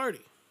Democratic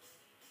Party."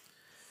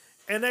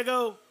 And I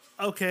go,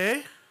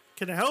 "Okay,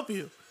 can I help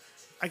you?"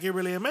 I can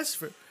relay a message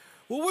for her.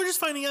 "Well, we're just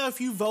finding out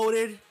if you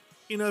voted,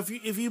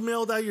 if you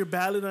mailed out your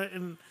ballot."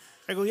 And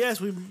I go,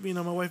 "Yes,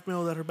 my wife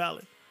mailed out her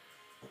ballot."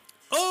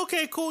 "Oh,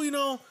 okay, cool.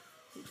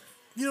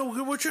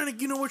 We're trying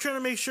to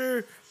make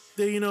sure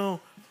that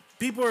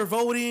people are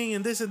voting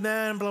and this and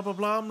that and blah blah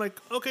blah." I'm like,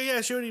 "Okay,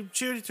 yeah, she already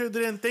turned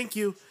it in. Thank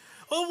you."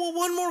 "Oh, well,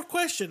 one more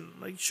question."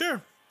 I'm like,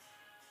 "Sure.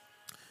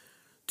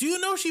 Do you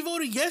know she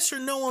voted yes or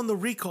no on the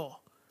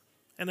recall?"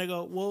 And I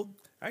go, "Well."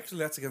 Actually,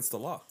 that's against the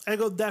law. I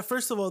go,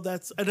 first of all,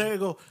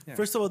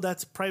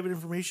 that's private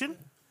information,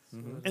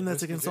 and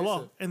that's against the law.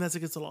 Jason. And that's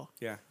against the law.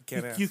 Yeah, you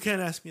can't ask. You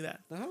can't ask me that.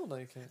 No, hell no,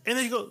 you can't. And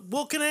then you go,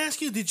 "Well, can I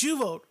ask you, did you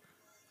vote?"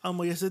 I'm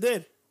like, "Yes, I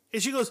did."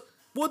 And she goes,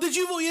 "Well, did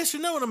you vote yes or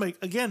no?" And I'm like,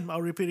 again,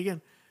 I'll repeat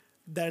again.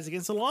 That is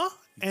against the law,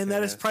 and that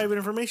can't is ask private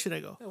information. I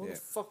go, Yeah, what Yeah.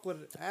 the fuck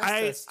would it ask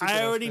that stupid I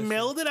ass already question?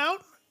 mailed it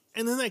out,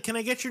 and then like, "Can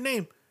I get your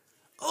name?"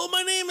 "Oh,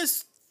 my name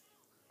is."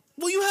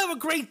 "Well, you have a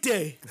great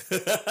day."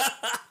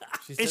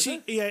 She And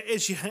said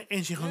she, that?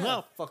 and she hung Yeah,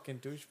 up. fucking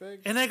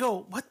douchebag. And I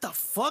go, "What the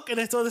fuck?" And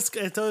I told this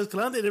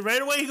Calante, and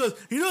right away he goes,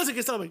 "It's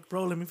against the law." I'm like,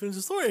 "Bro, let me finish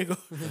the story." I go,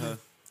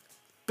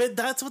 but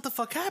that's what the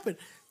fuck happened.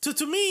 So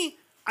to me,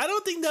 I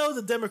don't think that was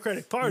the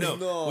Democratic Party.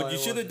 No, what you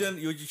it should have wasn't.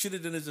 done, what you should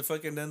have done is to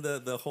fucking done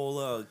the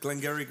whole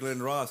Glengarry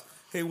Glen Ross.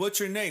 "Hey, what's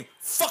your name?"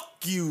 "Fuck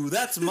you,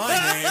 that's my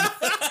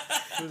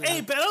name."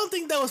 Hey, but I don't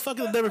think that was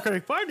fucking the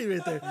Democratic Party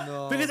right there.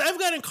 No. Because I've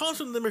gotten calls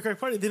from the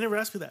Democratic Party. They never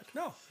asked me that.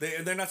 No,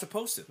 they're not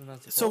supposed to. You're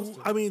not So, supposed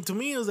to. I mean, to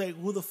me, it was like,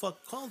 who the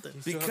fuck called them?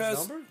 You still have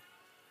because- the number?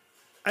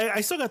 I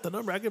still got the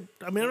number. I'm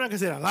not going to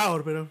say it out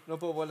loud, but No,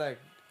 but what, like,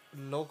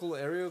 local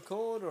area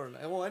code? Or,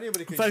 well,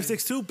 anybody can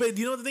 562. But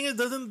you know what the thing is?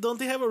 Don't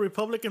they have a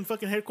Republican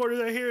fucking headquarters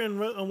right here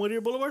on Whittier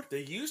Boulevard?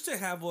 They used to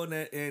have one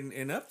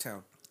in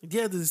Uptown.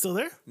 Yeah, is it still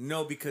there?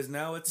 No, because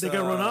now it's They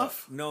got run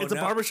off? No, It's a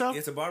now- barbershop?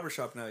 It's a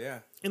barbershop now. Yeah,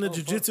 In a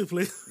jiu-jitsu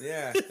place.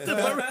 yeah.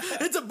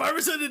 It's a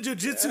barbershop and a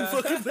jiu-jitsu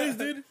fucking place,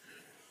 dude.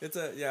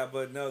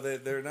 But no,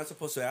 they're not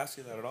supposed to ask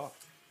you that at all.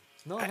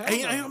 No, hell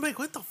no. I'm like,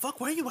 what the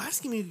fuck? Why are you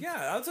asking me? Yeah,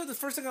 that's the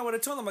first thing I would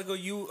have told them. I go,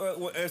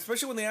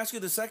 especially when they ask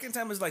you the second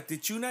time, is like,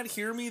 did you not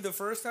hear me the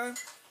first time?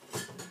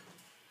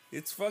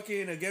 It's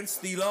fucking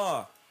against the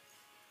law.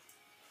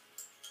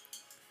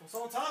 Well,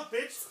 someone talk,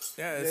 bitch.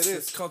 Yeah, it is.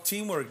 it's called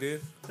teamwork,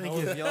 dude. I Thank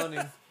was you.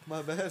 yawning.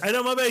 My bad. I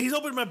know, my bad. He's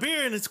opened my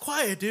beer and it's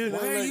quiet, dude. Why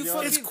are you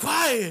yawning? It's fucking?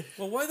 quiet.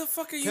 Well, why the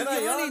fuck are you Can I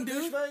yawning, yawn,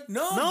 dude? douchebag?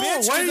 No, No, bitch. why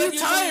 'cause are that you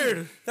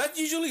tired? That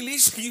usually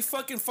leads to you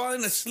fucking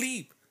falling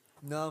asleep.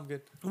 No, I'm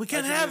good. We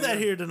can't I just have need that to-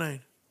 here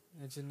tonight.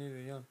 I just need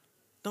a yawn.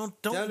 Don't.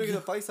 Yeah, look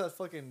at the paisa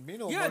fucking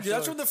vino. Yeah, dude,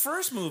 that's from the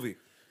first movie.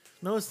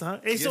 No, it's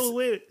not. Hey, Yes. so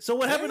wait. So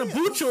what happened to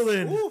Bucho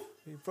then? Ooh,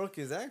 he broke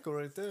his ankle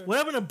right there. What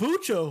happened to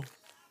Bucho?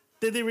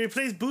 Did they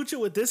replace Bucho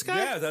with this guy?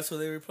 Yeah, that's what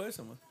they replaced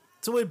him with.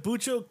 So wait,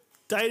 Bucho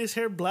dyed his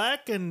hair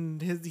black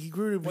and he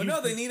grew. Well,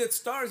 no, they needed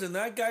stars, and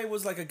that guy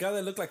was like a guy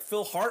that looked like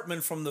Phil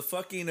Hartman from the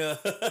fucking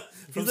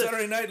from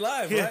Saturday Night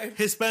Live, right?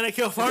 Hispanic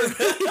Hill Farm.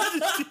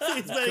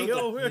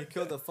 He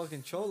killed the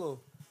fucking cholo.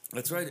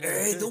 That's right.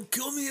 Hey, don't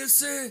kill me,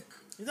 ese.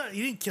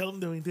 He didn't kill him,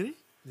 did he?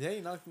 Yeah, he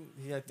knocked him.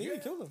 I think he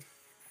killed him.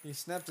 He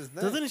snapped his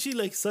neck. Doesn't she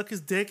like suck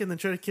his dick and then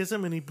try to kiss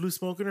him and he blew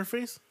smoke in her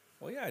face?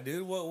 Well, yeah,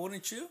 dude. What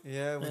wouldn't you?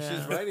 Yeah, when she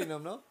was riding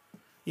him, no?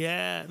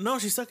 Yeah. No,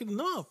 she's sucking him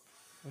up.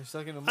 When she's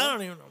sucking him I up?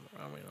 don't even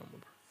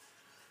remember.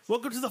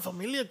 Welcome to the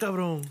familia,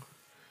 cabrón.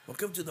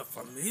 Welcome to the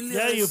familia.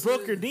 Yeah, you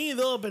broke your knee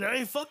though, but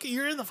hey, fuck it,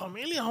 you're in the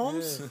familia,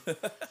 Holmes. Yeah.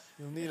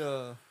 You'll need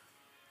a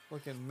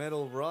fucking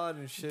metal rod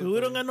and shit. But we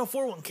don't got no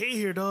 401k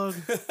here, dog.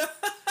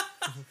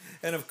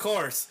 And of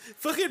course,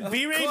 Fucking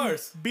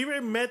B-Ray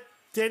met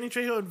Danny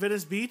Trejo in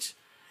Venice Beach.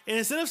 And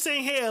instead of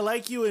saying, hey, I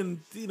like you in,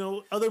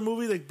 other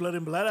movies like Blood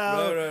In, Blood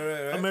Out,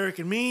 right.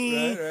 American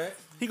Me, right.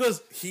 he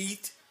goes,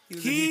 Heat. He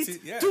was Heat? in Heat too.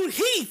 Yeah. Dude,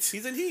 Heat!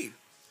 He's in Heat.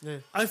 Yeah.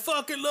 I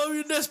fucking love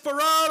you,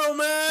 Desperado,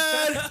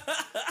 man!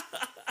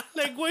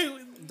 Like,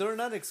 wait, They're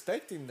not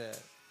expecting that.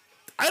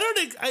 I don't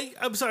think,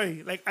 I'm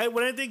sorry, like,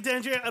 when I think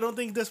Danny Trejo, I don't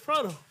think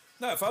Desperado.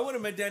 No, if I would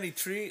have met Danny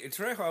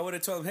Trejo, I would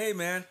have told him, hey,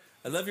 man,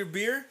 I love your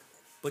beer,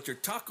 but your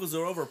tacos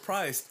are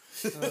overpriced.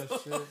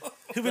 Oh, shit.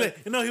 He'll be like,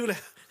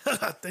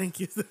 thank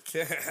you.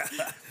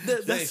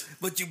 Hey,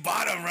 but you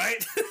bought them,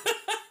 right?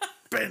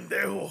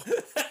 Pendejo.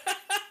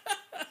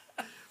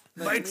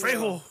 By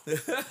Trejo.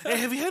 Hey,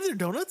 have you had their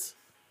donuts?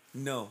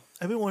 No.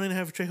 I've been wanting to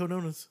have Trejo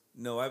donuts.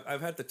 No,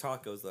 I've had the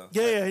tacos, though.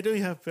 Yeah, I do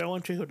have. I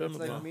want Trejo donuts. It's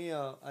like now. me,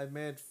 I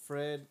met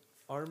Fred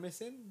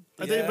Armisen.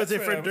 I think about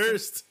that's Fred Armisen.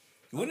 Durst.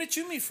 When did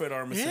you meet Fred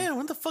Armisen? Yeah,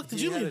 when the fuck did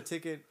He you had a meet?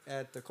 ticket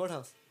at the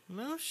courthouse.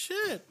 No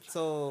shit.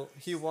 So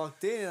he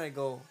walked in and I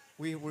go,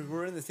 we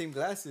were in the same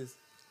glasses.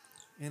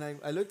 And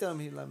I looked at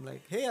him, I'm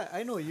like, hey,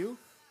 I know you.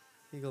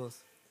 He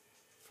goes,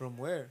 from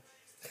where?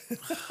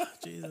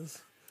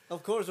 Jesus.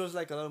 Of course, there's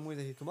like a lot of movies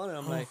that he come on, and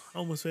I'm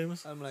Almost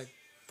famous. like,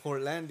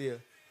 Portlandia.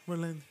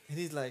 Portland. And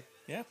he's like,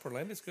 Yeah,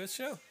 Portlandia's a good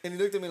show. and he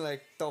looked at me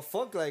like, the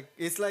fuck? Like,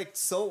 it's like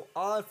so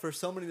odd for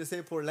somebody to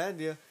say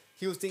Portlandia.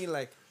 He was thinking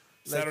like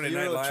Saturday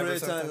Night Euro Live or Trip,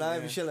 something, Saturday Night Live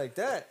yeah. and shit like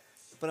that.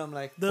 But I'm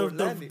like, The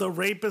Portlandia. the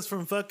rapist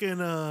from fucking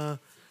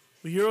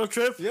Euro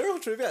Trip. Euro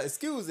Trip, yeah,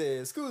 excuse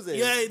it.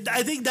 Yeah,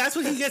 I think that's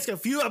what he gets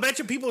confused. I bet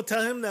you people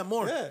tell him that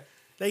more. Yeah.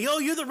 Like, yo,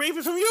 you're the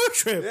rapist from Euro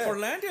Trip. Yeah.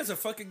 Portlandia's a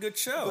fucking good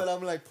show. But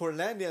I'm like,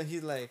 Portlandia,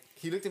 he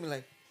looked at me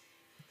like,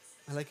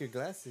 I like your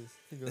glasses.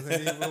 He goes,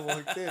 and he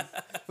walked in.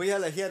 But he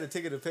had a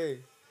ticket to pay.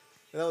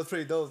 And that was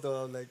pretty dope,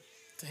 though. I'm like,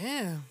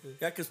 Damn.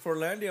 Yeah, because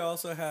Portlandia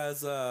also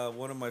has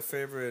one of my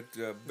favorite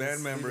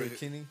band members.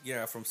 Kinney?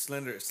 Yeah, from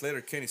Slater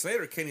Kinney.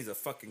 Slater Kinney's a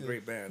fucking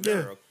great band. Yeah.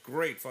 They're a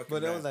great fucking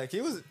but band. I was like,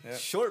 he was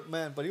short,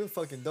 man, but he was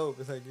fucking dope.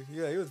 It's like,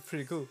 yeah, he was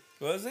pretty cool.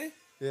 Was he?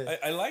 Yeah.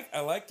 I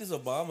liked his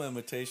Obama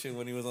imitation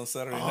when he was on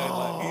Saturday Night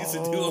Live. He used to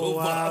do Oh, Obama.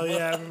 wow.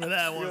 Yeah, I remember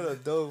that He one. was a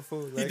dope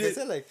fool. Like did- I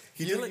said, like,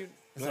 he did like-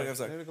 I'm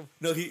sorry. let me go.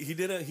 No, he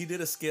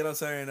did a skit on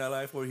Saturday Night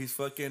Live where he's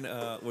fucking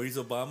where he's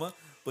Obama,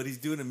 but he's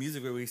doing a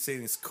music where he's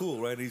saying it's cool,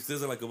 right? And he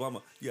says it like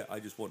Obama. Yeah, I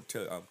just want to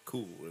tell you I'm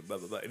cool and blah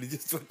blah blah, and he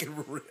just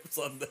fucking rips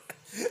on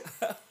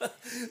that.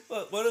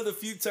 But one of the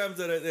few times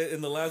that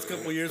in the last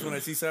couple of years when I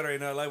see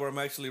Saturday Night Live where I'm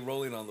actually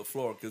rolling on the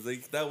floor because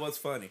that was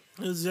funny.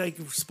 It was like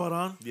spot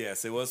on.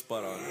 Yes, it was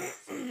spot on.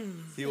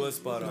 He was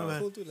spot on.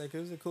 Cool dude. Like, it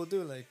was a cool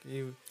dude. Like,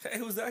 you. Hey,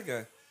 who's that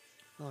guy?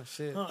 Oh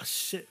shit. Oh,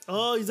 shit.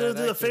 Oh, he's going to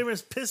do the actor.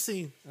 famous piss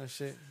scene. Oh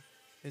shit.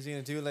 Is he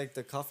gonna do like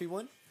the coffee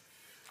one?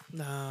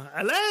 Nah.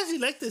 I actually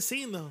like the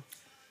scene, though.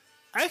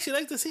 I actually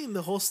like the scene.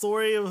 The whole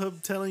story of him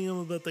telling him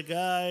about the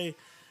guy,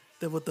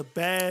 with the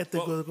bat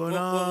that was going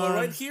on. Well,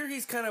 right here,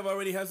 he's kind of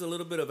already has a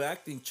little bit of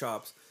acting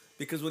chops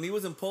because when he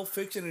was in Pulp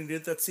Fiction and he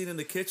did that scene in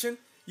the kitchen,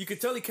 you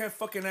could tell he can't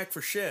fucking act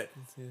for shit.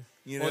 Yeah.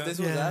 You know? Oh, this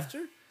was Yeah.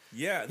 after?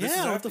 Yeah, this Yeah,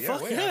 is what after, the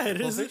fuck? way Yeah, after. it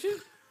Pulp is. Fiction?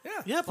 Yeah,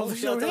 Yeah, Pulp Oh, Fiction.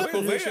 shit, I already thought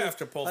happened. way Fiction.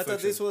 after Pulp I Fiction.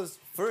 thought this was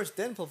first,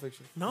 then Pulp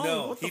Fiction.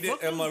 No, what he the did.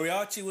 fuck? And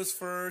Mariachi was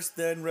first,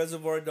 then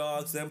Reservoir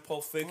Dogs, then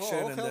Pulp Fiction,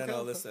 okay, and then okay, all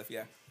okay. this stuff.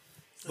 Yeah,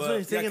 That's why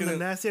he's taking the in,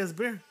 nasty ass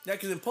beer. yeah,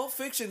 because in Pulp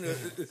Fiction,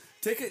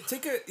 take a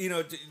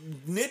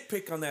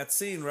nitpick on that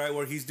scene, right,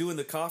 where he's doing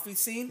the coffee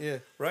scene. Yeah.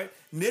 Right.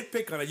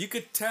 Nitpick on it. You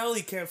could tell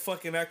he can't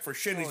fucking act for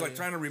shit. And he's like yeah.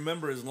 trying to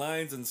remember his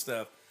lines and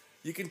stuff.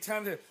 You can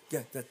tell that.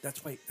 Yeah,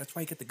 that's why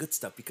you get the good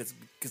stuff because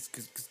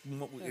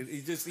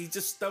he's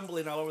just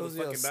stumbling all over the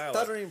You're a fucking dialogue.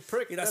 stuttering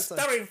prick. You're a That's a-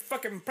 stuttering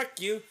fucking prick,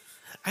 you.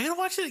 I gotta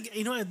watch it again.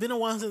 You know, it's been a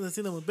while since I've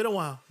seen them. It's been a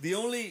while. The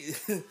only,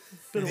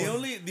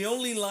 the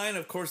only line,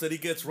 of course, that he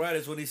gets right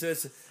is when he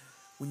says,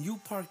 "When you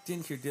parked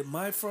in here, did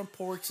my front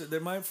porch?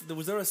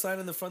 Was there a sign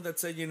in the front that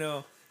said,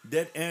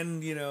 dead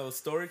end,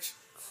 storage?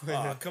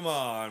 Oh, come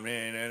on,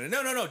 man!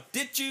 No.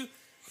 Did you?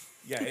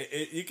 Yeah,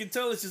 you can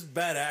tell it's just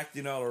bad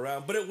acting all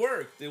around, but it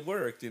worked.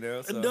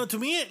 So. No, to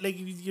me, like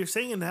you're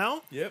saying it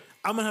now. Yep.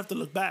 I'm gonna have to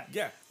look back.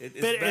 Yeah, it's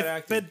But, bad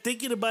acting. but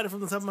thinking about it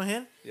from the top of my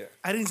head, Yeah.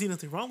 I didn't see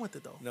nothing wrong with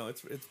it though. No,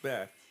 it's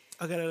bad.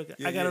 I gotta look.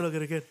 Yeah, I gotta look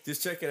at it again.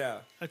 Just check it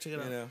out. I'll check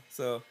it out.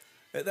 So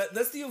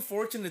That's the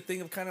unfortunate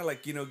thing of kind of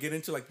like, get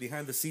into like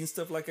behind the scenes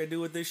stuff like I do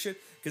with this shit.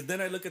 Because then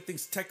I look at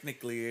things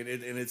technically and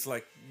it's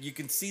like you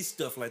can see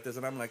stuff like this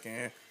and I'm like,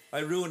 I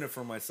ruin it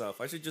for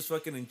myself. I should just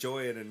fucking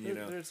enjoy it and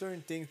There's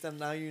certain things that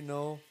now you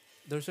know.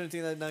 There's certain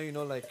things that now you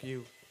know, like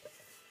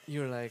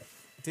you're like,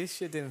 this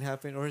shit didn't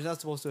happen or it's not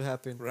supposed to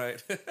happen.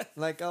 Right.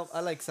 Like I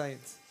like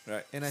science.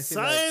 Right. And I see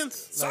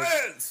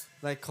Science.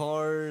 like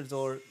cars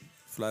or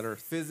Flat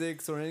Earth.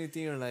 physics or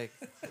anything or like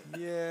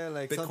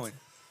like Bitcoin.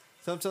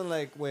 Sometimes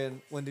like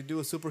when they do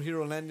a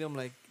superhero landing, I'm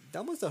like,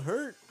 that must have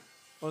hurt,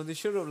 or they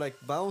should have like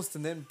bounced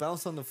and then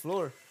bounced on the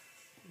floor.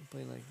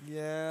 But like,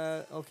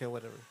 okay,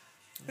 whatever.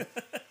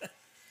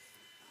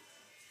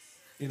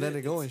 You let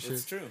it go and shit.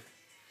 It's true.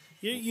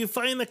 You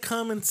find the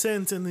common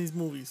sense in these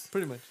movies,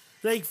 Pretty much.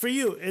 like for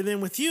you, and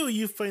then with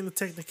you find the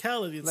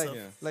technicality and Like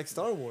stuff. like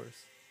Star Wars,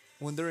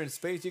 when they're in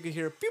space, you can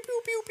hear pew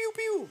pew pew pew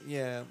pew.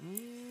 Yeah.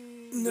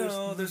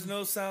 No, there's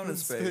no sound in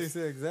space.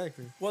 Yeah,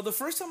 exactly. Well, the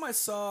first time I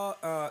saw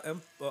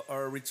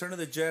Return of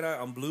the Jedi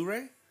on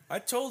Blu-ray, I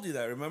told you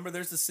that. Remember,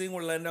 there's the scene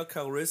where Lando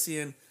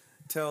Calrissian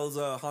tells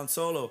Han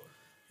Solo,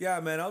 "Yeah,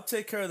 man, I'll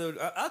take care of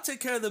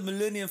the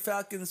Millennium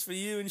Falcons for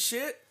you and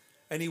shit."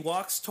 And he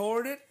walks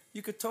toward it.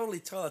 You could totally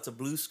tell it's a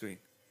blue screen.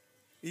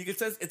 You could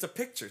tell it's a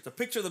picture. It's a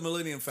picture of the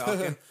Millennium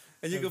Falcon,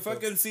 and you can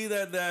fucking see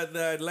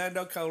that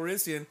Lando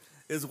Calrissian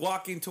is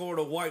walking toward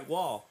a white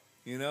wall.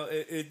 You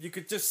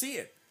could just see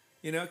it.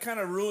 It kind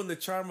of ruined the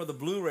charm of the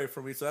Blu-ray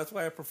for me, so that's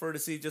why I prefer to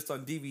see it just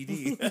on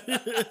DVD.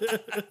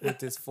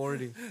 With his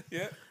 40.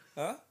 Yeah.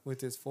 Huh?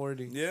 With his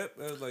 40. Yep.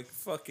 I was like,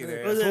 fucking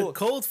Was ass. it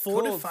Cold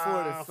 45?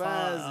 Cold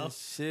 45s and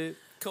shit.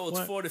 Cold's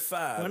When-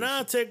 45. When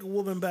I take a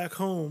woman back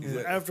home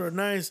after a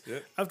nice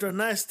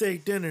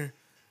steak dinner,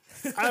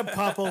 I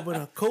pop open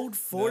a Cold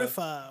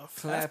 45.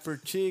 Clap her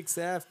cheeks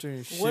after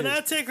and shit. When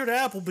I take her to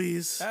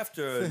Applebee's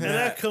After a and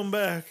I night, come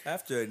back,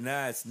 after a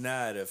nice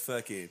night of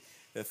fucking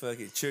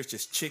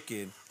church's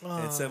chicken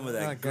and some of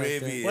that God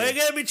gravy. damn. why you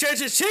gotta be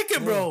church's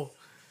chicken, bro?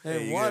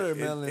 and you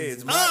watermelons.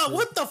 it's and my- Ah,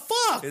 what the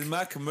fuck? It's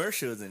my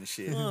commercials and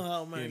shit.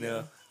 Oh, my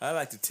God. I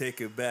like to take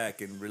her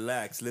back and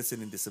relax,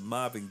 listening to some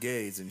Marvin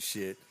Gaye's and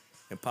shit,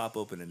 and pop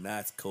open a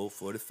nice Cold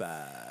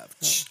 45.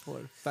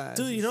 45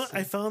 Dude, you know and what?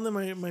 I found in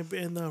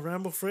in the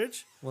Rambo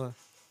fridge What?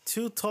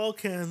 2 tall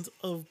cans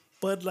of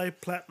Bud Light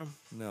Platinum.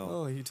 No.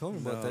 Oh, you told me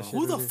about that shit.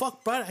 Who the earlier.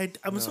 fuck brought it?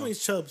 I'm assuming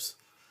it's Chubbs.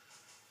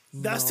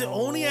 That's the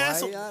only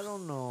asshole. I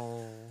don't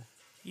know.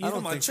 You I know,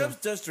 don't My think so. Chubbs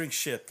does drink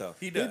shit, though.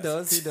 He He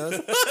does.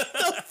 does.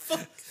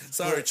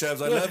 Sorry,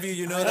 Chubbs. I love you.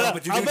 You know that,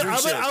 but you do drink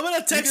shit. I'm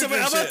gonna text You him. do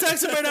I'm drink gonna shit.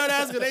 text him right now and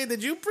ask him, hey,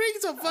 did you bring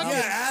some fucking? Yeah,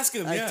 ask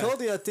him. I Yeah.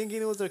 told you, I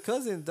thinking it was their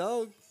cousin,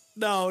 dog.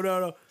 No.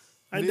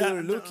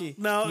 Neither Lukey.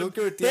 No, Lukey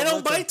or they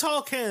don't Tiamat. buy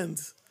tall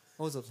cans.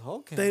 Oh, it's a tall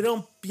can. They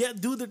don't. Yeah,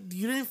 dude,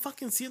 you didn't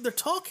fucking see it. They're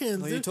tall cans.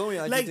 No, you dude. told me,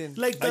 I like, didn't.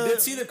 Like I the,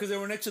 did see them because they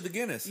were next to the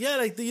Guinness. Yeah,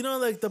 like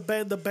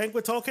the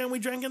banquet tall can we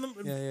drank in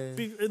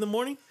Yeah. in the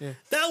morning. Yeah.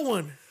 That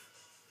one.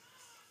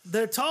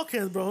 They're tall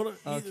cans, bro.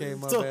 Okay,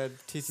 my So, bad.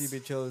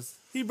 TCB chose.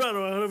 He brought it.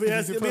 Let me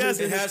ask It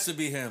him. has to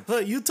be him.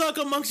 Look, you talk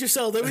amongst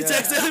yourselves. Let me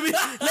text it.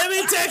 Let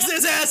me text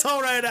this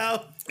asshole right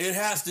now. It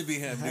has to be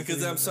him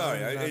because I'm sorry.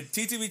 Yeah.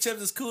 TTB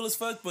Chubbs is cool as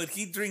fuck, but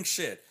he drinks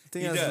shit. I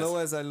think He as does. low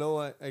as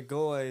I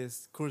go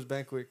is Coors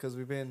Banquet because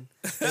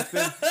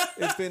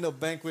it's been a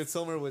banquet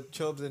somewhere with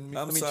Chubbs and me.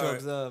 I'm I mean sorry.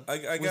 Chubbs. I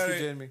Whiskey gotta,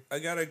 Jamie. I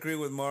gotta agree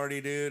with Marty,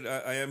 dude.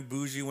 I am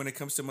bougie when it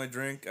comes to my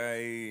drink.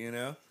 I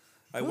No,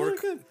 work.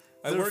 they're good.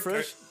 I They're work.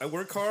 fresh. I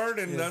work hard,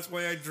 and Yeah. that's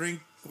why I drink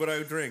what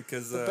I drink.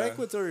 Cause The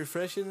banquets are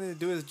refreshing and they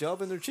do his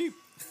job and they're cheap.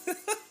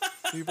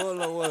 We bought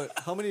like what?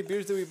 How many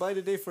beers did we buy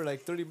today for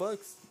like $30,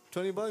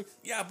 $20?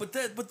 yeah,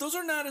 but those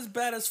are not as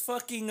bad as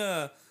fucking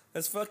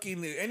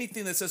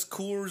anything that says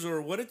Coors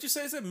or what did you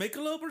say? Is it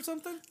Michelob or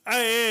something?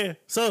 Yeah.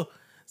 So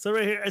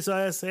right here. So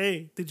I asked,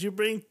 hey, did you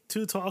bring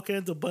 2 tall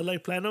cans of Bud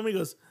Light Platinum? He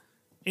goes,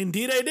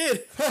 indeed I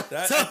did.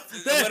 That's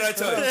what I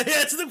told you.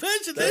 That's the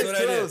question. That's what I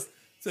did. close.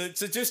 So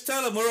just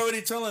tell him. We're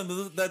already telling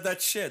him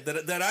that shit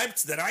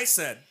that I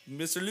said.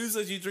 Mr. Lou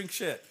says you drink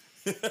shit.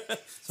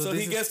 So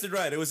he guessed it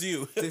right. It was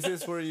you. This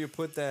is where you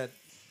put that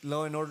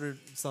Law and Order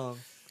song.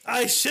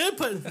 I should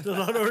put the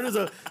Lord orders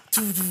a.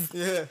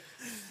 Yeah.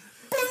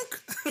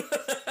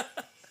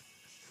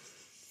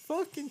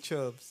 Fucking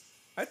Chubbs.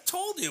 I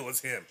told you it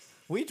was him.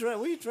 We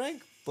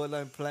drank Bud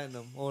Light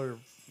Platinum or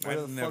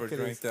whatever I've the never fuck it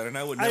drank is. that, and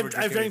I would I never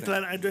drink drank anything.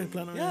 platinum. I drank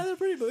platinum. Yeah, they're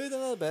pretty good. They're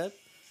not bad.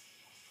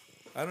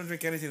 I don't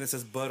drink anything that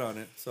says Bud on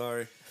it.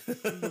 Sorry. It's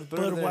better than-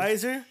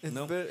 Budweiser. It's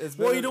Nope. better, it's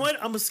Well, better you know what?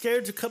 I'm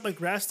scared to cut my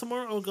grass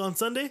tomorrow on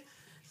Sunday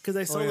because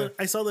I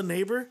saw the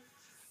neighbor,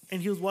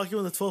 and he was walking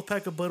with a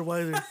 12-pack of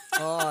Budweiser.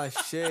 Oh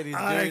shit, he's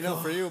I good enough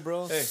go- for you,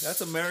 bro. Hey,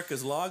 that's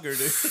America's lager,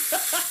 dude.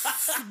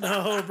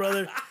 No,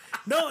 brother.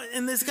 No,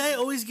 and this guy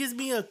always gives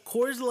me a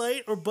Coors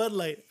Light or Bud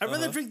Light. I'd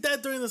rather drink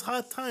that during this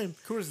hot time.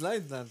 Coors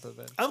Light's not that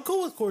bad. I'm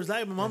cool with Coors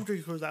Light. My mom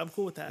drinks Coors Light. I'm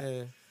cool with that.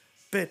 Yeah.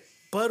 But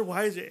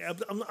Budweiser,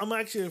 I'm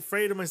actually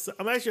afraid of myself.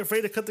 I'm actually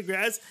afraid to cut the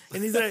grass,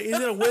 and he's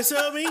gonna whistle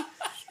at me.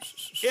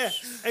 Yeah,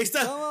 hey, Come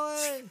stop.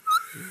 on.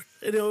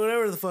 You know,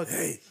 whatever the fuck.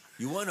 Hey,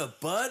 you want a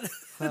Bud?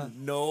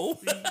 No.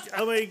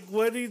 I'm like,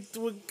 what do you?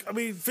 I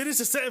mean, finish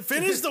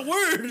the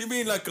word. You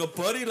mean like a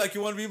buddy? Like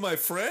you want to be my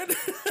friend?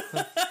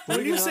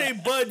 When you say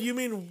Bud, you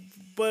mean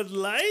Bud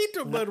Light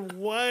or Bud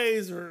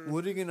Wise or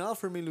What are you gonna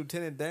offer me,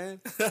 Lieutenant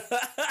Dan?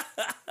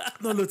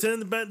 no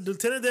Lieutenant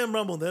Dan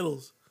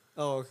Ramodelos.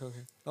 Oh, okay.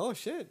 Oh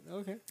shit.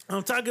 Okay.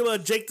 I'm talking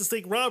about Jake the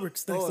Snake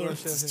Roberts next Oh door. no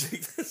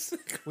shit.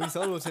 We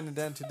saw Lieutenant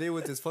Dan today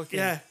with his fucking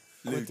Yeah.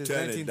 with his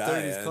Lieutenant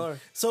 1930s Dan. car.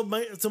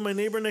 So my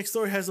neighbor next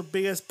door has a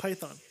big ass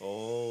python.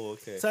 Oh,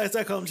 okay. So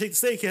I call him Jake the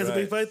Snake. He has a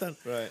big python.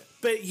 Right.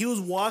 But he was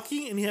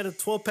walking and he had a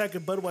 12-pack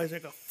of Budweiser. I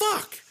go,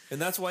 fuck. And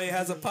that's why he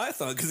has a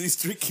python, because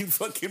he's drinking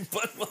fucking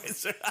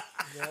Budweiser.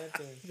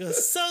 He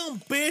goes, some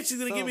bitch. He's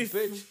gonna give me.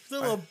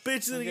 Some little bitch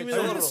is gonna give me.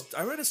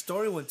 I read a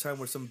story one time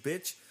where some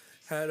bitch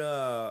had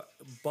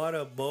bought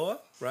a boa,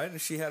 right? And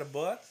she had a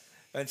boa,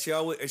 and she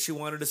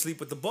wanted to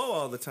sleep with the boa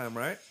all the time,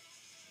 right?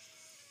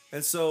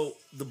 And so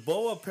the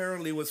boa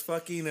apparently was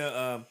fucking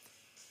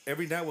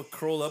every night would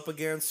curl up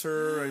against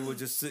her, and would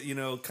just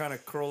kind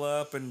of curl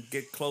up and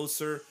get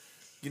closer,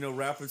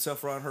 wrap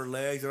himself around her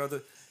legs and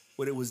other.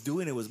 What it was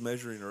doing, it was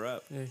measuring her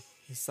up. Yeah,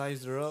 he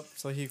sized her up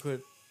so he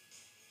could.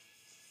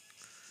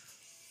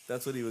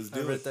 That's what he was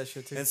doing. I read that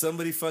shit too. And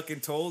somebody fucking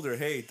told her,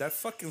 hey, that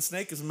fucking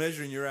snake is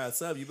measuring your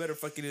ass up. You better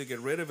fucking either get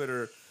rid of it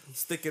or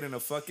stick it in a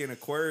fucking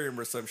aquarium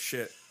or some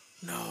shit.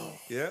 No.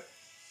 Yep.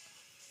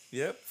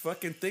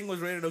 Fucking thing was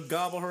ready to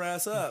gobble her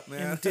ass up,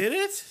 man. And did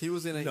it? He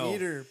was in a No.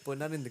 eater, but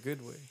not in the good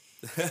way.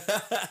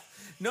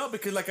 No,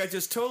 because like I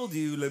just told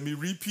you, let me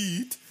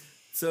repeat.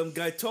 Some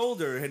guy told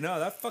her, hey, no,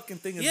 that fucking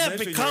thing is Yeah, measuring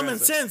but your common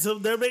ass up. sense. So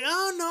they're like,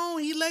 oh no,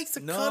 he likes to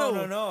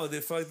cuddle. No.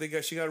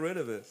 She got rid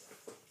of it.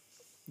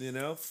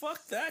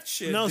 Fuck that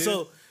shit. No,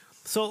 dude.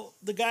 so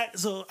the guy,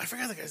 I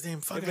forgot the guy's name.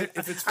 Fuck,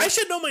 If it's I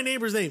should know my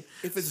neighbor's name.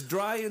 If it's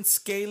dry and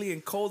scaly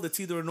and cold, it's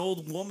either an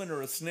old woman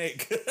or a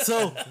snake.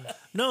 So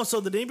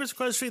the neighbors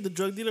across the street, the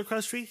drug dealer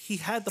across the street, he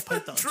had the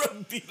python.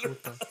 Drug dealer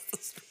across the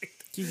street.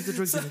 He's the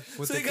drug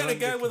dealer. So you got a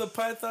guy with a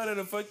python and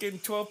a fucking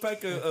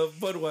 12-pack of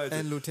Budweiser.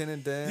 And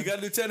Lieutenant Dan. You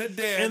got Lieutenant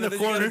Dan In the and then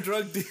corner. you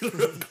got a drug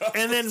dealer.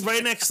 And then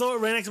right next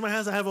to my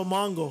house, I have a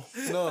Mongo.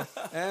 No,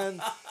 and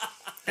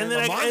And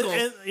then a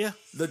Mongo? yeah,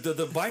 The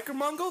biker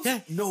Mongols? Yeah.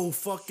 No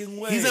fucking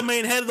way. he's the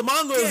main head of the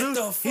Mongos, Get dude.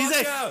 the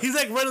fuck out. He's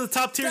like one of the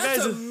top tier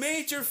That's guys. a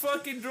major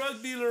fucking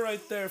drug dealer right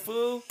there,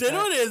 fool. They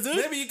know it is, dude.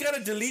 Maybe you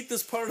gotta delete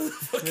this part of the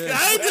fucking...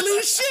 I ain't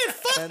delete shit.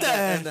 Fuck and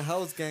that. the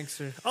house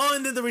gangster. Oh,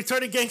 and then the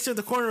retarded gangster in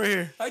the corner right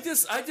here. I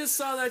just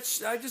saw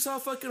that. I just saw a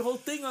fucking whole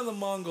thing on the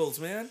Mongols,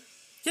 man.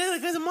 Yeah,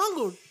 that guy's a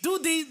Mongol,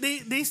 dude.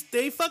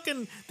 They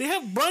fucking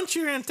have brunch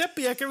here in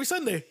Tepeyac every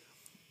Sunday.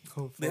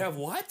 Oh, They have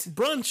what?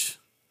 Brunch.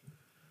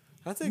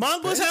 That's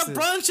Mongols have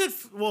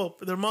expensive. brunch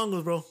at they're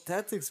Mongols, bro.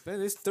 That's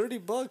expensive. It's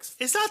 $30.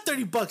 It's not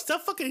 $30.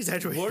 Stop fucking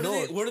exaggerating. Where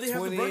do they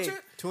have the brunch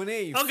at?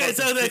 28. You Okay,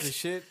 so fucking like- piece of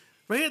shit.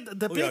 Right here,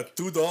 the Oh big. yeah,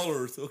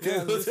 $2. Okay.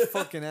 Yeah, this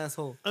fucking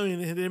asshole. I mean,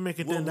 they didn't make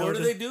it. Where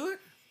do they do it?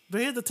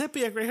 Right here, the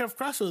Tepeyac, right here off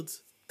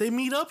Crossroads. They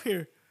meet up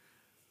here.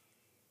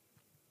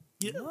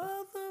 Yeah,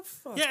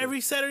 Motherfucker. yeah.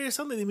 Every Saturday or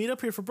Sunday, they meet up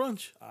here for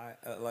brunch. I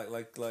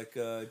like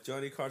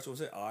Johnny Carson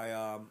was it.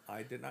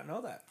 I did not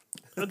know that.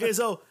 Okay,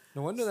 so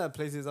No wonder that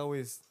place is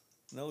always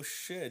No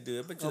shit,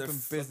 dude. I bet you up they're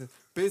in business.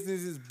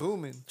 Business is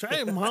booming. try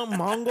it,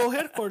 Mongo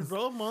headquarters,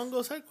 bro.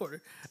 Mongo's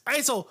headquarters. All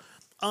right, so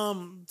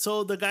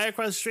the guy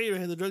across the street,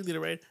 right, the drug dealer,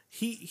 right?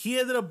 He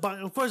ended up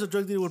buying. Of course, the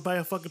drug dealer would buy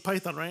a fucking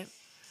python, right?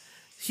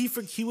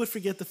 He would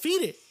forget to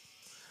feed it.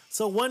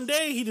 So one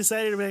day he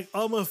decided to be like,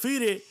 oh, I'm gonna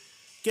feed it.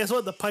 Guess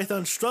what? The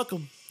python struck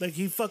him. Like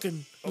he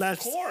fucking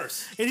latched. Of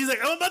course. And he's like,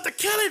 I'm about to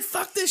kill it.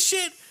 Fuck this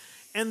shit.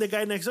 And the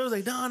guy next door was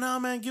like, no,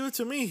 man, give it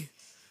to me.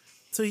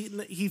 So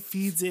he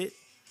feeds it.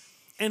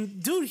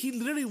 And dude, he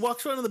literally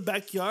walks around in the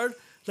backyard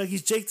like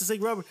he's Jake the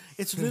Snake Roberts.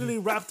 It's literally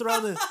wrapped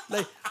around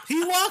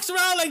he walks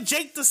around like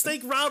Jake the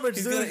Snake Roberts.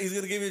 He's dude.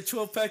 gonna give you a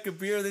 12-pack of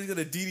beer, then he's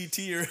gonna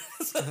DDT your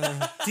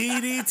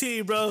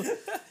DDT, bro.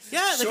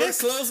 Yeah, the short guy's,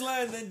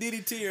 clothesline, then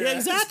DDT your yeah, ass.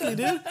 exactly,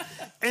 dude.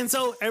 And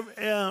so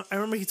I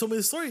remember he told me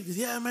the story. He goes,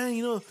 yeah, man,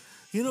 you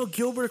know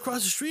Gilbert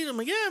across the street. I'm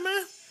like, yeah,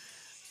 man.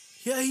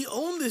 Yeah, he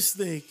owned this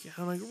snake.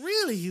 I'm like,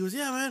 really? He goes,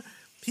 yeah, man.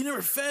 He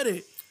never fed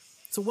it.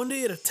 So one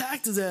day it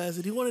attacked his ass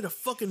and he wanted to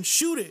fucking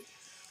shoot it.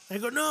 I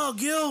go, no,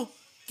 Gil,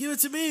 give it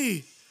to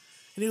me.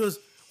 And he goes,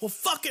 well,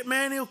 fuck it,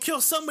 man. He'll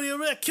kill somebody.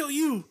 He'll kill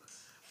you.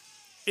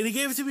 And he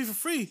gave it to me for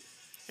free.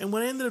 And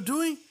what I ended up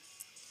doing,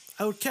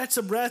 I would catch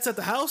some rats at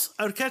the house.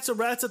 I would catch some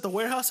rats at the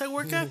warehouse I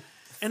work at.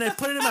 And I would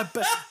put it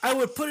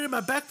in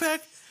my backpack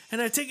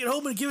and I'd take it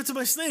home and give it to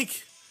my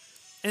snake.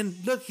 And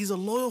look, he's a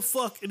loyal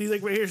fuck. And he's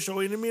like right here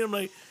showing it to me. I'm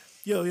like,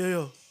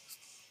 yo.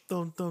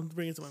 Don't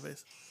bring it to my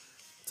face.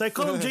 So I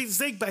call him Jake the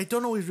Snake, but I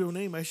don't know his real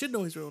name. I should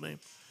know his real name.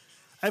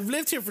 I've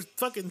lived here for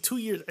fucking 2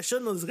 years. I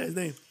should know this guy's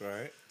name.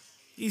 Right.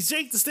 He's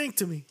Jake the Snake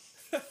to me.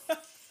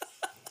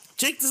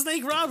 Jake the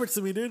Snake Roberts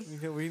to me, dude.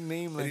 We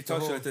name And he like the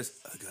talks whole, like this.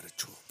 I got a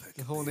 12-pack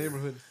the of whole beer.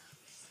 neighborhood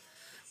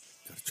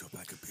Got a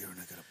 12-pack of beer and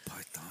I got a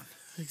python.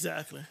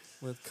 Exactly.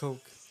 with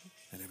Coke.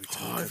 And every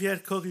time Oh, if you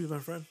had Coke, you'd be my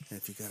friend. and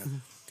if you're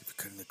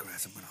cutting the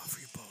grass, I'm gonna offer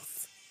you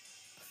both.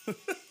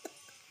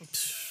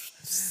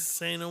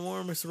 Say no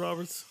more, Mr.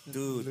 Roberts.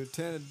 Dude.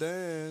 Lieutenant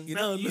Dan.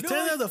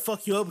 Lieutenant has to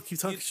fuck you up if you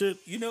talk shit.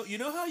 You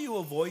know how you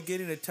avoid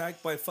getting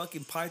attacked by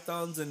fucking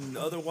pythons and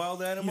other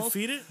wild animals?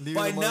 You feed it? Leave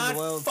By them out in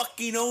the not wild.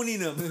 fucking owning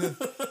them.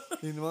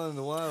 Leave them out in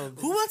the wild.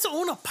 Who wants to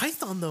own a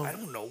python, though? I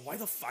don't know why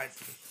the fuck.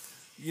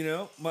 You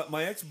know,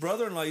 my ex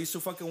brother-in-law used to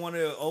fucking want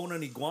to own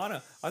an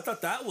iguana. I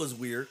thought that was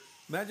weird.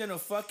 Imagine a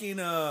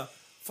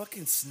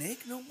fucking snake.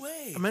 No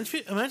way.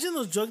 Imagine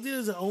those drug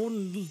dealers that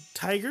own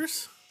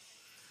tigers.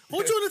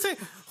 What you want to take?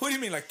 What do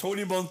you mean, like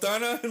Tony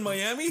Montana in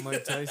Miami?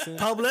 Mike Tyson.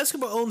 Pablo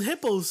Escobar owned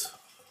hippos.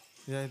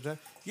 Yeah, that,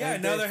 Yeah,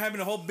 and now they- they're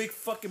having a whole big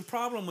fucking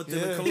problem with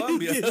them Yeah. in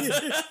Colombia.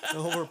 they're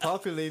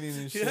overpopulating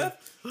and shit. Yeah.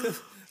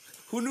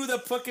 Who knew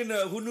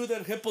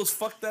that hippos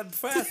fucked that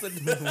fast?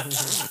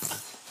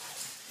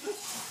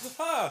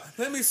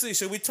 Let me see.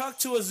 Should we talk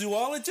to a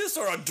zoologist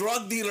or a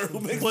drug dealer who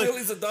makes What?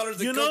 millions of dollars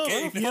in You know-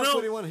 cocaine? you Fuck know-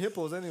 what do you want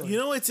hippos anyway? You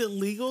know it's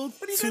illegal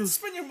What do you got to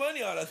spend your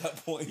money on at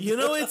that point? You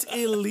know it's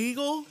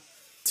illegal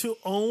to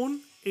own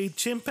a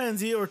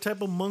chimpanzee or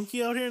type of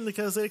monkey out here in the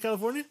state of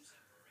California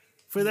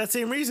for that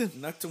same reason,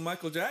 Not to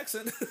Michael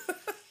Jackson.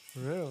 For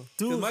real.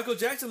 Because dude. Michael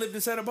Jackson lived in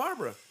Santa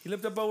Barbara. He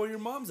lived up by where your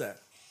mom's at.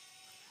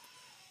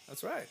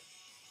 That's right.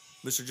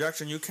 Mr.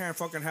 Jackson, you can't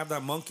fucking have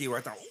that monkey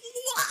right there.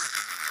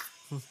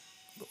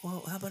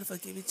 Well, how about if I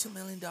give you $2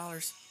 million?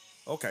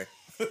 Okay.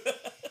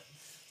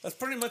 That's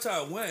pretty much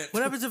how it went.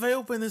 What happens if I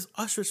open this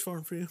ostrich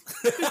farm for you?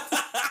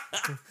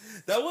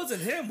 That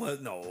wasn't him.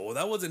 No,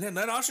 that wasn't him.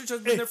 That ostrich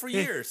has been there for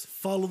years.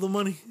 Follow the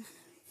money.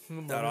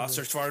 That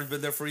ostrich farm's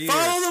been there for years.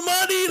 Follow the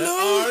money,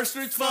 That Lou.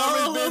 ostrich farm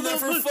has been there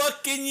for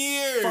fucking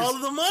years. Follow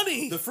the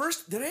money.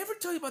 Did I ever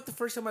tell you about the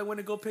first time I went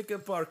to go pick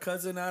up our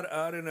cousin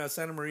out in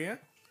Santa Maria?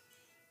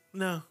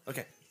 No.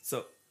 Okay,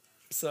 so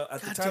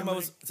at the God time damn I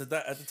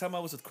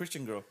it. was with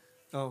Christian girl.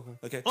 Oh,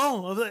 okay. Okay.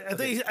 Oh, I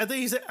think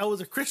he said I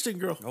was a Christian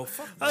girl. Oh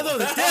fuck. I thought,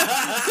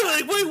 damn.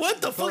 Like, wait, what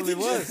the fuck Probably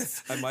did you?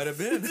 was. I might have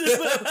been.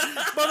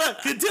 But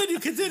continue. I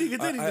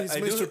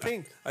Mr. do,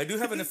 Pink. I do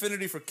have an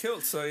affinity for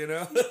kilts, so you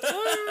know.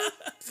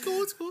 It's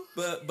cool.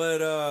 But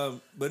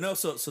no.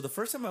 So the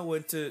first time I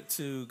went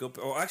to go.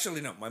 Oh,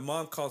 actually no. My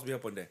mom calls me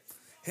up one day.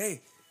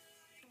 Hey,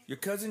 your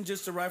cousin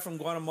just arrived from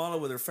Guatemala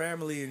with her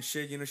family and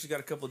shit. You know, she's got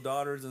a couple of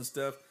daughters and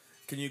stuff.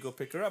 Can you go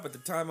pick her up? At the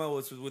time, I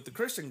was with the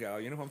Christian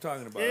gal. You know who I'm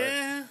talking about,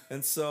 Yeah. right?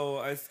 And so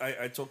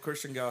I told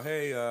Christian gal,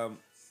 hey,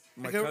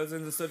 my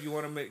cousins and stuff, you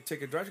want to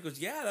take a drive? She goes,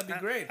 yeah, that'd be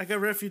great. I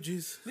got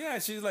refugees. Yeah,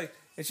 she's like,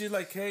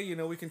 hey, you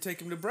know, we can take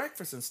him to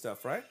breakfast and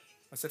stuff, right?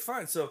 I said,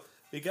 fine. So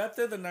we got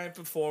there the night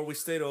before. We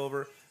stayed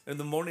over. In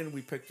the morning,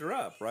 we picked her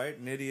up, right?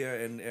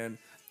 Nydia and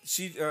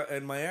she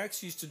and my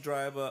ex used to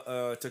drive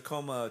a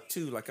Tacoma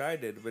too, like I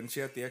did, when she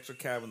had the extra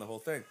cab and the whole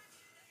thing.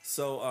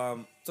 So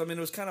I mean,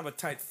 it was kind of a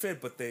tight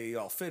fit, but they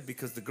all fit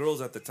because the girls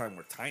at the time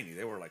were tiny.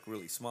 They were like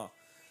really small.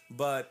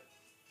 But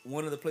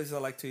one of the places I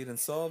like to eat in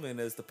Sullivan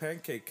is the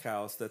Pancake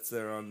House that's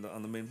there on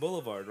the main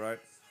boulevard, right?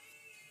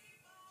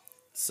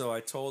 So I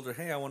told her,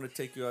 hey, I want to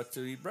take you out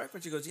to eat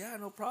breakfast. She goes, yeah,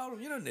 no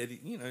problem. You know, Nitty,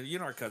 you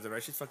know our cousin,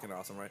 right? She's fucking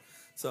awesome, right?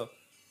 So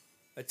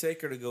I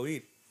take her to go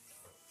eat.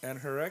 And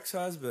her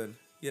ex-husband,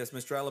 yes,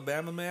 Mr.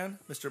 Alabama man,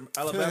 Mr.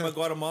 Alabama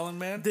Guatemalan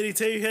man. Did he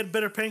tell you he had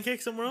better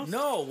pancakes somewhere else?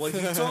 No, what he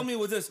told me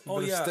was this. Oh,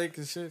 Better yeah. steak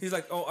and shit. He's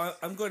like, oh,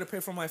 I'm going to pay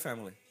for my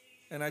family.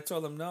 And I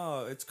told him,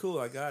 no, it's cool.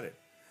 I got it.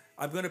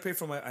 I'm going to pay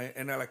for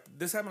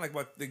this happened like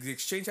about, the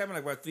exchange happened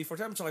like about 3-4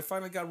 times until I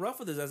finally got rough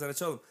with his ass. And I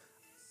told him,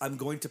 I'm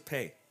going to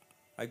pay.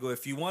 I go,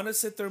 if you want to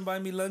sit there and buy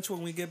me lunch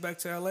when we get back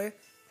to LA,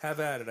 have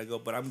at it. I go,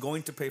 but I'm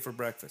going to pay for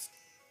breakfast.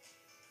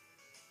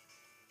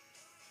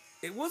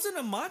 It wasn't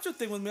a macho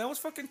thing with me. I was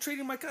fucking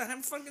treating my cousin. I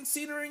haven't fucking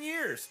seen her in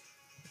years.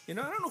 You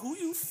know, I don't know who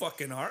you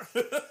fucking are.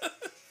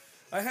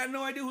 I had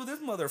no idea who this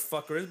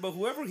motherfucker is, but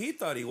whoever he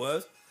thought he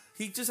was,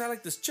 he just had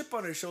like this chip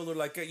on his shoulder,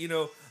 like, you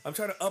know, I'm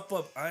trying to up.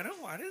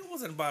 It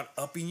wasn't about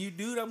upping you,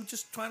 dude. I'm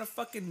just trying to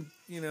fucking,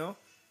 you know,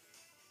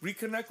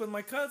 reconnect with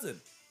my cousin.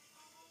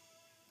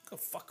 Go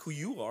fuck who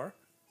you are.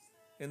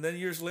 And then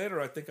years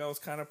later, I think I was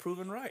kind of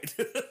proven right.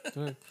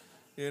 Right.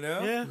 You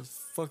know? Yeah.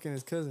 Fucking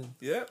his cousin.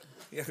 Yep.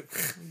 Yeah.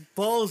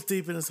 Balls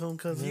deep in his home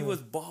cousin. He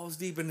was balls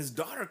deep, and his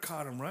daughter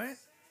caught him. Right?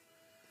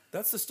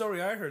 That's the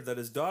story I heard. That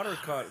his daughter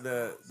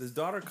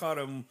caught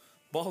him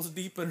balls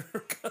deep in her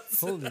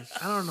cousin. Holy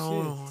shit. I don't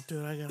know,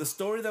 dude. I got The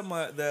story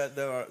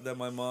that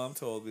my mom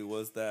told me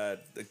was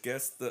that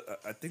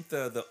I think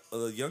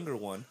the younger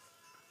one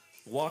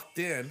walked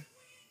in.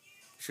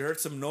 She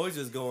heard some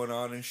noises going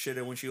on and shit,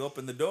 and when she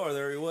opened the door,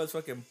 there he was,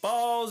 fucking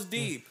balls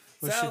deep,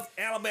 Was South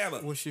Alabama.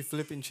 Was she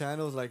flipping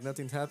channels like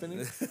nothing's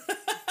happening?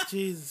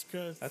 Jesus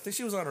Christ. I think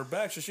she was on her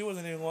back, so she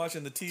wasn't even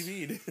watching the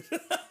TV, dude.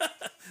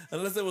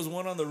 Unless there was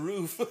one on the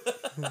roof.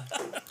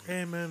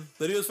 Hey, man.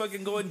 But he was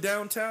fucking going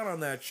downtown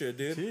on that shit,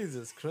 dude.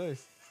 Jesus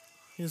Christ.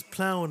 He was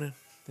plowing it.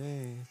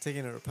 Dang.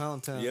 Taking her to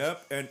Pound Town.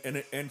 Yep,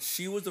 and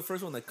she was the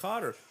first one that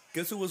caught her.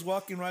 Guess who was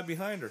walking right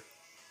behind her?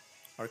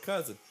 Our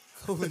cousin.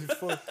 Holy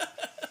fuck.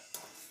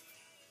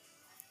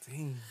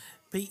 Dang.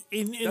 But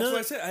That's why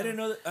I said I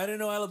didn't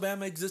know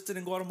Alabama existed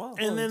in Guatemala.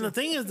 And then the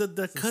thing is that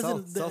the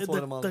cousin, South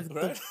Guatemala.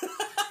 Right?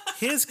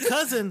 his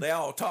cousin. They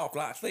all talk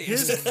like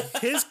this.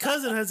 His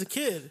cousin has a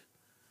kid.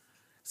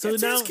 So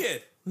It's now, his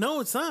kid.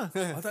 No, it's not.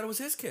 I thought it was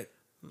his kid.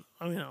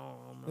 I mean, no.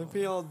 It'd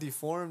be all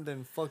deformed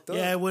and fucked up.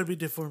 Yeah, it would be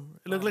different.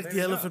 It looked like there the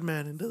you go. Elephant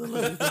Man. It doesn't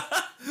look like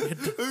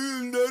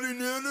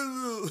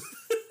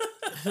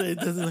it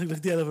doesn't look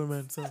like the Elephant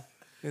Man. So,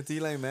 It's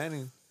Eli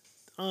Manning.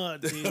 oh,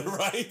 dude.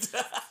 Right?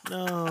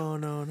 No.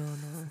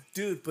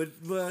 Dude, but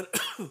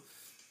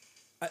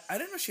I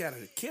didn't know she had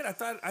a kid. I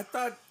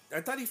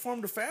thought he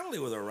formed a family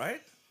with her,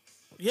 right?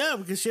 Yeah,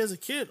 because she has a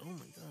kid. Oh my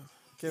god.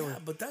 Okay, Yeah,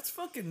 but that's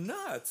fucking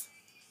nuts.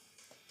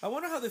 I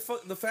wonder how the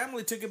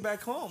family took it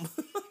back home.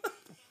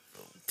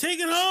 Take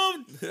it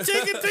home.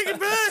 Take it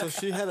back. So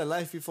she had a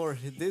life before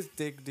this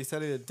dick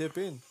decided to dip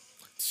in.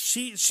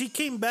 She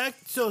came back.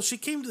 So she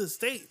came to the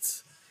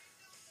States,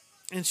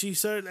 and she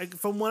started, like,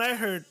 from what I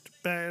heard,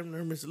 Bam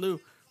or Miss Lou,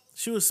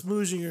 she was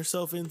smooching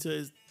herself into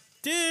his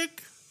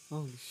dick.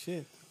 Holy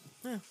shit.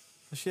 Yeah.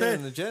 She had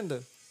an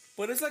agenda.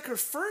 But it's like her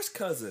first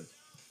cousin.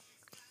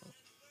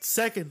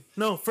 Second,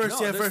 no, first.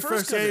 No, Yeah, there's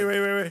first. cousin. Yeah,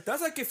 right.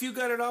 That's like if you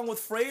got it on with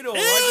Fredo,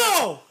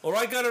 Ew! or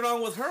I got it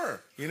on with her.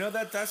 You know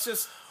that's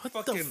just What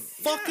fucking. the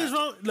fuck yeah. is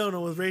wrong?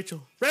 No, with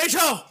Rachel.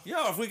 Rachel.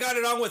 Yo, if we got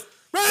it on with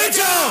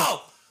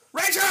Rachel!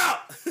 Rachel,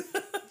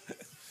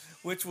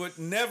 which would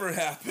never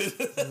happen.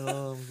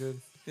 Oh, I'm good.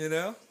 You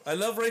know, I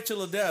love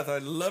Rachel to death. I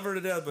love her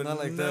to death, but Not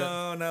like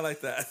that. not like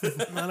that.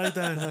 Not like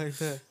that. Like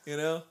that. You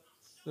know.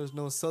 There's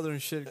no southern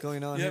shit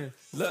going on Yep.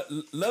 here.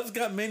 Love's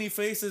got many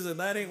faces, and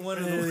that ain't one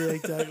of Yeah, them. yeah,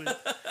 exactly.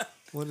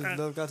 What does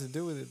love got to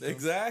do with it? Though?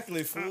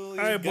 Exactly, fool.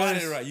 You all right, got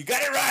boys. it right. You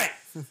got it right.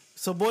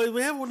 So, boys,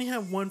 we only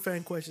have one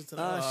fan question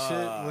tonight. Ah,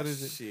 shit. What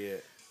is it?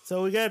 Shit.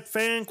 So we got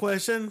fan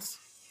questions.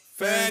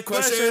 Fan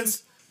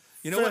questions.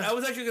 You know what? Fan- I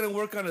was actually going to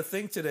work on a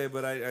thing today,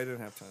 but I didn't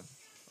have time.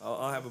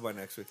 I'll have it by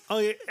next week. Oh,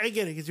 yeah, I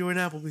get it, because you were in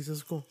Applebee's.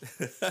 That's cool.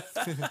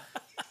 All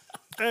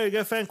right, we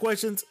got fan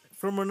questions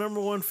from our number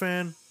one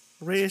fan,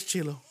 Reyes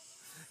Chilo.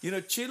 You know,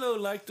 Chilo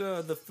liked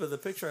the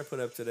picture I put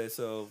up today,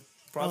 so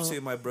props to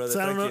you, my brother. So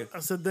I don't know. Thank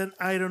you. So then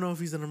I don't know if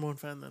he's the number one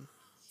fan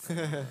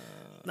then.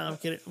 No, I'm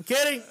kidding.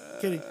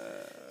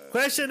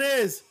 Question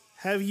is,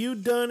 have you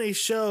done a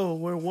show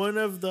where one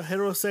of the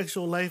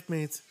heterosexual life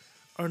mates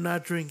are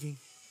not drinking?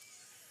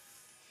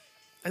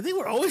 I think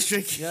we're always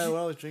drinking. Yeah, we're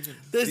always drinking.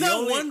 There's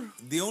not one.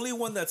 The only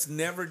one that's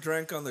never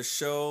drank on the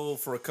show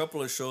for a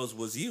couple of shows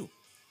was you.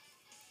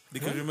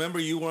 Because remember,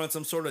 you were on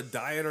some sort of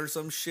diet or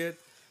some shit,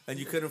 and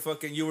you couldn't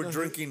fucking. You were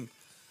drinking.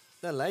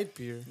 That light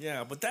beer.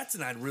 Yeah, but that's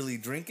not really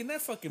drinking.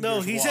 That fucking. No,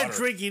 beer's he water. said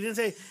drink. He didn't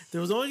say there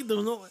was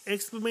no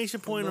exclamation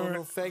point No, or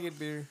no faggot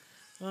beer.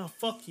 oh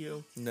fuck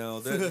you. No,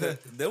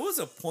 there was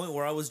a point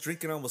where I was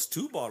drinking almost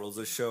 2 bottles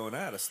a show, and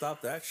I had to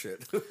stop that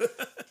shit.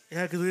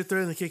 Yeah, because we were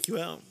threatening to kick you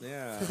out.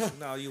 Yeah,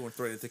 no, you weren't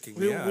threatening to kick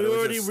We me out. were It was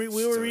already just- we were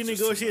it was just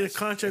too renegotiating a much.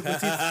 contract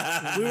with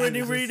you.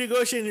 We were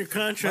renegotiating your My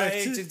contract.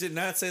 agent did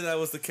not say that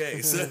was the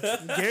case.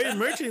 Gary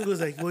Merchant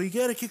was like, "Well, you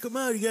gotta kick him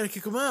out. You gotta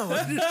kick him out.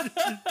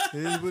 It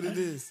is what it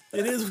is.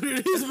 It is what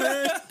it is,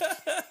 man."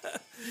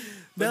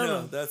 But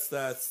No.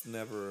 that's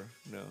never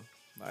no.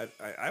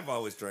 I've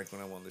always drank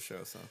when I'm on the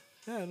show, so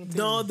Yeah, I don't think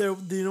No, there.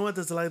 Do you know what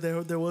that's like?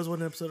 There was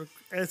one episode of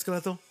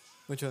Escalato.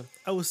 Which one?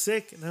 I was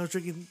sick and I was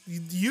drinking.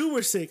 You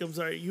were sick. I'm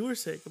sorry. You were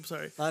sick. I'm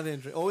sorry. I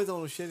didn't drink. Always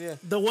on shit, yeah.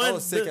 The one I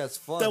was sick the, as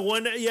fuck. The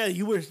one. Yeah,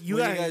 you were. You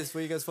Where guys.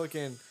 you guys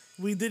fucking.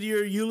 We did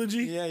your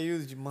eulogy. Yeah, you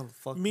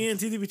motherfucker. Me and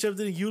TDB Chubb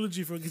did a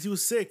eulogy for him because he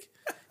was sick.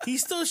 He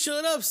still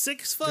showed up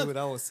sick as fuck. Dude,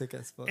 I was sick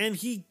as fuck. And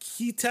he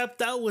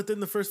tapped out within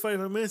the first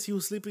 45 minutes. He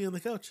was sleeping on the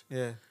couch.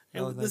 Yeah.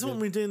 And this one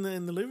we did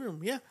in the living room.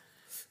 Yeah.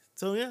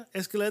 So yeah,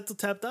 Esqueleto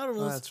tapped out. And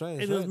it was, that's right, and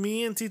that's it was right.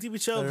 me and TTB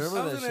Chubbs. remember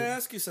I was that gonna shit.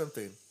 ask you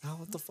something. Oh,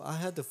 what the I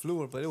had the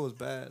flu, but it was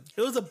bad.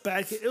 It was a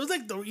bad. It was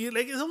like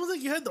it's almost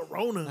like you had the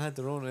Rona. I had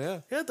the Rona, yeah.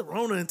 You had the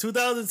Rona in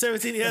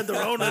 2017. You had the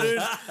Rona, dude. You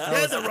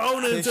had the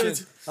Rona in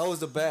Patient. I was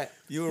the bat.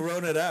 You were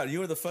rolling it out. You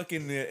were the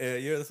fucking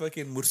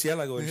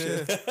murcielago and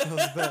shit. I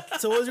was the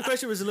bat. So what was your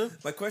question, Mr. Lou?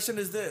 My question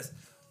is this: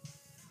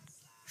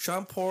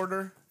 Sean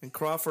Porter and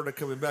Crawford are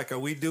coming back. Are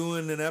we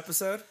doing an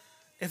episode?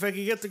 If I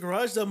could get the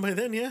garage done by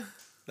then, yeah.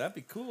 That'd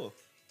be cool.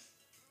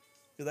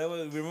 'Cause that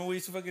was, remember we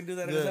used to fucking do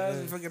that at Yeah, his house?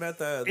 yeah. We fucking at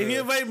the If you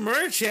invite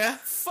Merch, yeah.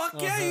 fuck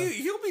yeah,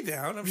 he'll be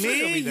down. I'm sure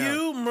he'll Me, be down.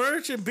 you,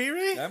 Merch, and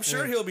B-Ray? I'm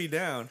sure he'll be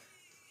down.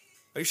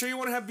 Are you sure you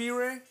want to have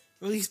B-Ray?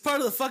 Well, he's part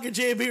of the fucking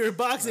JB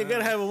box. They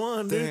gotta have him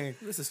on, dude. Dang.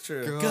 This is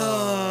true.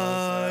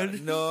 God.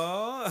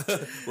 No.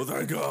 Well,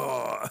 thank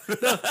God.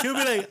 No, he'll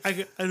be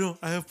like, I know,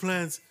 I have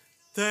plans.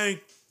 Thank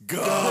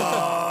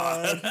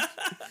God.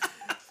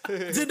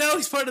 So now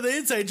he's part of the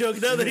inside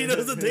joke. Now that he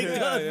knows the thank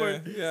God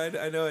part. Yeah,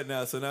 I know it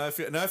now. So now I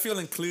feel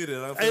included.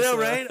 I know,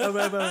 right?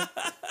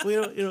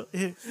 Well,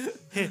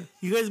 hey,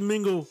 you guys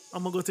mingle.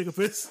 I'm gonna go take a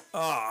piss.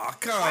 Oh,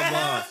 come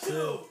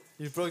on.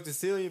 You broke the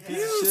seal, you piece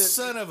You of shit.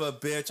 son of a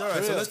bitch. All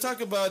right, so Yeah. let's talk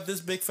about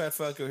this big fat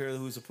fucker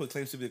here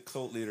claims to be a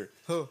cult leader.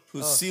 Who?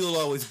 Whose Oh. seal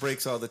always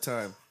breaks all the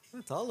time.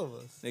 That's all of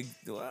us. Well,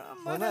 Well,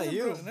 mine not hasn't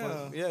you. broken,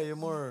 no. But yeah, you're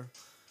more.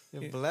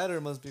 Your bladder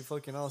must be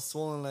fucking all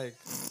swollen like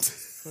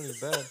pretty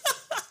bad.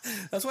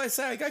 That's why I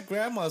say I got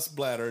grandma's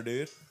bladder,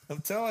 dude. I'm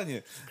telling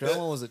you.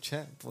 Grandma was a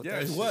champ.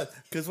 Yeah, he was.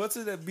 Because what's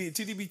it that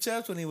TDB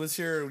Chaps when he was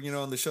here,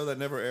 on the show that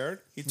never aired?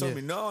 He told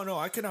me, no,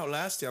 I can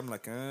outlast you. I'm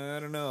like, I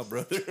don't know,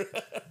 brother.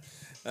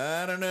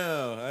 I don't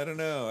know.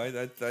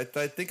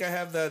 I think I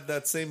have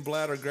that same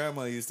bladder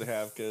grandma used to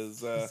have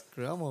because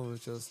grandma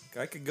was just.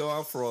 I could go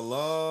on for a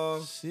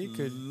long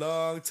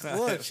time.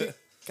 What? She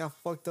got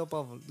fucked up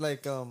off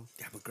like Yeah,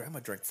 but grandma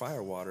drank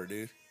fire water,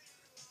 dude.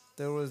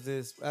 There was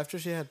this after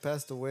she had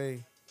passed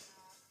away.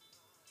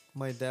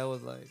 My dad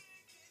was like,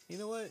 you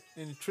know what?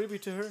 In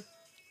tribute to her,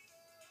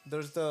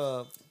 there's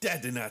the.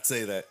 Dad did not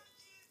say that.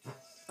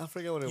 I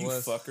forget what it you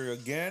was. You fucker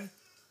again.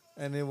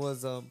 And it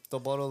was the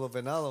bottle of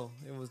venado.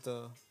 It was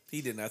the.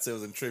 He did not say it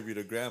was in tribute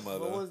to grandma.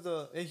 What though. was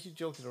the? And she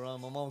joked it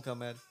around. My mom got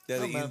mad.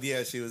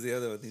 Yeah, she was the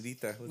other one.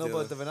 Nidita. No,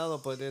 but the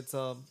venado, but it's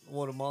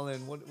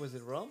watermelon. What was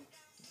it? Rum?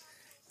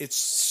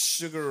 It's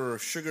sugar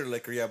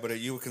liquor, yeah, but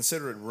you would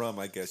consider it rum,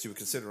 I guess. You would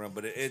consider rum,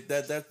 but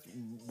that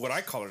what I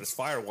call it is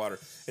fire water.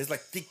 It's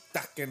like tic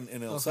tac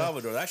in El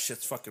Salvador. That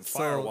shit's fucking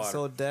fire water.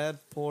 So Dad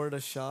poured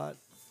a shot,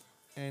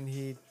 and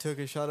he took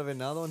a shot of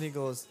venado, and he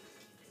goes,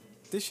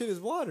 "This shit is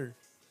water."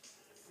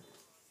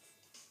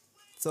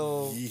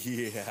 So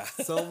yeah,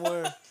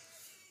 somewhere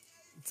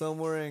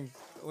in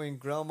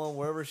grandma,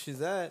 wherever she's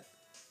at,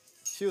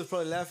 she was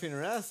probably laughing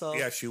her ass off.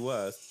 Yeah, she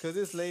was. Because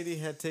this lady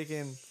had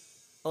taken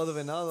all the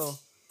venado,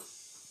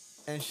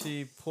 and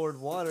she poured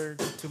water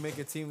to make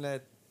it seem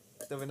that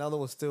the bottle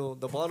was still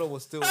full.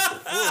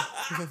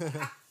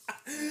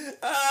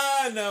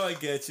 Now I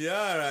get you.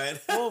 All right.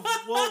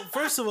 Well,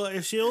 first of all,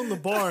 if she owned the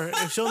bar,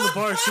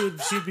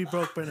 she'd be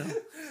broke by now.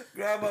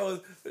 Grandma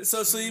was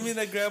so. You mean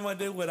that grandma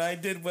did what I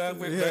did back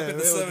with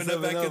the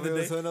 7-Up back in the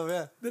day? 7-Up,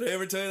 yeah. Did I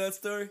ever tell you that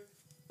story?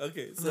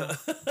 Okay,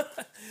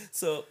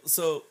 so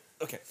so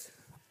okay.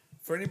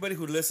 For anybody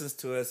who listens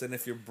to us, and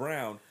if you're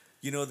brown,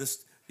 you know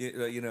this.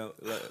 You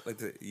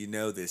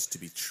know this to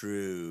be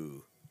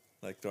true,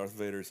 like Darth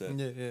Vader said.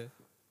 Yeah.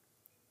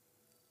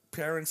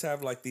 Parents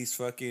have like these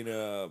fucking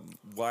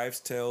wives'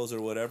 tales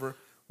or whatever,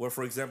 where,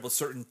 for example,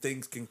 certain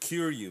things can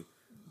cure you.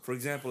 For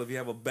example, if you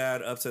have a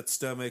bad upset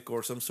stomach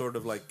or some sort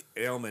of like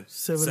ailment,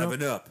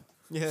 7-Up.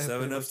 Yeah,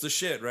 7-Up's the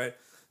shit, right?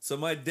 So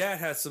my dad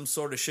had some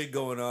sort of shit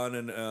going on,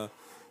 and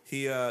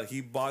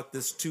he bought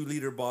this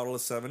 2-liter bottle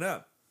of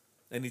 7-Up,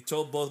 and he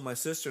told both my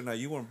sister and I.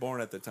 You weren't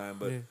born at the time,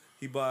 but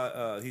he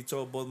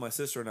told both my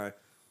sister and I,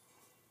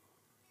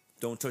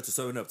 don't touch the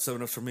 7-Up.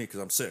 7-Up's for me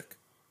because I'm sick.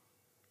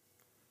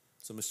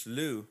 So Mr.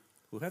 Lou,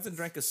 who hasn't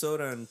drank a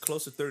soda in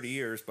close to 30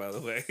 years, by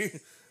the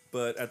way,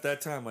 but at that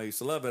time I used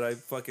to love it. I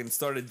fucking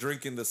started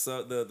drinking the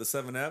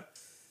 7-Up,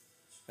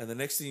 and the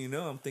next thing you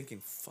know, I'm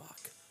thinking,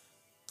 fuck,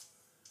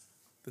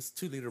 this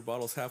 2-liter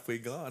bottle's halfway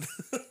gone.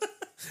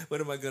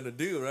 What am I gonna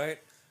do, right?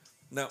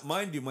 Now,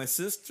 mind you, my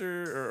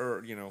sister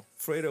or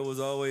Fredo was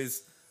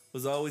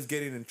always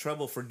getting in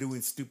trouble for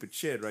doing stupid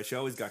shit, right? She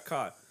always got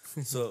caught.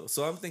 So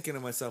I'm thinking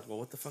to myself, well,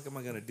 what the fuck am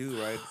I gonna do,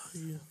 right?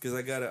 Because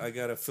I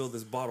gotta fill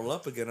this bottle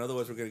up again,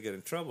 otherwise we're gonna get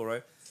in trouble,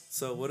 right?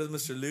 So what does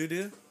Mr. Lou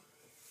do?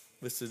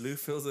 Mr. Lou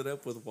fills it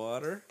up with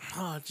water.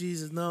 Oh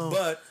Jesus, no!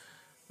 But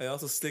I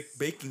also stick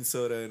baking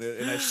soda in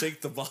it, and I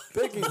shake the bottle.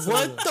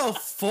 What the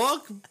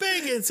fuck?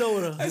 Baking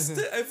soda. I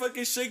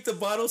fucking shake the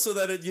bottle so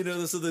that it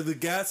so that the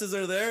gases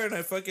are there, and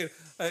I put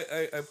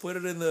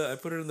it in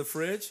the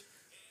fridge.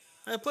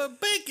 I put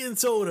baking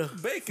soda.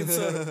 Baking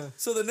soda.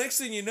 So the next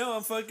thing you know,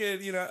 I'm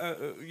fucking,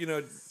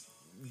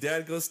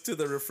 Dad goes to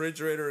the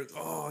refrigerator.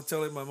 Oh,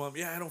 telling my mom,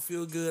 I don't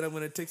feel good. I'm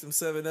gonna take some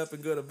 7-Up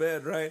and go to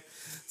bed, right?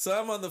 So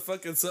I'm on the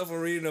fucking sofa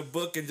reading a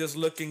book and just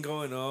looking,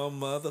 going, oh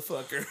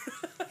motherfucker.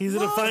 He's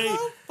gonna fight.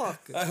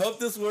 I hope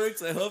this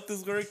works. I hope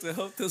this works. I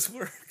hope this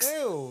works.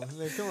 Ew,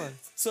 like, come on.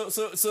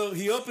 So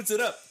he opens it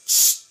up,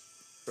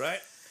 right?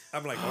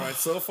 I'm like, all right,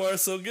 so far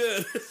so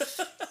good.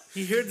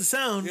 You hear the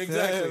sound.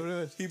 Exactly.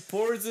 Yeah, he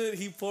pours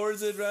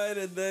it, right?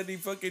 And then he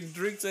fucking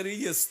drinks it.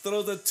 He just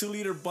throws a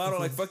 2-liter bottle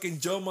like fucking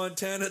Joe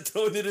Montana,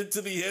 throwing it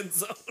into the end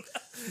zone.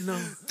 No.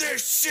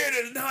 This shit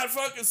is not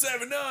fucking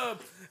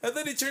 7-Up. And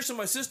then he turns to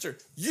my sister.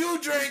 You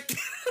drink.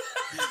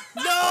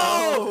 No!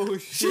 Oh,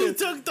 she shit.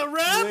 took the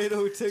rap.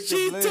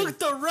 She took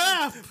the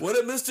rap. What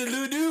did Mr.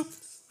 Lou do?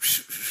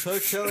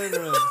 telling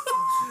her.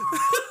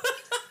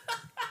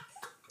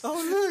 Oh,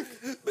 look.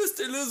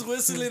 Mr. Lou's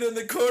whistling in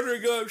the corner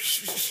going,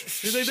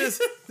 Like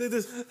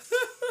this.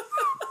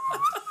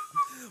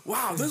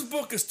 Wow, this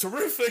book is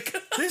terrific.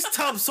 This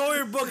Tom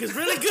Sawyer book is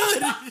really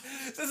good.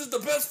 This is the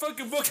best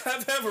fucking book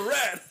I've ever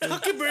read.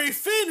 Huckleberry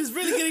Finn is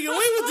really getting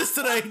away with this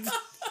tonight.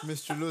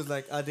 Mr. Lou's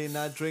like, I did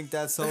not drink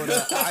that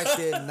soda. I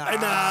did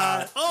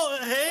not. Oh,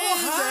 hey,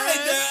 hi,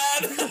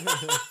 Dad.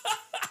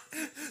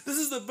 This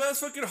is the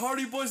best fucking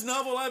Hardy Boys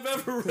novel I've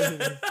ever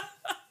read.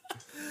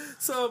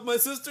 So my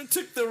sister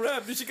took the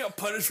rap and she got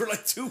punished for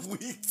like 2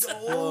 weeks.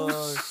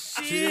 Oh,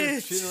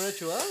 shit. She didn't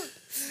rat you out?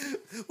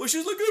 Well, she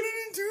was like,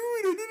 I didn't do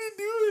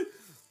it.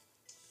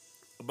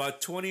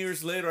 About 20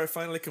 years later, I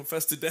finally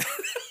confessed to Dad.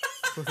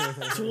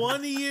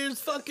 20 years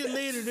fucking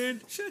later,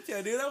 dude. Shit,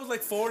 yeah, dude. I was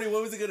like 40.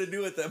 What was he going to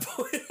do at that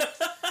point?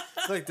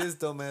 It's like this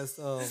dumbass.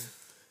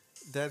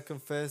 Dad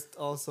confessed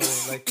also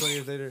like 20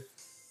 years later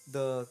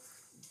the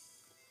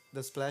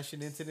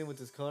splashing incident with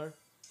his car.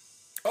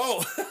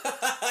 Oh.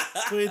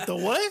 Wait, the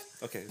what?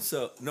 Okay,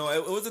 so no,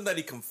 it wasn't that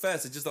he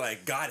confessed. It's just that I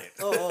got it.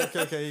 Oh,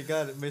 okay, he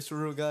got it. Mr.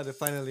 Rue got it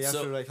finally after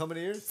So- like how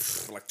many years?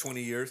 For like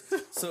 20 years.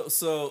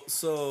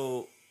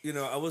 So you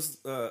know, I was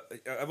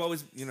I've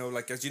always, you know,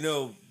 like as you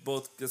know,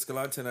 both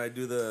Escalante and I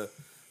do the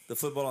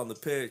football on the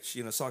pitch,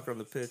 you know, soccer on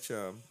the pitch.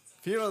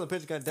 Fear on the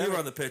pitch, goddamn. Fever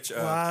on the pitch.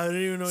 Wow, I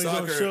didn't even know he was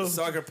on the show.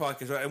 Soccer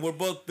podcast, right? And we're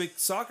both big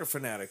soccer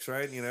fanatics,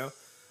 right? You know,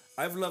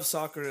 I've loved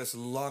soccer as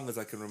long as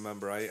I can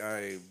remember.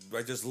 I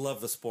just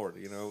love the sport,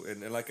 you know.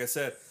 And like I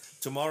said,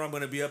 tomorrow I'm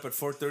going to be up at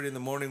 4:30 in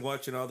the morning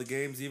watching all the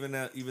games, even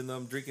though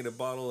I'm drinking a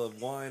bottle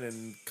of wine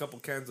and a couple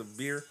cans of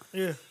beer.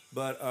 Yeah.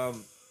 But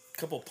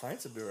couple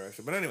pints of beer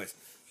actually. But anyways,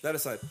 that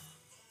aside.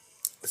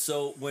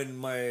 So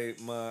when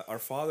our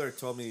father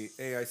told me,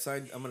 "Hey,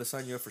 I'm going to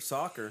sign you up for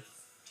soccer.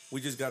 We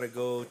just got to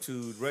go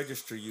to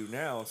register you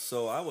now."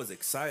 So I was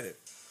excited.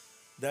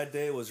 That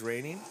day it was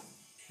raining,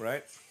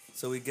 right?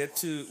 So we get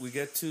to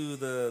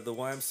the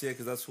YMCA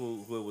because that's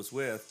who it was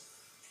with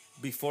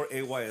before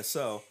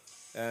AYSO,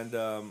 and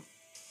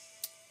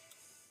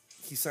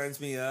he signs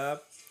me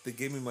up. They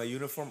gave me my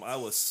uniform. I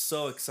was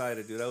so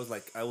excited, dude. I was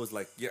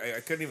like, yeah, I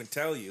couldn't even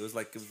tell you. It was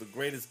the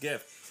greatest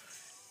gift.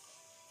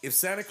 If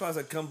Santa Claus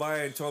had come by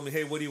and told me,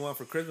 "Hey, what do you want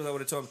for Christmas?" I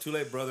would have told him, "Too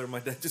late, brother. My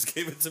dad just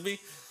gave it to me,"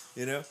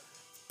 you know.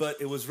 But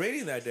it was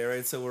raining that day,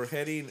 right? So we're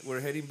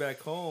heading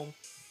back home.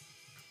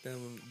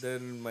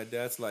 Then my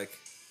dad's like,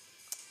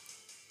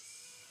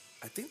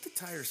 "I think the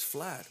tire's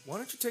flat. Why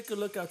don't you take a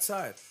look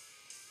outside?"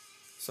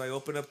 So I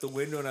open up the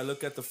window and I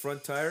look at the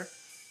front tire,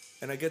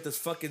 and I get this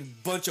fucking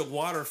bunch of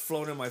water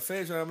flowing in my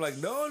face, and I'm like,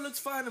 "No, it looks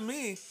fine to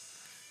me."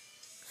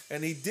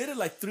 And he did it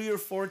like 3 or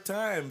 4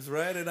 times,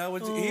 right? And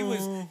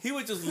he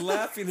was just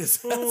laughing his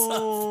ass off.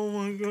 Oh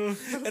my god.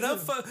 And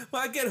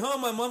when I get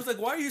home, my mom's like,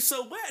 "Why are you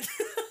so wet?"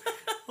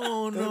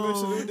 Oh Mr.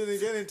 no. Rue didn't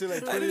get into like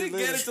 20 I didn't years get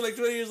later. it until like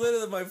 20 years later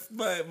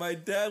that my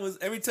dad was,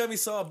 every time he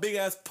saw a big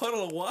ass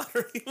puddle of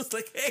water, he was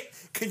like, "Hey,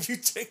 can you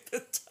check the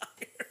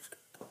tire?"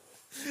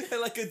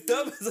 And like a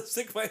dumbass, I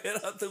stick my head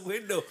out the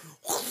window.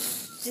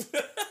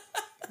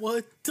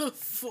 What the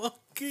fuck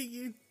are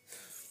you?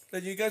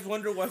 And you guys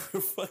wonder why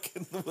we're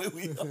fucking the way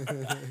we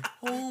are.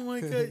 Oh my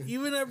god.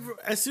 Even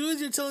as soon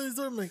as you're telling the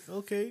story, I'm like,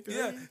 okay. Great.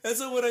 Yeah, and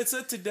so when I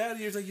said to Dad,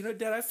 he was like, "You know,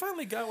 Dad, I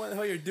finally got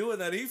how you're doing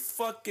that." He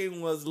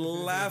fucking was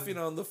laughing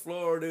on the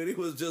floor, dude. He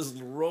was just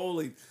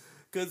rolling.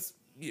 Because,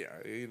 yeah,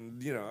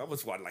 you know, I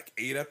was, like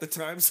 8 at the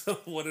time, so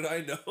what did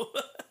I know?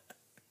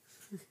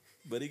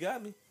 But he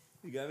got me.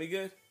 He got me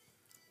good.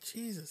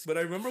 Jesus. But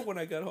I remember when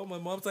I got home, my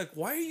mom's like,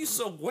 "Why are you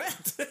so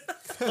wet?"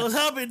 I was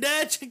helping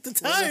Dad check the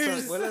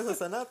tires. Huele a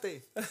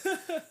zanate.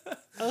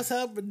 I was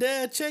helping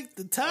Dad check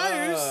the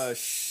tires. Oh,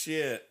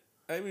 shit.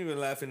 I'm even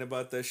laughing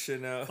about that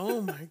shit now.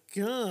 Oh my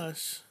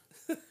gosh.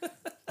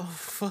 Oh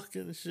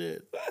fucking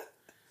shit.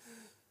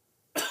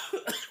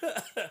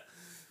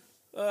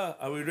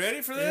 Are we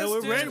ready for this? Yeah,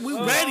 we're dude? ready. We're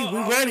Oh, ready. are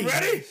We're we ready.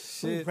 ready? We're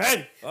Shit.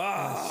 ready.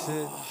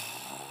 Shit.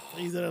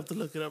 You don't have to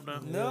look it up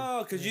now.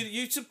 No, because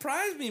you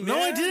surprised me, man. No,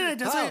 I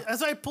didn't. How?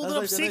 That's why I pulled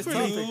That's it up like the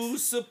next secretly. topic. You I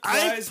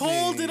surprised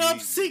pulled me. it up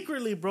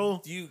secretly,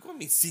 bro. What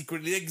mean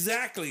secretly?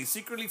 Exactly.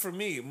 Secretly for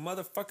me.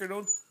 Motherfucker,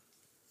 don't.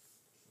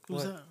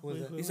 Who's What? that? Who's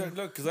that? He's like,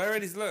 look, because I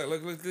already,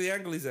 look at the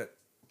angle he's at.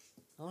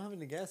 I don't have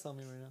any gas on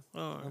me right now.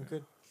 Oh, I'm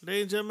good.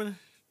 ladies and gentlemen,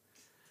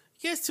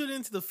 you guys tuned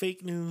into the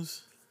fake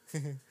news,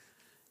 and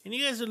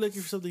you guys are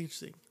looking for something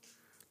interesting.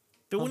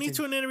 But when you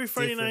Something tune in every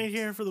Friday different. night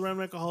here for the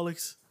Rambling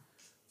Alcoholics,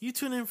 you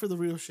tune in for the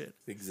real shit.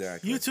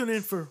 Exactly. You tune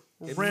in for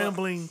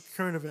rambling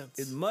current events.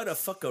 It's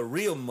motherfucker,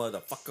 real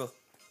motherfucker.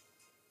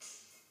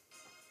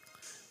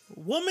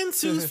 Woman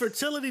sues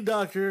fertility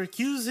doctor,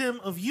 accuses him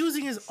of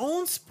using his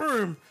own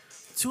sperm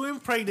to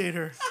impregnate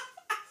her.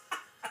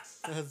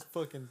 That's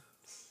fucking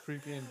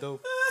creepy and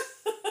dope.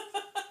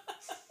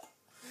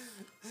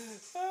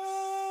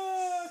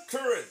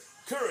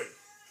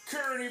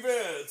 Current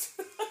events.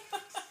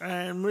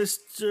 And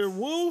Mr.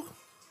 Wu.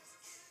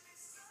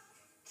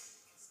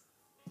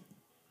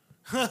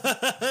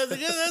 That's a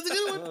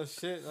good one. Oh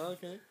shit.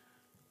 Okay.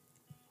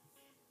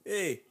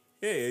 Hey,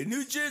 a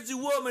New Jersey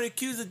woman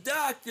accused a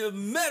doctor of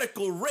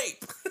medical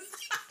rape.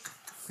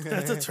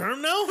 That's a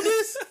term now?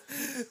 This?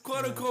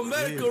 "Quote unquote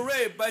medical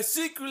rape by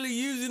secretly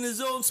using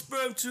his own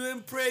sperm to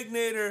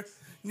impregnate her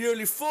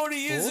nearly 40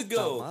 years Puta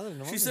ago." madre,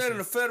 no She mames. said in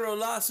a federal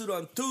lawsuit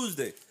on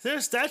Tuesday. Is there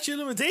a statute of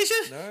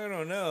limitation? I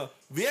don't know.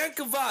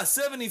 Bianca Voss,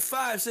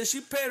 75, says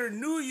she paid her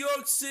New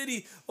York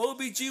City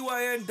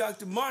OBGYN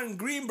Dr. Martin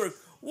Greenberg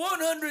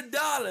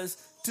 $100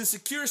 to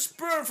secure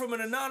sperm from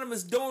an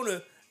anonymous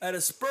donor at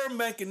a sperm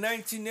bank in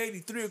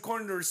 1983,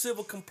 according to her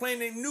civil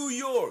complaint in New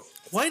York.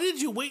 Why did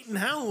you wait and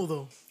howl,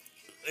 though?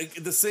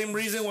 The same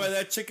reason why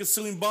that chick is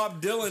suing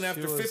Bob Dylan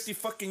after was- 50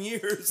 fucking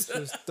years. She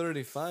was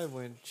 35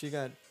 when she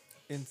got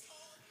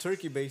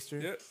turkey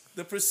baster. Yeah.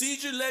 The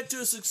procedure led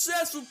to a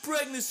successful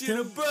pregnancy and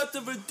the birth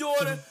of her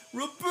daughter,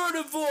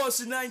 Roberta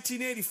Voss, in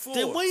 1984.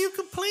 Then what are you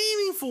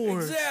complaining for?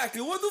 Exactly.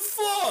 What the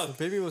fuck?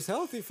 The baby was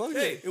healthy. Fuck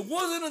Hey, it. it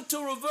wasn't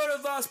until Roberta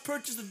Voss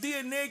purchased a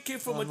DNA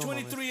kit from a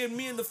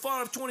 23andMe in the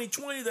fall of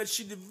 2020 that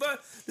she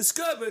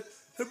discovered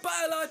her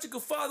biological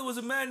father was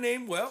a man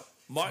named, well,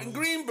 Martin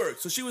Greenberg.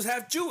 So she was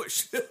half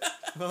Jewish.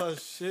 Oh,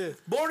 shit.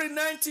 Born in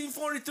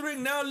 1943,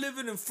 now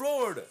living in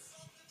Florida.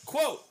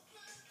 Quote,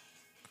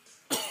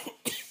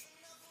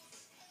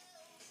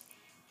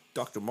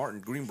 Dr.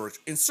 Martin Greenberg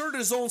inserted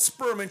his own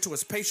sperm into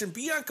his patient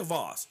Bianca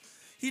Voss.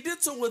 He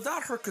did so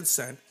without her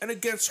consent and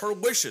against her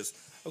wishes,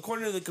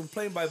 according to the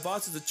complaint by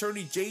Voss's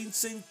attorney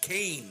Jason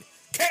Kane.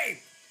 Kane!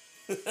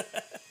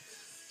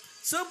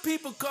 Some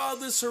people call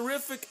this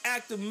horrific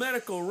act of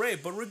medical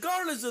rape, but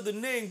regardless of the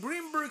name,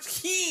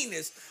 Greenberg's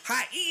heinous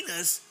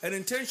and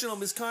intentional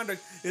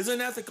misconduct is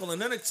unethical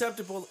and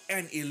unacceptable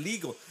and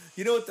illegal.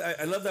 You know what?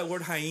 I love that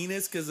word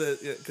hyenas because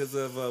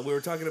of we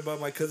were talking about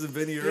my cousin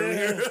Vinny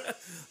earlier.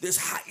 This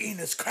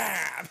hyena's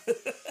crab.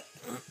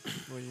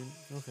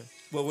 Okay.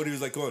 Well, when he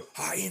was like going,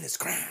 hyena's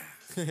crab.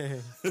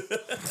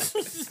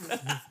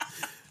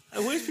 I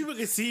wish people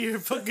could see your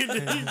fucking.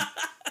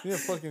 Yeah,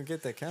 fucking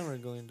get that camera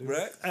going, dude.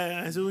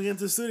 Right? So we get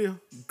into the studio.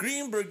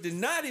 Greenberg did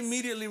not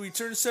immediately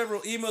return several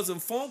emails and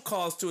phone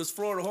calls to his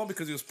Florida home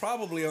because he was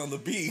probably on the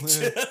beach.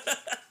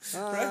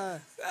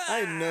 I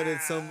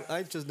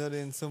just noted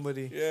in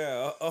somebody.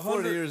 Yeah,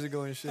 40 years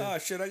ago and shit. Oh,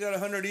 shit, I got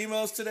 100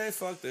 emails today?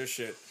 Fuck this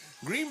shit.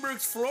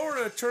 Greenberg's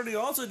Florida attorney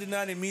also did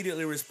not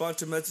immediately respond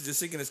to messages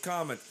seeking his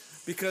comment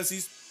because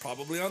he's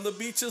probably on the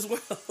beach as well.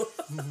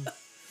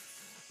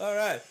 All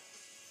right.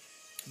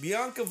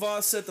 Bianca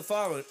Voss said the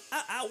following.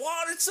 I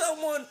wanted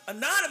someone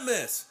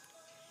anonymous.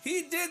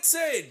 He did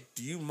say,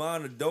 do you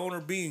mind a donor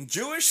being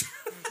Jewish?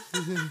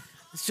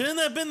 Shouldn't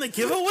that have been the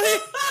giveaway?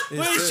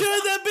 Wait,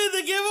 shouldn't that have been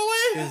the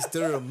giveaway? Is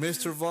there a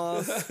Mr.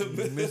 Voss?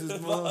 Mrs.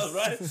 Voss?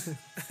 Right?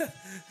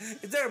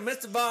 Is there a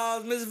Mr.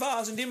 Voss, Mrs.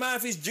 Voss, and do you mind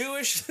if he's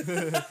Jewish?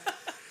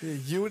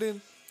 You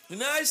didn't?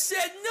 And I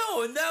said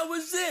no, and that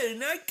was it.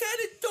 And I kind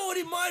of thought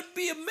he might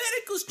be a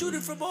medical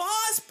student from a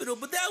hospital,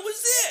 but that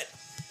was it.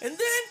 And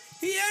then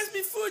he asked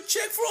me for a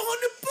check for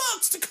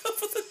 $100 to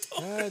cover the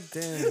donor. God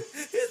damn.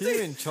 He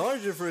even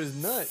charged her for his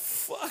nut.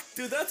 Fuck,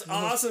 dude, that's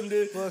awesome,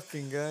 dude.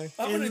 Fucking guy.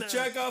 I'm gonna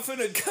check off in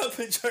a cup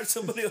and charge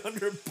somebody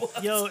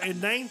 $100. Yo,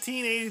 in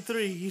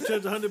 1983, he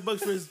charged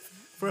 $100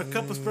 for a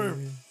cup of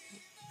sperm.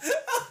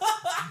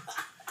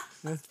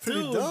 That's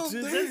pretty Dude, dope,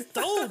 dude, dude. that's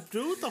dope,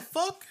 dude. What the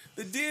fuck?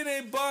 The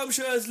DNA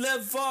bombshell has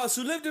left Voss,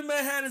 who lived in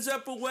Manhattan's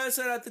Upper West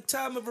Side at the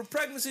time of her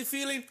pregnancy,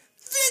 feeling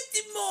 50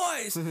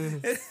 moist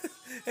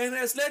and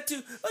has led to a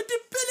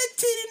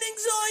debilitating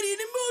anxiety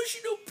and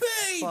emotional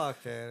pain. Fuck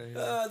outta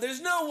here.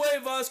 There's no way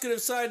Voss could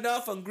have signed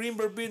off on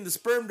Greenberg being the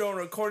sperm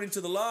donor, according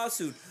to the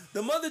lawsuit.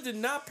 The mother did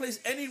not place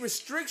any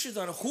restrictions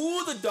on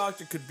who the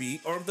doctor could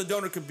be, or the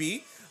donor could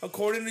be,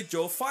 according to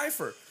Joe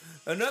Pfeiffer,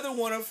 another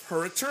one of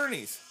her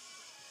attorneys.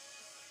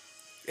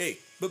 Hey,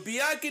 but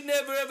Bianca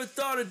never ever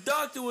thought a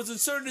doctor was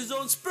inserting his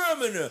own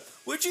sperm in her,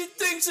 which he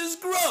thinks is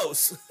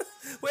gross.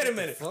 Wait a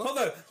minute. Hold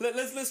on.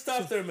 Let's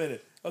stop there a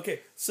minute. Okay,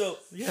 so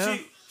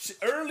she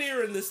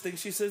earlier in this thing,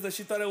 she says that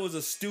she thought it was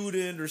a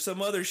student or some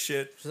other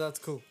shit. So that's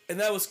cool. And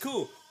that was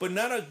cool, but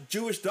not a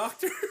Jewish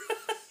doctor.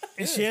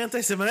 Is she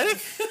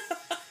anti-Semitic?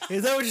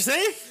 Is that what you're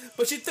saying?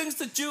 But she thinks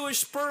the Jewish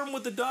sperm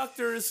with the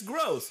doctor is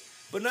gross,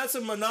 but not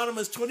some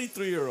anonymous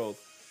 23-year-old.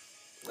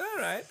 All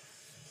right.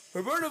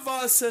 Roberta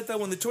Voss said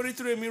that when the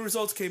 23andMe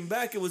results came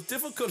back, it was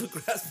difficult to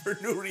grasp her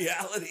new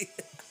reality.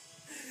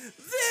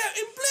 There,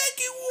 in black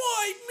and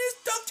white, Miss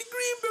Dr.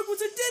 Greenberg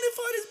was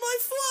identified as my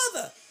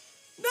father.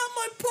 Not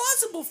my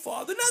possible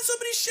father, not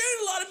somebody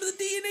sharing a lot of the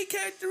DNA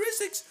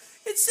characteristics.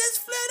 It says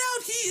flat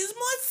out, he is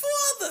my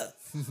father.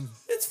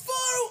 It's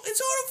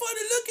horrifying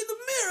to look in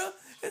the mirror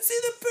and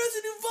see the person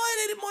who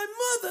violated my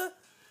mother,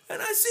 and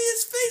I see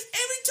his face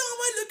every time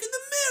I look in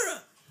the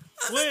mirror.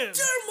 I'm in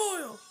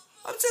turmoil.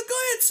 Go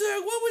ahead, sir.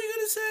 What were you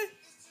going to say?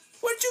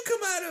 Where'd you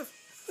come out of?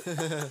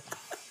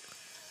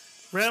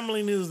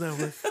 Rambling News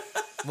Network.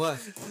 What?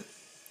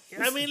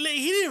 I mean,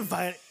 he didn't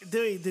violate.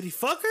 Did he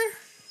fuck her?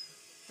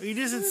 Or he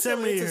just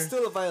inseminated her? It's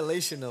still a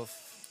violation of.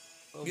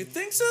 You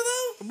think so,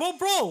 though? Well,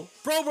 bro.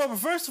 But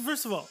first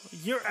of all,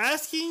 you're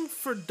asking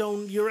for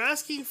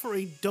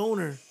a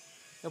donor.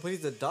 Yeah, but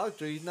he's a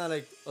doctor. He's not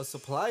like a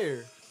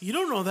supplier. You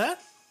don't know that.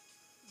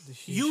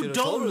 You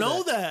don't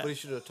know that. But he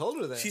should have told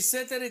her that. She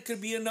said that it could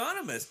be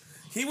anonymous.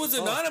 He was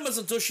anonymous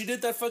until she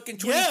did that fucking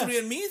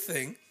 23andMe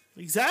thing.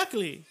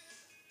 Exactly.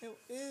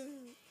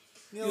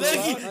 You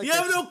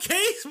have no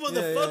case,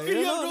 motherfucker. Yeah.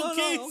 You have no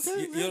case.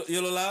 Okay,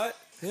 You'll allow it?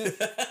 Yeah.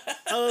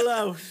 I'll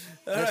allow it.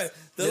 All right.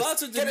 The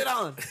lawsuit get it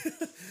on.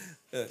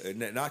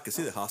 Now I can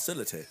see the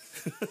hostility.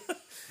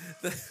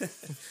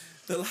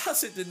 The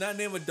lawsuit did not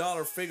name a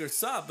dollar figure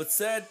sought, but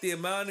said the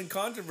amount in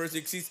controversy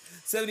exceeds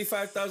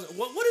 $75,000.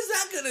 What is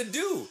that gonna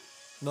do?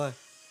 What?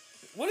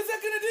 What is that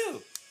gonna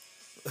do?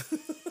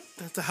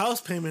 That's a house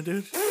payment,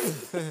 dude.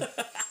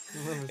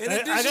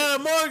 I got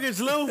a mortgage,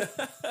 Lou.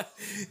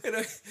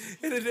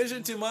 In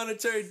addition to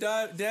monetary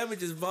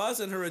damages, Voss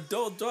and her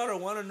adult daughter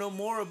want to know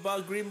more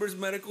about Greenberg's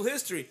medical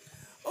history.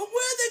 Aware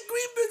that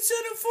Greenberg's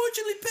son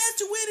unfortunately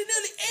passed away at an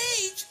early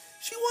age,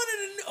 she wanted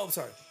to know... Oh,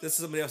 sorry. This is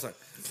somebody else. Sorry.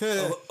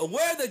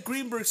 Aware that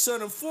Greenberg's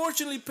son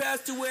unfortunately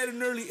passed away at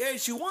an early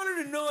age, she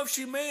wanted to know if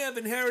she may have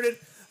inherited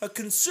a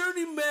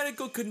concerning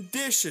medical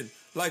condition.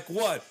 Like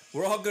what?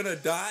 We're all gonna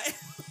die?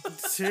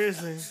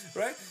 Seriously.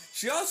 Right?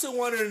 She also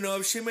wanted to know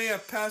if she may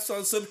have passed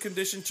on some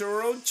condition to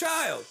her own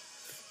child.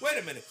 Wait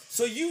a minute.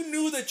 So you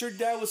knew that your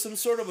dad was some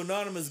sort of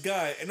anonymous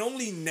guy, and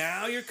only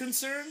now you're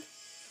concerned?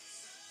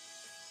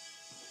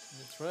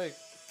 That's right.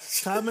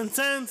 Common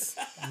sense.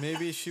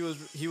 Maybe he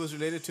was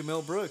related to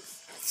Mel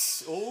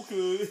Brooks.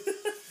 Okay.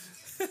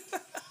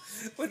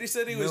 When he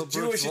said he was Mel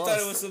Jewish, Brooks he thought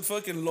it was some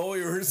fucking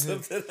lawyer or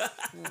something.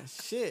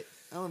 Shit.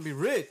 I want to be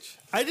rich.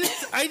 I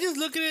just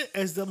look at it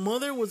as the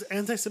mother was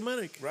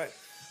anti-Semitic. Right.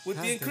 With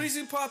the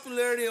increasing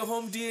popularity of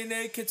home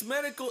DNA kits,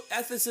 medical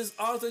ethicist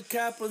Arthur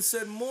Kaplan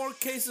said more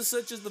cases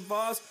such as the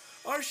Voss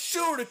are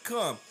sure to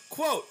come.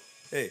 Quote,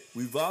 hey,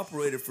 we've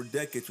operated for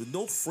decades with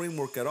no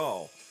framework at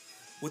all.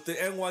 With the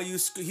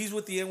he's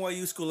with the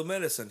NYU School of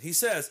Medicine. He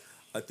says,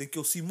 I think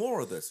you'll see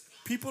more of this.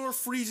 People are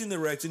freezing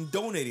their eggs and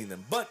donating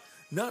them, but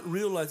not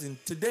realizing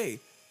today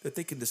that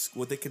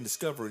what they can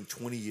discover in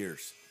 20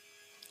 years.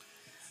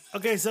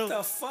 Okay, so... Get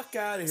the fuck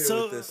out of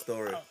here with this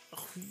story.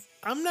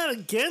 I'm not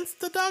against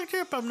the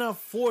doctor, but I'm not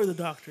for the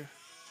doctor.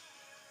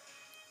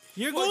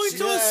 You're going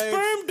to a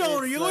sperm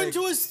donor. You're going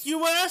to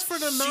you asked for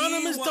an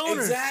anonymous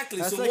donor. Exactly.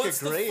 That's so like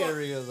what's a gray the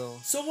area, though.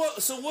 So what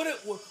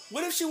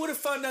if she would have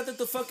found out that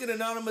the fucking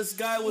anonymous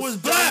guy was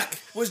black?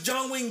 Was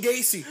John Wayne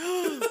Gacy?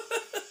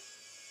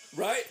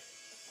 Right?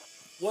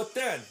 What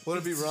then? Would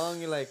it be wrong?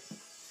 You're like,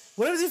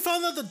 What if he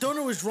found out the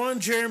donor was Ron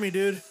Jeremy,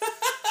 dude?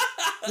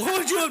 What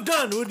would you have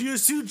done? Would you have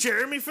sued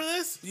Jeremy for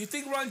this? Do you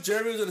think Ron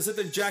Jeremy was gonna sit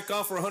there and jack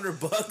off for $100?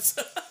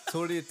 so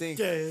what do you think?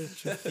 Yeah.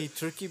 He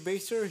turkey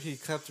based her or he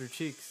clapped her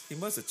cheeks? He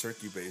must have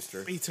turkey based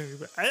her.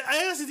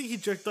 I honestly think he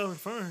jerked off in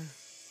front of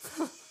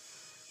her.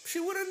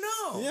 She would have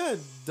known. Yeah,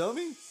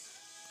 dummy.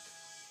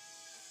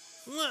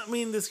 Well, I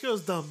mean, this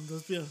girl's dumb.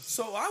 Let's be honest.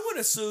 So I would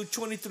have sued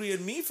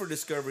 23andMe for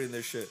discovering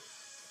this shit.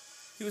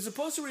 He was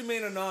supposed to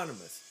remain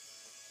anonymous.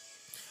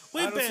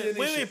 Wait, how did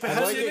they find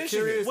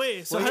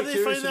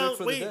out?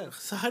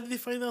 So how did they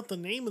find out the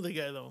name of the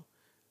guy though?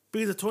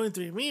 Because of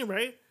 23andMe,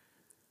 right?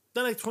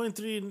 Then like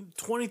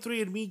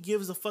 23andMe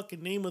gives the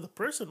fucking name of the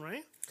person,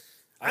 right?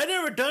 I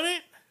never done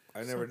it.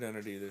 I never done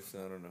it either,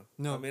 so I don't know.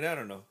 No, I mean I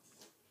don't know.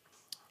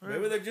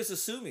 Maybe they're just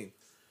assuming.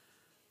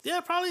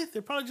 Yeah, probably.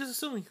 They're probably just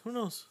assuming. Who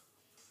knows?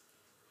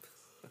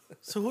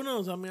 So who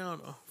knows? I mean, I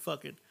don't know.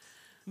 Fuck it.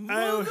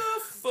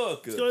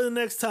 Motherfucker. Let's go to the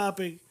next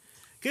topic.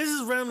 This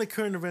is randomly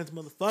current events,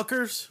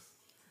 motherfuckers.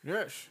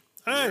 Yes.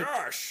 All right.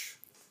 Gosh.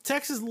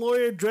 Texas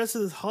lawyer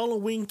dresses as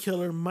Halloween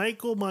killer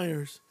Michael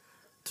Myers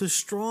to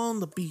stroll on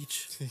the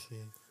beach.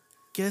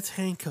 Gets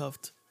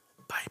handcuffed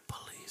by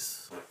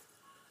police.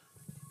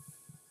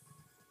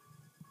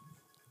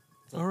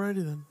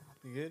 Alrighty then.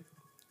 You good?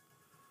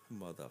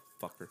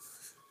 Motherfucker.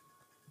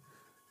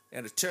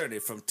 An attorney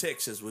from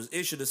Texas was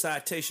issued a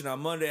citation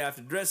on Monday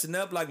after dressing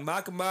up like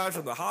Michael Myers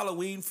from the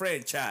Halloween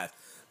franchise,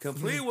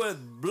 complete with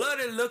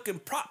bloody-looking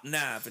prop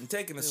knife and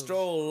taking a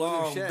stroll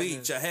along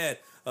beach ahead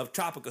of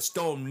Tropical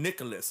Storm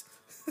Nicholas.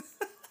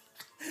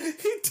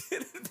 He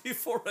did it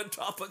before a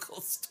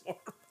tropical storm.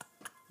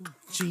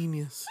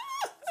 Genius.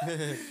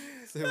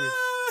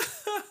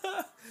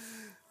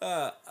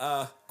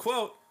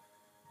 Quote,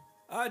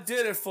 I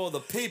did it for the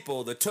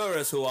people, the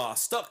tourists who are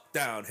stuck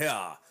down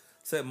here,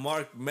 said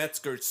Mark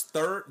Metzger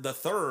the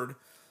third,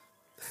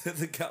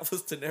 the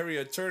Galveston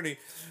area attorney,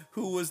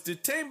 who was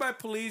detained by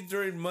police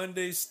during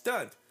Monday's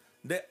stunt.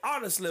 They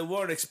honestly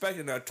weren't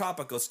expecting a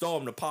tropical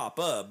storm to pop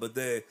up, but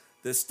they're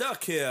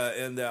stuck here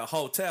in their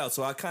hotel,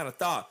 so I kind of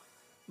thought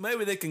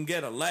maybe they can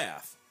get a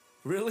laugh.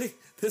 Really?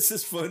 This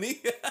is funny?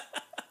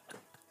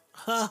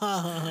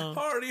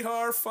 Hardy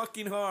har,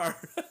 fucking har.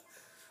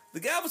 The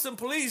Galveston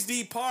Police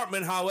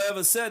Department,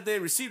 however, said they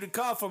received a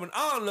call from an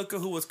onlooker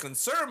who was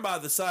concerned by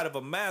the sight of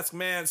a masked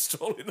man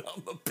strolling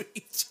on the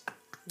beach.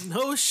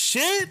 No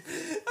shit.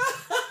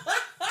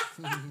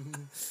 No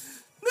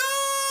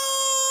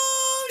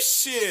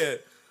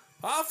shit.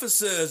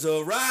 Officers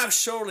arrived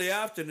shortly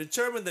after and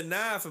determined the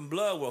knife and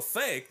blood were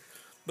fake,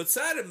 but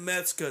cited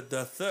Metzger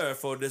III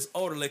for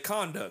disorderly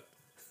conduct.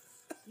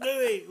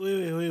 Wait,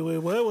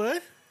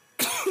 what?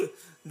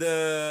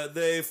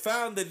 They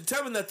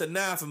determined that the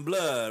knife and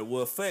blood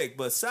were fake,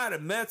 but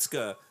cited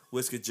Metzger,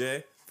 Whiskey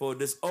J, for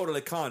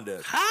disorderly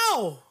conduct.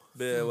 How?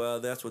 Yeah, well,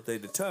 that's what they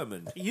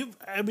determined.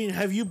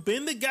 Have you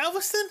been to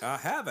Galveston? I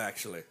have,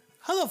 actually.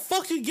 How the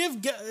fuck do you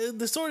give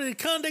disorderly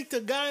conduct to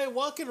a guy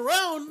walking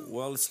around?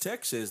 Well, it's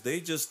Texas. They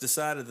just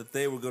decided that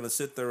they were going to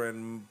sit there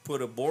and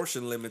put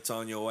abortion limits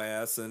on your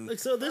ass, and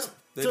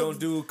they don't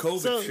do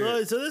COVID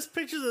shit. So there's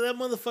pictures of that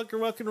motherfucker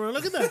walking around.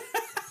 Look at that.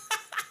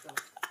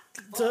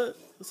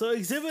 So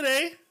Exhibit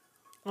A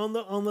on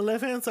the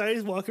left hand side,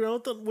 he's walking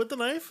around with the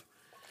knife.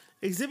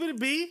 Exhibit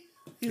B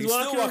He's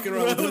still walking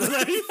around with a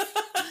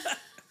knife.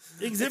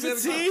 Exhibit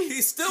C.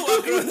 He's still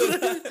walking around with a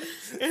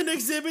knife. And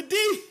Exhibit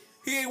D.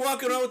 He ain't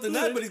walking around with the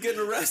knife, but he's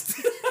getting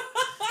arrested.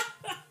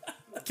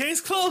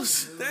 Case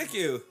closed. Thank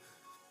you.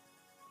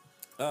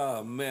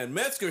 Oh, man.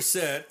 Metzger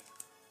said,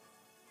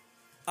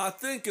 I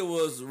think it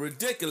was a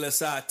ridiculous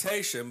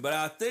citation, but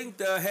I think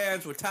their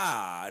hands were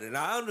tied, and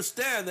I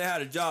understand they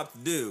had a job to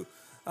do.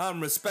 I'm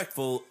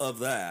respectful of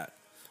that.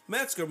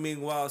 Metzger,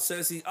 meanwhile,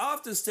 says he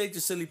often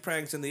stages silly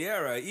pranks in the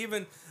area,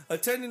 even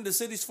attending the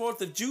city's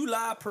 4th of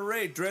July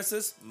parade dressed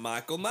as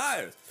Michael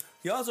Myers.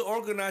 He also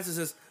organizes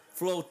his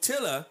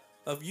flotilla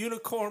of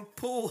unicorn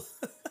pool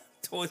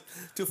toys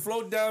to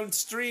float down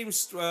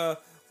streams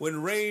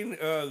when rain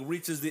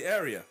reaches the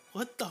area.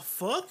 What the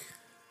fuck?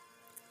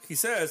 He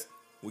says,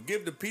 we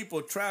give the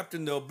people trapped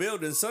in their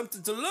building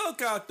something to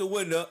look out the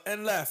window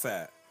and laugh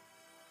at.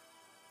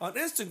 On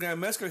Instagram,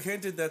 Metzger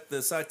hinted that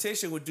the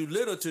citation would do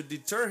little to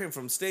deter him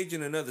from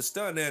staging another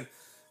stunt and,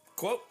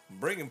 quote,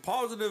 bringing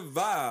positive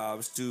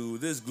vibes to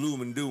this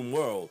gloom and doom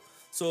world.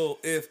 So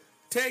if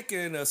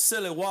taking a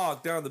silly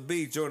walk down the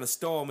beach during a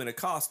storm in a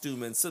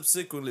costume and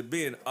subsequently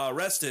being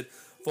arrested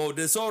for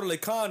disorderly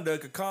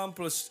conduct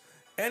accomplished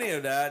any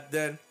of that,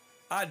 then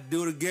I'd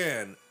do it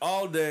again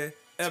all day,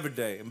 every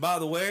day. And by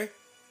the way,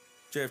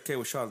 JFK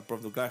was shot at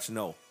the Got you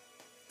know.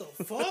 The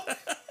fuck?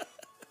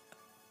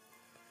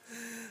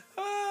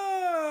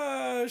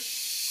 Oh,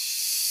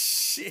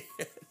 shit.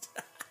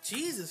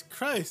 Jesus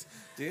Christ.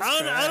 Jesus I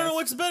don't know Christ.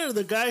 what's better,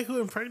 the guy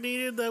who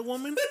impregnated that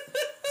woman.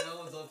 That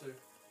one's up there.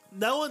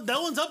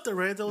 That one's up there,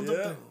 right? That one's up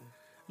Yeah. there.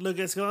 Look,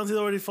 Escalante's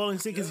already falling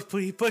asleep because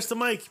he pushed the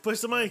mic. He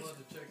pushed the mic. I'm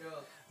about to check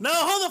out. No,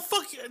 how the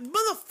fuck,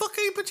 motherfucker,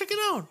 you been checking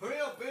out? Hurry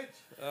up, bitch.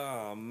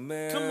 Oh,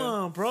 man. Come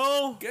on,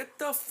 bro. Get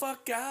the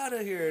fuck out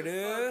of here,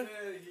 dude. Outta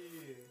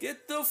here.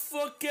 Get the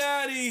fuck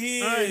out of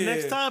here. All right,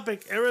 next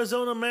topic.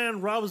 Arizona man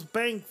robs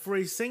bank for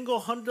a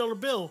single $100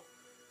 bill.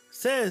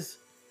 Says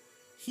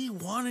he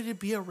wanted to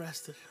be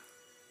arrested.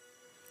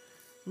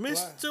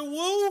 Mr.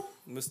 Wu?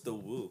 Mr.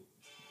 Wu.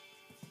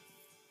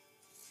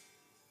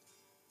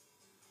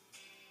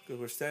 Because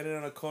we're standing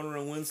on a corner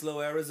in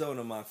Winslow,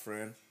 Arizona, my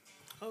friend.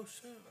 Oh,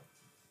 shit.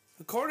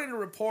 According to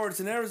reports,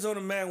 an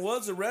Arizona man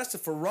was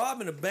arrested for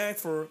robbing a bank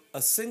for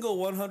a single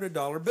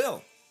 $100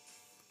 bill.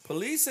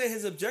 Police say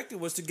his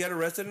objective was to get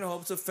arrested in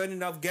hopes of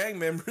fending off gang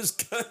members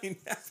gunning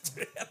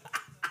after him.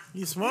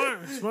 You smart.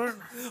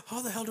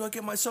 How the hell do I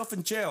get myself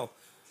in jail?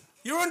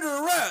 You're under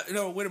arrest.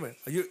 No, wait a minute.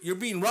 You're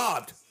being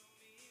robbed.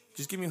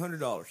 Just give me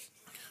 $100.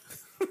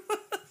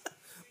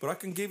 But I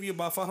can give you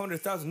about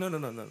 $500,000.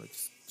 No.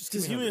 Just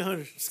Just give me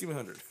 100. Just give me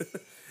 100.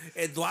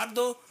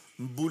 Eduardo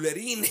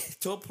Bullerin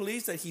told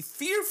police that he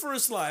feared for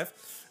his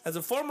life as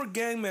a former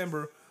gang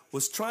member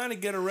was trying to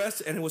get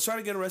arrested, and he was trying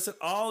to get arrested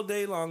all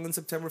day long on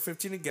September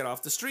 15 to get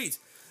off the streets.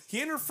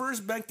 He entered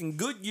First Bank in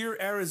Goodyear,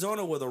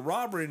 Arizona with a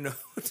robbery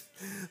note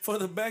for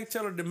the bank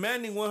teller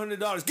demanding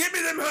 $100. Give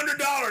me them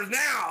 $100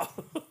 now!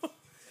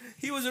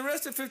 He was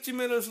arrested 15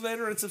 minutes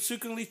later and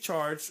subsequently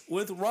charged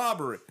with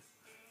robbery.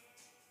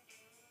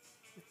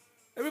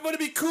 Everybody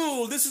be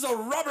cool. This is a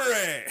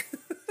robbery.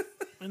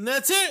 And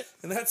that's it.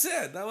 And that's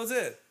it. That was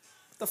it.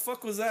 What the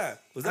fuck was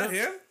that? Was that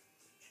him?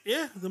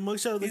 Yeah, the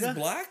mugshot of the He's guy.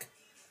 black?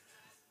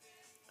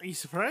 Are you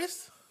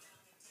surprised?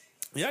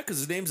 Yeah, because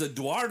his name's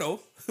Eduardo.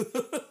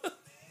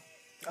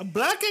 A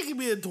black guy can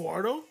be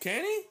Eduardo.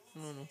 Can he?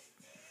 All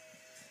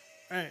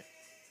right.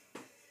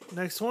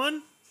 Next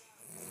one.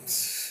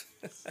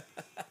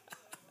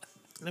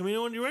 Let me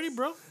know when you're ready,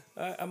 bro.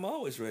 I'm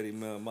always ready,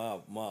 man. My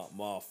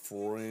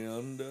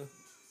friend.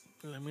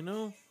 Let me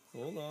know.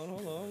 Hold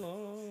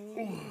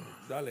on.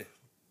 Dale.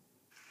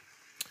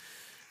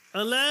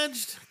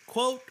 Alleged,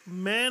 quote,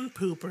 man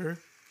pooper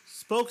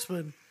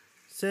spokesman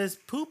says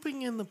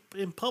pooping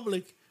in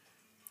public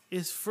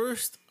is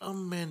First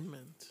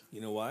Amendment. You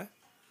know why?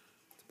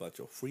 It's about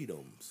your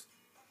freedoms.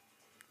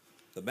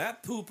 The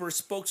Matt Pooper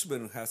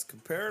spokesman has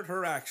compared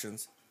her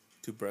actions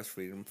to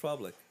breastfeeding in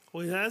public.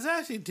 Well, that's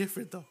actually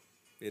different, though.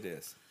 It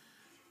is.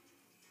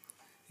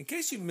 In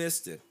case you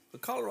missed it, the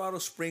Colorado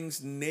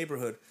Springs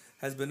neighborhood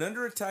has been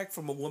under attack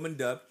from a woman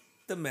dubbed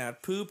the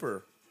Matt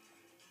Pooper.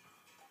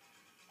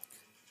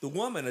 The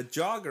woman, a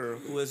jogger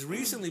who has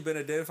recently been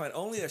identified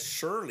only as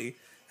Shirley,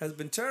 has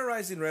been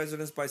terrorizing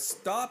residents by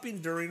stopping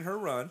during her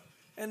run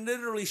and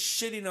literally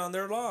shitting on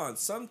their lawns,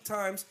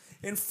 sometimes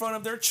in front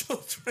of their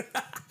children.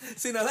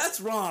 See, now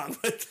that's wrong.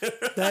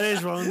 That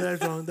is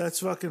wrong. That's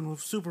fucking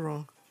super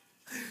wrong.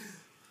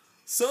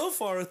 So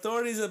far,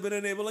 authorities have been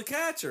unable to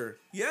catch her.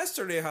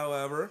 Yesterday,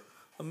 however,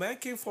 a man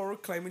came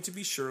forward claiming to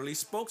be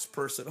Shirley's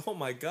spokesperson. Oh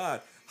my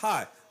God.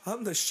 Hi,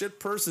 I'm the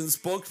shit person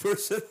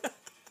spokesperson.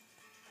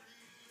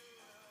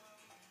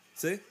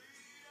 See?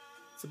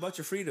 It's about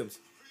your freedoms.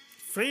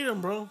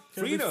 Freedom, bro.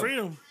 Gotta be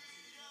Freedom.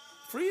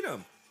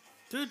 freedom.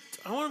 Dude,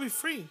 I want to be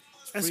free.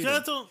 freedom.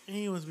 Escalato,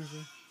 he wants to be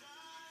free.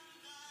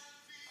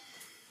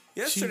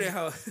 Yesterday,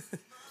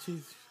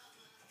 Jeez.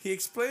 he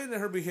explained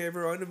her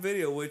behavior on the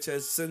video, which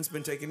has since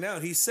been taken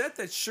down. He said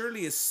that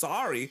Shirley is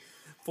sorry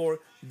for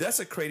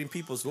desecrating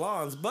people's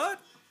lawns, but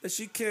that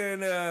she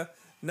can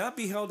not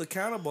be held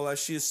accountable as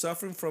she is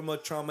suffering from a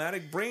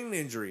traumatic brain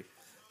injury.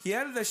 He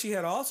added that she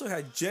had also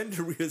had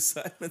gender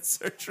reassignment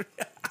surgery.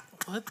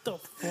 What the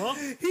fuck?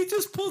 He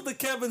just pulled the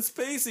Kevin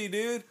Spacey,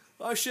 dude.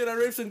 Oh shit, I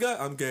raped some guy.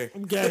 I'm gay.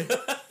 I'm gay.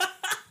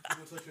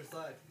 Touch your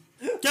thigh.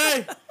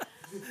 Gay.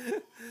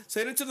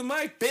 Say it into the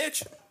mic,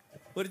 bitch.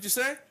 What did you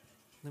say?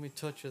 Let me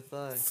touch your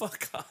thigh.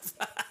 Fuck off.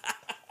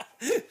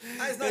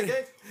 It's not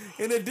gay.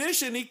 In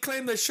addition, he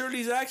claimed that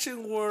Shirley's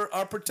actions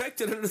are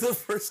protected under the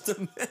First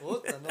Amendment.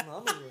 What the no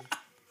mames, güey.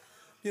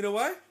 You know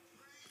why?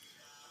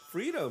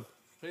 Freedom.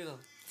 Freedom.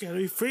 Gotta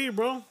be free,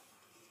 bro.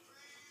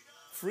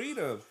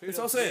 Freedom. It's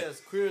Freedom. all say it. As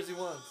queer as he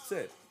wants.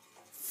 Say it.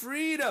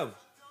 Freedom.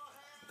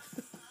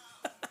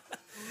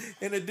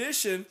 In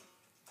addition,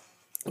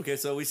 okay,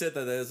 so we said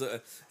that there's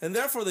and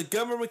therefore the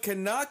government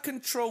cannot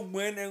control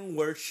when and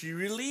where she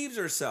relieves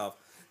herself.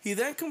 He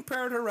then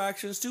compared her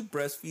actions to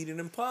breastfeeding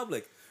in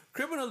public.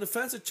 Criminal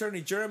defense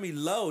attorney Jeremy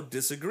Lowe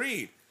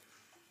disagreed.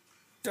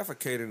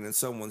 Defecating in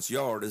someone's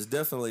yard is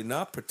definitely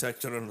not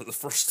protected under the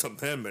First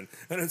Amendment,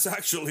 and it's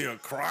actually a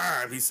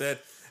crime, he said,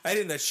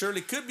 adding that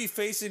Shirley could be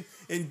facing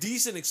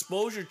indecent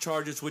exposure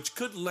charges which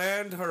could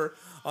land her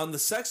on the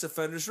sex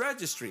offenders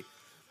registry.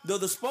 Though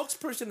the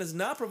spokesperson has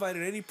not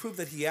provided any proof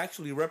that he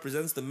actually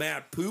represents the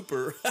mad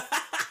pooper,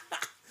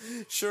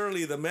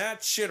 Shirley, the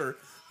mad shitter,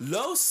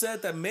 Lowe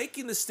said that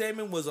making the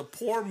statement was a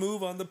poor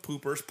move on the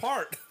pooper's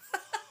part.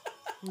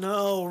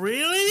 No,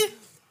 really?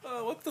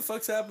 Oh, what the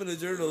fuck's happened to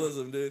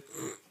journalism, dude?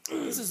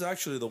 This is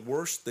actually the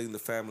worst thing the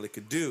family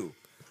could do.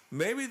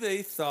 Maybe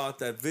they thought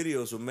that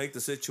videos would make the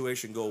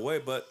situation go away,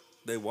 but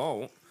they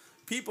won't.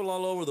 People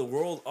all over the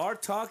world are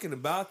talking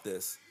about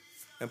this,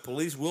 and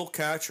police will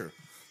catch her.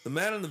 The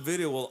man in the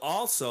video will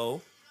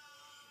also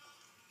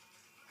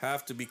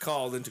have to be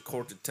called into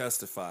court to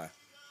testify.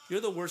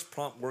 You're the worst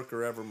prompt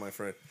worker ever, my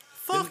friend.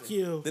 Fuck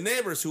you. The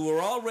neighbors who were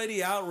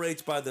already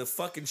outraged by the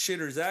fucking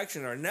shitter's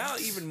action are now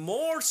even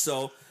more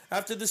so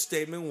after the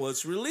statement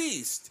was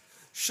released.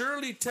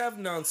 Shirley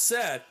Tevnon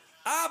said,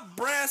 I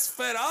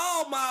breastfed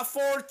all my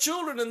 4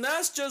 children, and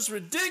that's just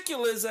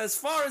ridiculous as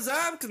far as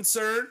I'm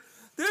concerned.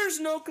 There's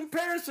no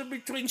comparison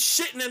between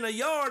shitting in a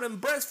yard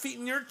and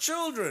breastfeeding your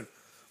children.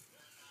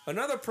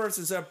 Another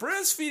person said,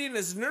 breastfeeding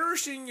is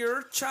nourishing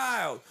your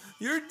child.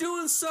 You're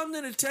doing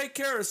something to take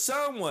care of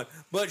someone,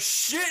 but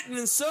shitting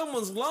in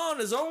someone's lawn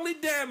is only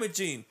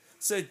damaging,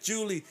 said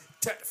Julie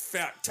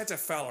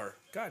Tettefeller.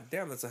 God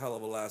damn, that's a hell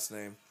of a last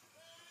name.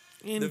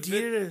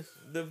 Indeed.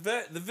 The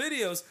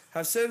videos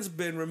have since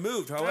been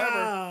removed.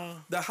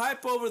 However, the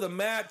hype over the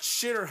mad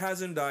shitter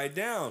hasn't died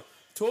down.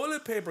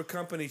 Toilet paper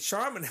company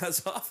Charmin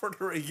has offered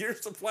her a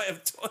year's supply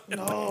of toilet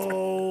paper.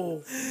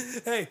 No.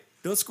 Hey,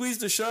 don't squeeze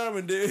the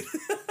Charmin, dude.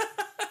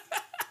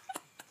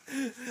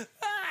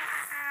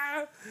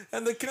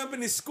 And the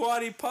company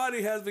Squatty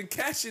Potty has been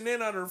cashing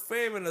in on her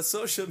fame in a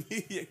social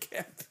media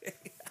campaign.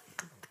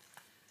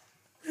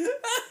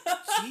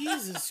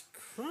 Jesus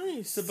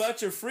Christ. It's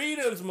about your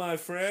freedoms, my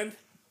friend.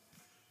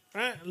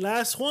 All right,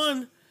 last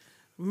one.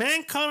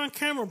 Man caught on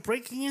camera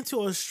breaking into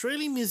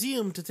Australian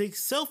museum to take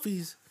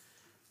selfies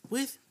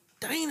with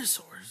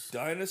dinosaurs.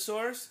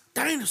 Dinosaurs?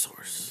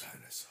 Dinosaurs.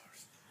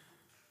 Dinosaurs.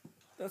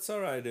 That's all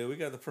right, dude. We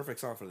got the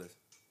perfect song for this.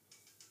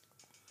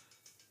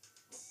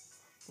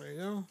 There you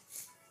go.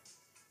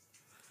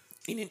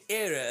 In an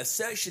era of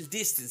social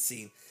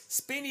distancing,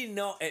 spending a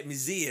night at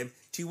museum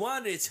to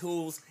wander its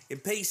halls in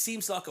peace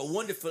seems like a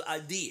wonderful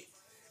idea.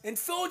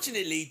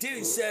 Unfortunately,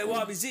 doing so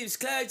while museums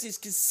closed is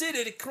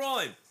considered a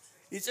crime.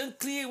 It's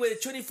unclear whether the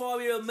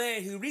 25-year-old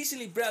man who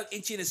recently broke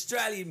into an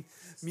Australian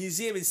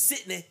museum in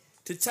Sydney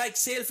to take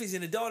selfies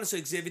in a dinosaur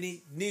exhibit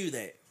knew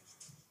that.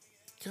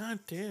 God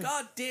damn.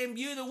 God damn,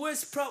 you're the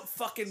worst prop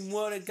fucking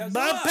one. Go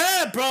My up.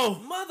 bad, bro.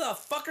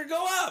 Motherfucker,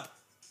 go up.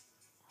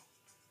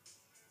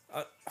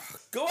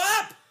 Go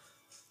up.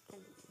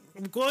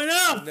 I'm going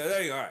up. No,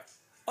 there you are.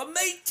 A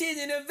mating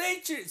and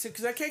adventure.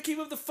 Because I can't keep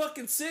up the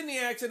fucking Sydney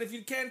accent if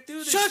you can't do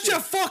this. Shut shit.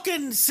 your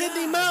fucking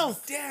Sydney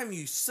mouth. Damn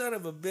you, son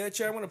of a bitch.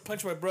 I want to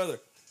punch my brother.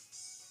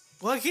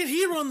 Why can't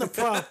he run the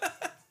prop?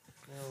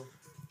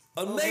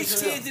 A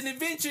mating and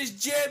adventurous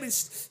German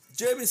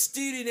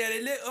student at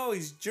a oh,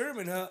 he's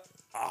German, huh?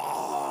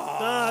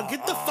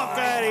 Get the fuck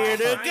out of here,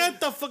 dude. Get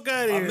the fuck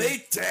out of A here.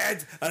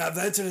 mated, an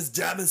adventurous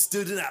German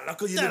student at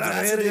local Get out of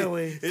university, here,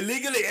 way.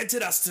 illegally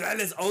entered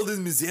Australia's oldest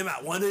museum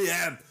at 1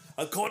 a.m.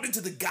 According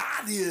to The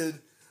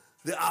Guardian,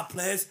 the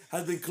place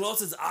has been closed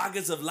since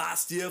August of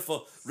last year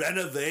for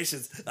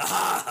renovations. The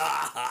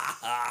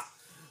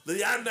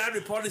young man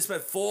reportedly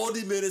spent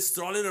 40 minutes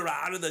strolling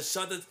around in the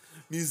shuttered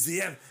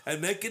museum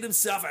and making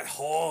himself at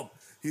home.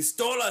 He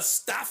stole a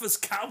Stafford's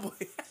cowboy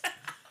hat.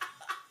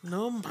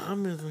 No,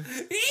 mom.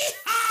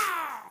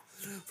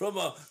 From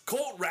a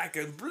coat rack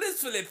and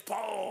blissfully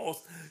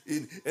paused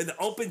in the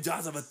open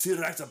jaws of a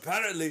T-Rex,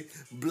 apparently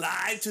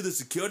blind to the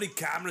security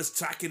cameras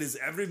tracking his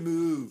every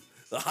move.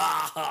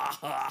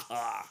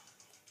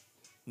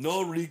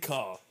 No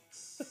recall.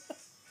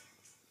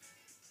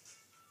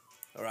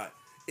 All right.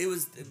 It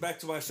was back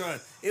to my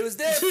son. It was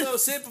therefore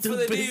simple for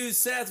the New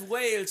South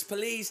Wales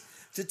police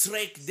to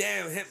track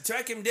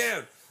him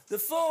down. The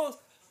force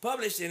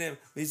published in a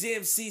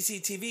museum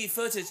CCTV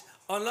footage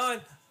online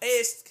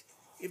asked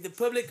if the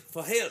public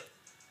for help.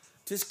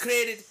 To his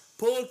credit,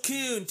 Paul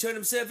Kuhn turned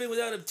himself in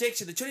without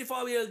objection. The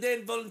 25-year-old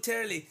then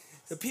voluntarily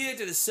appeared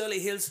at the Surrey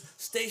Hills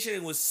station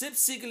and was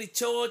subsequently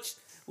charged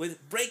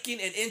with breaking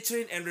and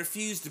entering and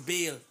refused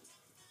bail.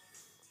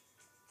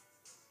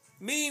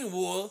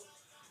 Meanwhile,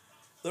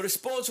 the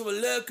response from a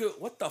local...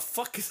 What the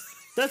fuck is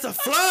that? That's a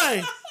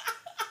fly!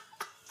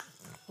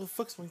 What the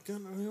fuck's my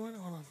gun? Hold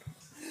on.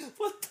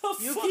 What the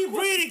fuck? You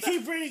was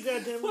keep breathing,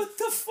 goddamn. What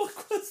the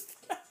fuck was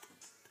that?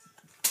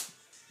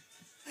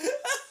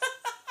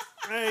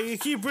 Alright, you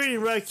keep breathing,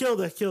 right?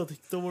 Killed it.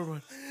 Don't worry about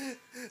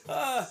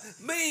it.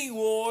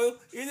 Meanwhile,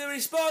 in the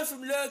response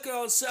from local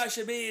on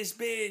social media has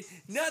been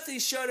nothing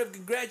short of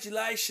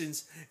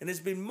congratulations and has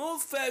been more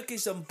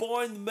focused on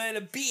buying the man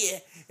a beer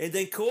and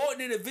then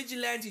coordinating a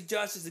vigilante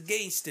justice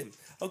against him.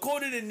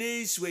 According to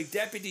Newsweek,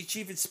 Deputy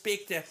Chief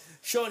Inspector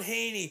Sean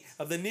Haney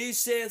of the New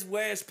South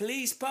Wales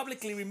Police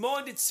publicly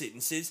reminded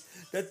citizens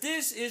that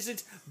this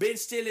isn't Ben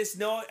Stiller's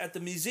night at the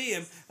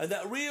museum and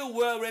that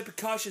real-world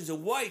repercussions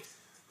await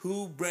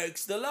who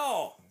breaks the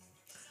law.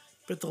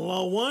 But the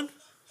law won?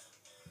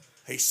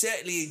 He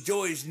certainly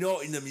enjoys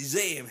not in the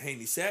museum,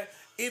 Haney said.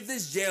 If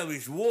this gentleman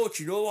is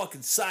watching, all I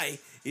can say,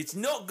 it's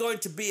not going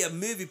to be a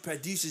movie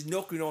producer's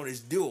knocking on his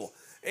door.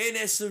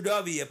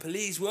 NSW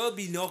police will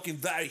be knocking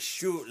very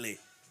shortly.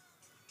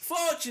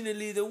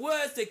 Fortunately, the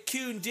work that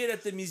Kuhn did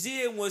at the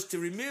museum was to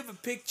remove a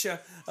picture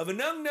of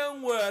an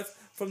unknown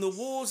worth from the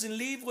walls and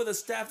leave with a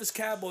Stafford's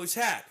Cowboys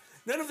hat.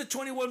 None of the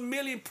 21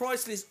 million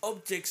priceless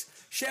objects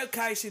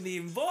showcasing the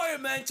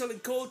environmental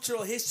and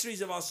cultural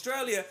histories of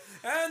Australia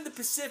and the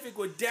Pacific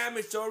were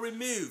damaged or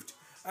removed.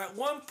 At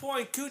one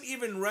point, Kuhn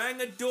even rang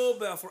a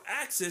doorbell for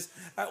access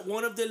at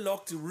one of the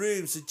locked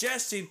rooms,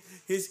 suggesting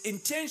his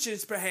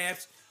intentions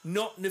perhaps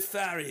not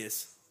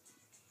nefarious.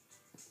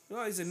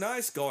 Well, he's a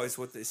nice guy is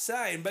what they're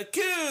saying, but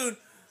Kuhn,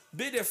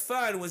 bit of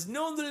fun, was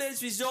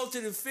nonetheless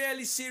resulted in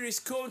fairly serious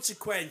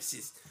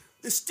consequences.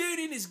 The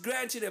student is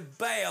granted a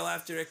bail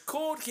after a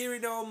court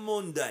hearing on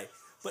Monday,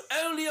 but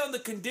only on the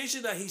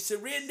condition that he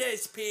surrender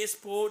his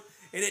passport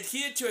and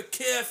adhere to a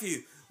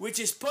curfew, which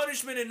is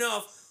punishment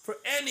enough for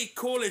any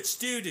college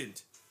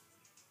student.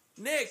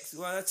 Next,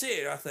 well, that's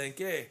it, I think,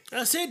 yeah.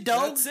 That's it,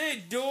 dog. That's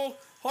it, dog.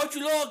 How'd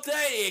you like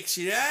that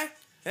action, huh?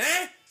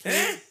 Huh?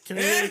 Can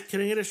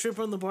I get a strip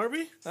on the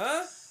Barbie?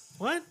 Huh?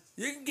 What?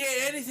 You can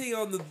get anything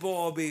on the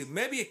Barbie.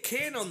 Maybe a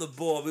can on the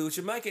Barbie, which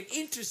would make an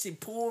interesting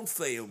porn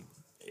film.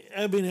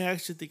 I mean, I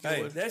actually think Hey,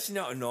 it would. that's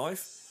not a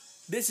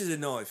knife. This is a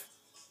knife.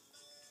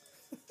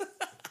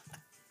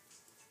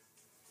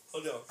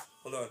 Hold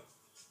on.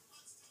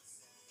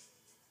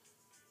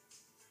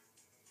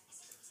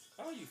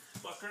 Oh, you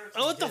fucker.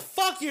 Oh, what the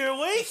fuck? You're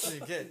awake? What do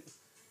you get?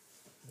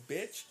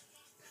 Bitch.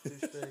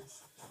 Douchebags.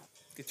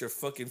 Get your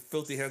fucking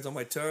filthy hands on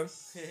my tongue.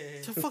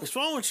 What the fuck's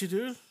wrong with you,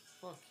 dude?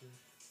 Fuck you.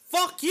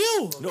 Fuck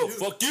you! No,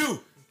 fuck you.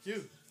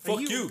 You.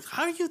 Fuck you.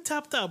 How are you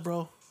tapped out,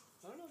 bro?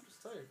 I don't know, I'm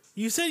just tired.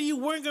 You said you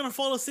weren't gonna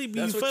fall asleep,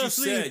 but That's you what fell you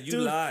asleep. said. You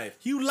dude. lied.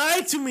 You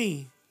lied to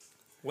me.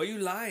 Why you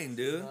lying,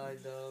 dude? Hi,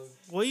 dog.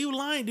 Why you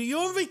lying, dude?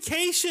 You're on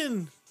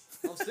vacation.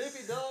 I'm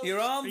sleepy, dog. You're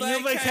on You're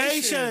on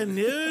vacation,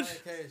 dude.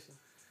 Vacation.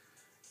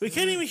 We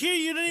can't even hear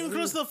you. You're not even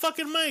close to the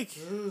fucking mic.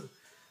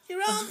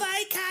 You're on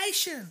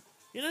vacation.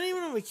 You're not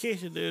even on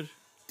vacation, dude.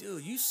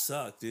 Dude, you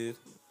suck, dude.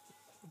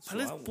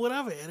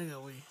 Pura verga,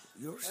 güey.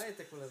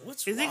 Cállate, culero.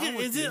 What's Is wrong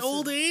with it this?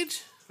 old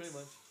age? Pretty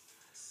much.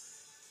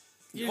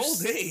 You're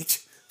Old age?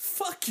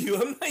 Fuck you.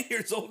 I'm 9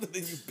 years older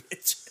than you,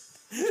 bitch.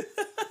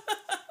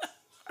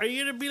 Are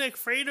you gonna be like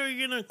Fredo? Or are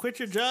you gonna quit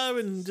your job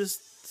and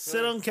just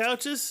sit on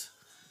couches?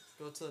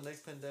 Go to the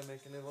next pandemic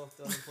and live off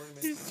the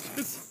unemployment.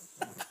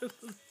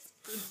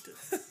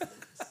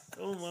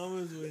 Oh,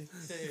 mama's way.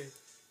 Hey.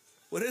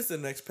 What is the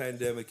next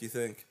pandemic, you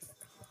think?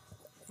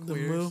 The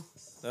Queers. moo.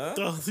 Huh?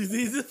 Oh,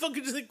 these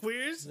fucking just like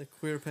queers. The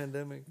queer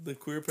pandemic. The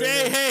queer Hey,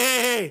 pandemic?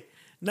 hey!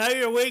 Now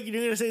you're awake and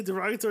you're gonna say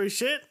derogatory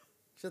shit.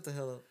 Shut the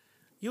hell up.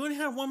 You only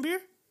had one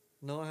beer.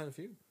 No, I had a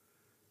few.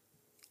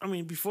 I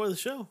mean, before the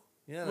show.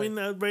 Yeah. I mean,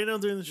 right now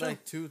during the show.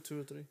 like two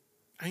or three.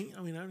 I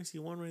only see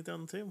one right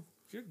down the table.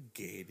 You're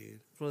gay, dude.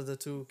 Plus the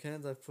two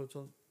cans I put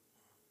on.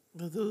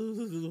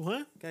 The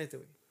what? Cállate,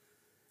 güey.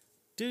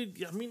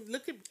 Dude, I mean,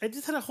 look at. I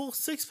just had a whole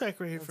 6-pack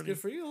right here That's for you. good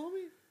for you,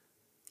 homie.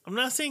 I'm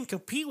not saying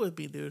compete with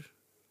me, dude.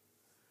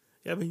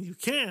 Yeah, I mean, you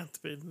can't,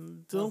 but No,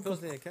 don't.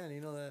 personally, I can. You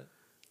know that.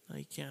 No,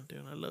 you can't,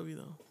 dude. I love you,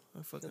 though.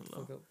 I fucking Shut the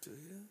love fuck up.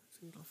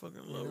 I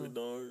fucking love you,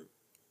 dog.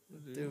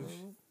 Douche.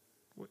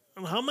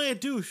 How am I a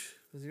douche?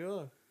 Because you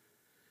are.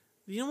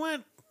 You know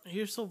what?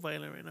 You're so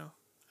violent right now.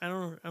 I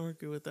don't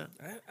agree with that.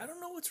 I don't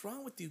know what's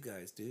wrong with you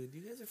guys, dude.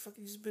 You guys are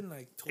fucking just been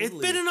like totally. It's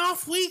been an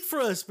off week for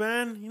us,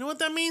 man. You know what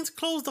that means?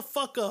 Close the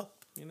fuck up.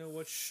 You know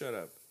what? Shut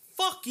up.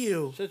 Fuck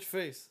you. Shut your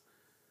face.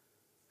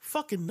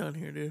 Fucking nut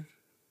here, dude.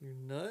 You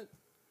nut.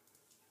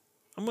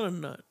 I'm gonna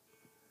nut.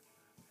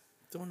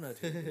 Don't nut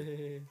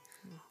here.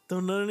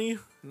 Don't nut on you?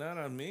 Not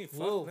on me. Fuck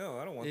Whoa. no.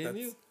 I don't want In that.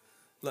 you?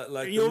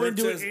 Like You the want merch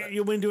me to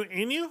says, do it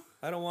in you?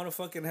 I don't want to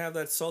fucking have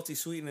that salty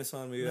sweetness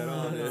on me. I don't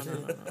want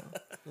it.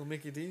 No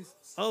Mickey D's.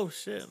 Oh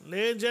shit,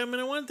 ladies and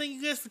gentlemen, I want to thank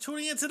you guys for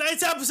tuning in to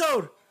tonight's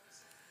episode.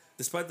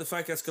 Despite the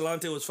fact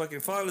Escalante was fucking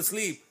falling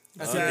asleep.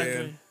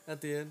 Exactly.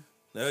 At the end.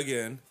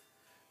 Again.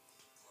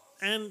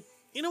 And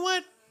you know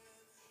what?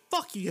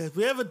 Fuck you guys.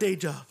 We have a day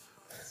job.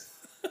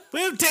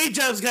 We have day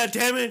jobs,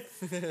 goddammit.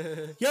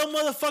 Y'all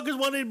motherfuckers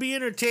wanted to be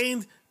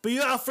entertained, but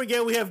you all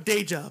forget we have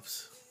day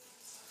jobs.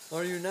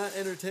 Are you not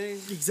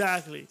entertained?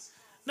 Exactly.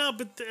 No,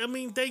 but I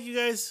mean, thank you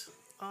guys.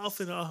 I'll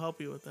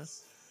help you with that.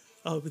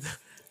 I'll help you with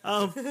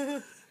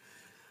that.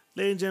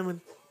 Ladies and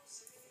gentlemen,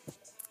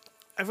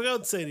 I forgot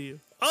what to say to you.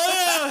 Oh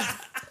yeah.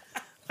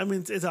 I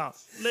mean, it's out.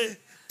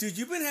 Dude,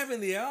 you've been having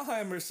the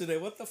Alzheimer's today.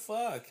 What the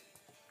fuck?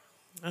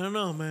 I don't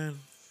know, man.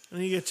 I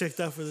need to get checked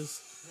out for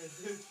this.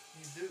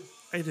 You do.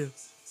 I do.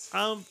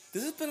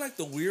 This has been like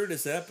the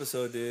weirdest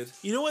episode, dude.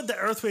 You know what? The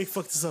earthquake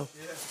fucked us up.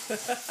 Yeah. I'm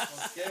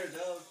scared,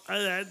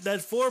 dog. That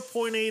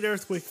 4.8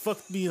 earthquake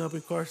fucked me up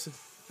in Carson.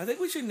 I think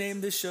we should name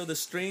this show the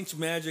Strange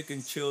Magic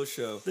and Chill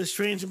Show. The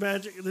strange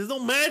magic. There's no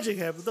magic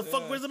happening. The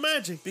fuck? Where's the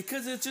magic?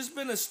 Because it's just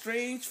been a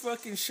strange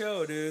fucking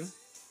show, dude.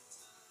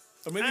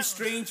 Or maybe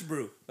Strange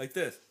Brew, like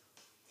this.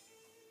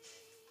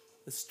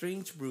 The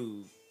Strange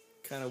Brew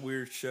kind of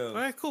weird show. All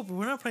right, cool. But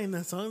we're not playing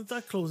that song. It's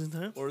not closing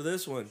time. Or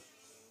this one.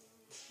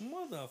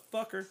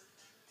 Motherfucker.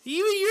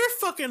 Even you're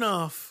fucking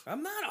off.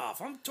 I'm not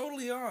off. I'm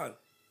totally on.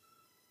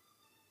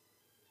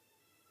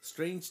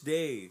 Strange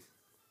Days.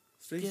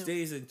 Strange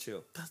Days and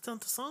Chill. That's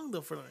not the song,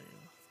 though, for that.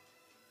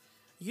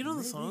 You know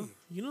the song.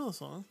 You know the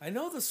song. I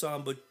know the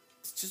song, but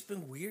it's just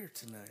been weird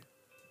tonight.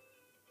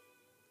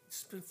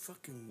 It's just been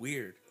fucking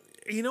weird.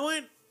 You know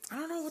what? I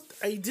don't know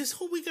what... this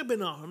whole week I've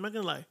been off. I'm not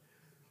going to lie.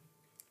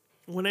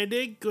 When I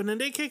did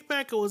kick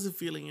back, I wasn't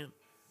feeling it.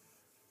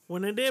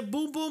 When I did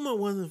boom boom, I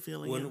wasn't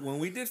feeling it. When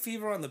we did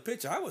Fever on the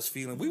Pitch, I was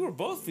feeling. We were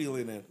both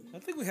feeling it. I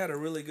think we had a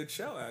really good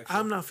show, actually.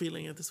 I'm not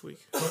feeling it this week.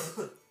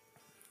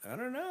 I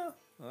don't know.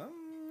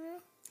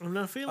 I'm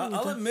not feeling it.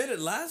 I'll admit it.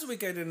 Last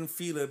week I didn't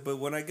feel it, but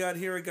when I got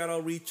here, I got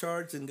all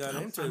recharged and got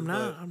into it.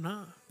 I'm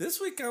not.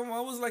 This week I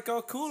was like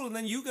all cool, and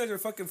then you guys are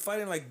fucking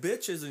fighting like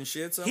bitches and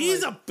shit. So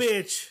He's a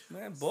bitch.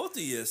 Man, both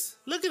of you.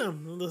 Look at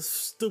him. The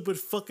stupid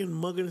fucking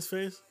mug in his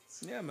face.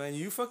 Yeah, man.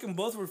 You fucking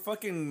both were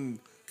fucking...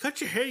 Cut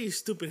your hair, you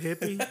stupid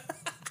hippie.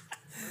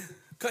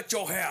 Cut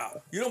your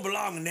hair. You don't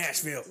belong in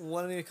Nashville.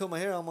 Why don't you cut my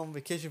hair? I'm on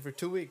vacation for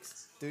 2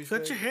 weeks. Douchebag.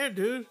 Cut your hair,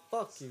 dude.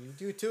 Fuck you. You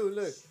do too.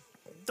 Look.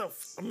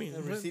 I mean,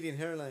 A receding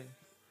hairline.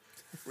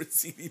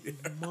 Receding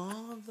hair.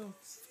 Mother.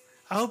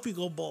 I hope you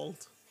go bald.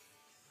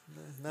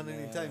 Not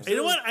anytime soon. You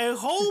know what? I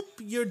hope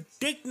your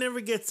dick never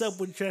gets up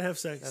when you try to have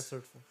sex. That's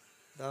hurtful.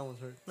 That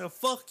one's hurt. Now,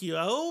 fuck you.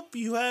 I hope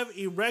you have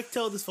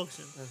erectile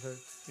dysfunction. That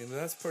hurts. You know,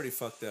 that's pretty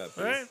fucked up.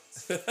 All right?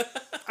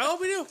 I hope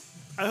you do.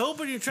 I hope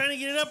when you're trying to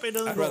get it up, it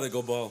doesn't I'd go. rather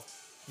go bald.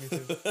 Me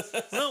too.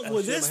 No,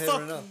 with this shave my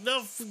hair fuck. right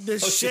No,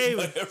 this shave.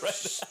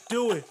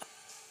 Do it.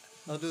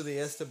 I'll do the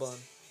Esteban.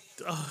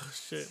 Oh,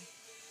 shit.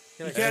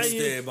 Can I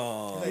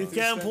Esteban. You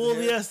can't pull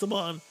the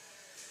Esteban.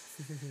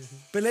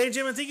 But ladies and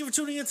gentlemen, thank you for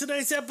tuning in to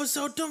tonight's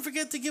episode. Don't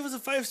forget to give us a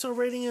 5-star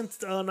rating on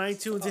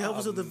iTunes to help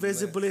us with the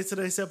visibility of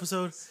tonight's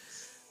episode.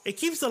 It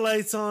keeps the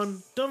lights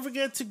on. Don't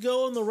forget to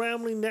go on the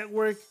Rambling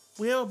Network.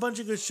 We have a bunch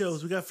of good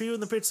shows. We got Fever in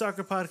the Pitch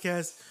Soccer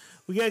Podcast.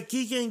 We got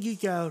Geek In,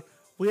 Geek Out.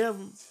 We have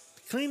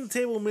Clean the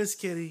Table, Miss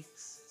Kitty.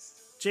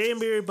 Jay and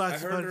Barry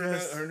Box I heard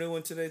Podcast. her new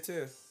one today,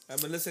 too. I've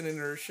been listening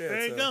to her shit.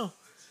 There you go.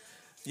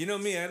 You know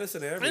me, I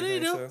listen to I everything. know you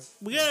do. So.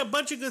 We got a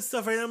bunch of good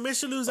stuff right now.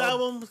 Mr. Lou's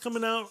album is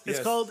coming out.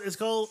 It's Yes.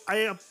 called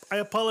I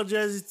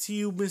Apologize to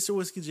You, Mr.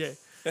 Whiskey J.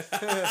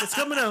 It's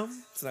coming out.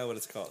 That's not what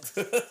it's called.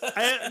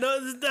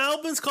 The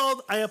album's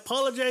called I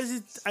Apologize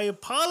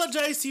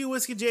to You,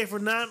 Whiskey J, for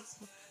not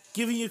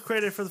giving you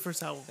credit for the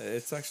first album.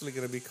 It's actually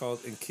going to be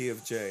called In Key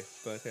of J,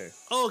 but hey.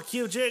 Oh, Key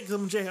of J, because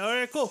I'm J. All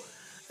right, cool.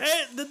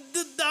 Hey,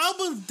 the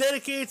album's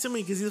dedicated to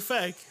me because he's a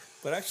fag.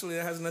 But actually,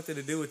 that has nothing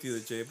to do with you,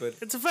 Jay. But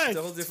It's a fact. It's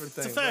a whole different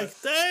thing. It's a fact.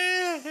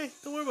 Hey,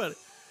 don't worry about it.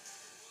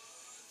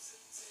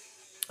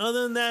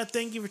 Other than that,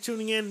 thank you for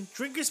tuning in.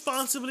 Drink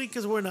responsibly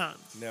because we're not.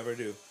 Never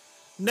do.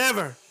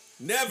 Never.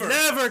 Never.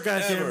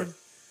 Goddammit.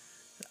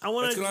 I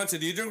want to. Escalante,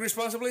 do you drink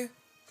responsibly? Of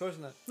course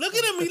not. Look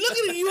at him. Look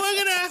at him. You are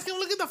gonna ask him.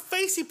 Look at the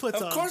face he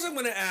puts on. Of course I'm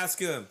going to ask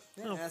him.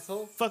 Yeah, Oh.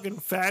 asshole. Fucking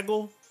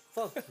faggle.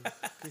 Fuck you.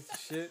 Piece of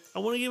shit. I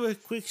want to give a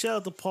quick shout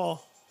out to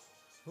Paul.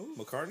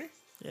 McCartney?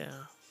 Yeah.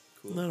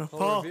 Cool. No, Paul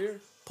Paul.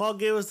 Revere? Paul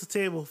gave us the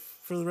table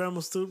for the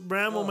Ramble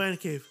Oh. Man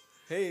Cave.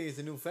 Hey, he's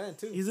a new fan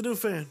too. He's a new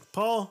fan.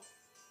 Paul,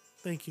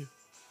 thank you.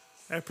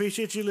 I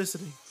appreciate you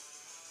listening.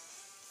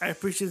 I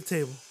appreciate the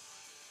table.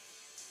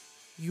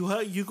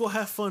 You go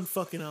have fun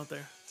fucking out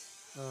there.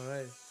 All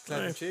right. Clap All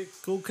your right.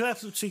 cheeks. Go clap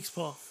some cheeks,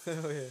 Paul.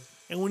 Oh yeah.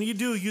 And when you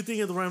do, you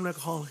think of the Rhyme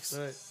Alcoholics.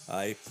 Right.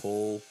 Hi,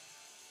 Paul.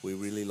 We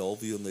really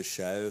love you on the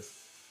show.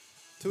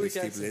 2 week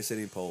accent.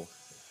 listening, Paul.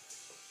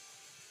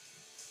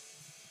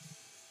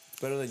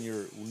 Better than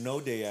your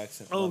no-day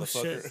accent, Oh,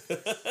 motherfucker.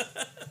 shit.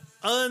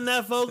 Other than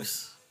that,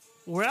 folks,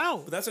 we're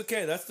out. But that's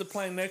okay. That's the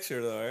plan next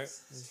year, though, right?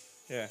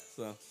 Yeah,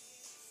 so.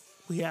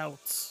 We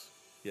out.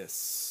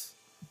 Yes.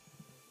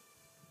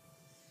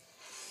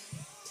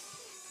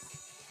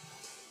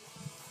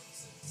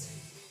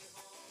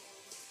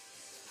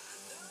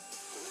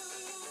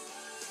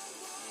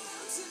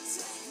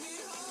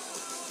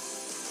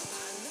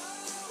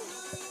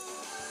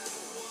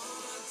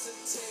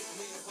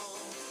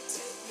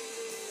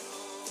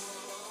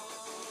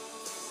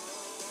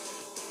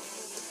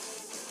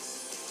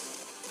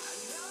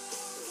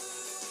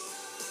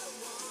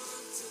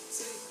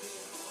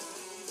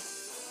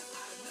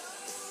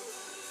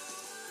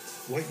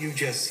 What you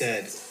just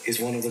said is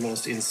one of the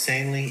most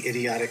insanely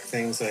idiotic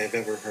things I have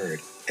ever heard.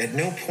 At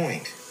no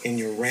point in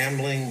your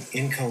rambling,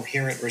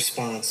 incoherent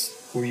response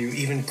were you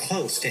even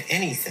close to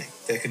anything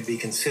that could be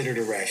considered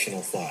a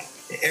rational thought.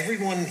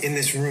 Everyone in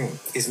this room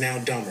is now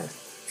dumber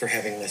for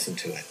having listened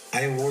to it.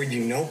 I award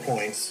you no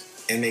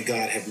points, and may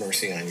God have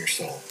mercy on your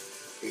soul.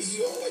 This is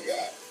all I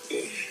got.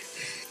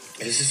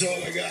 This is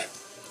all I got.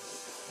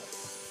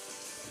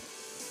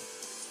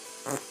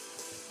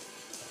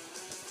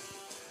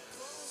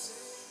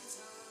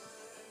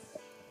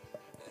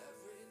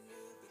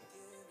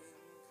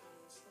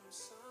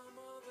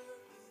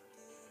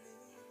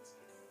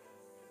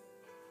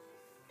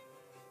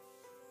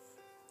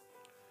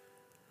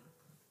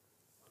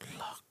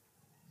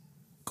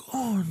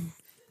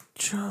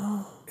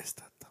 Concha.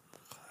 Está tan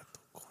mojada tu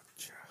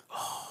concha.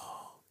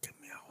 Oh, que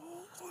me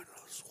ahogo en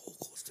los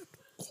ojos de tu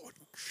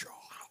concha.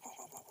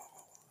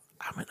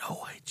 I'm an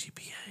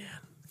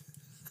OIGPAN.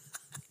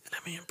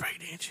 Let me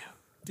impregnate you.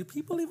 Do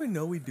people even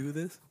know we do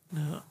this?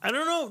 No, I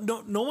don't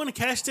know. No one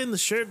cashed in the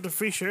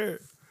free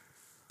shirt.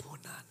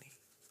 Punani.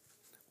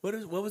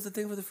 What was the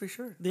thing for the free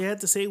shirt? They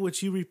had to say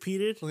what you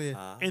repeated, Oh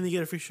yeah. and they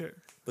get a free shirt.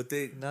 But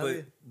they,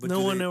 Nadie. but No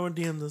do one they- ever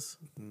DM'd us.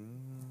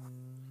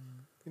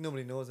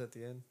 Nobody knows at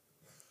the end.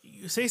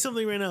 You say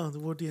something right now,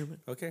 we'll DM it.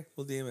 Okay,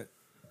 we'll DM it.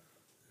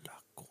 La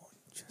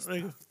concha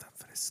Like- está tan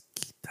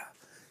fresquita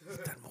y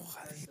tan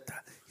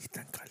mojadita y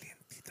tan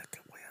calientita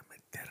que voy a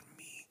meter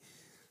mi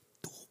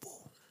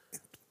tubo en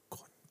tu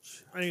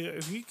concha. There you go.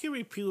 If you can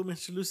repeat what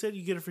Mr. Lou said,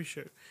 you get a free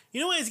shirt. You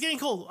know what? It's getting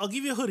cold. I'll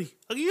give you a hoodie.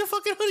 I'll give you a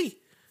fucking hoodie.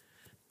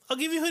 I'll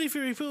give you a hoodie if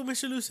you repeat what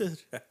Mr. Lou said.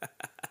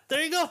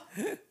 There you go.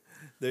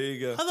 There you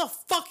go. How the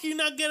fuck you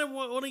not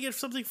want to get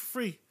something for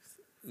free?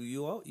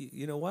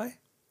 You know why?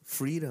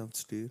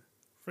 Freedoms, dude.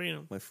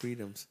 Freedom. My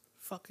freedoms.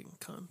 Fucking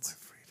cunts.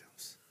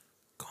 Freedoms.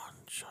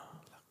 Concha.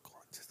 La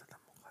concha está tan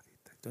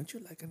mojadita. Don't you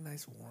like a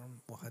nice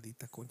warm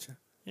mojadita concha?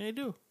 Yeah, I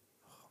do.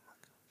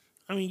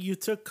 I mean, you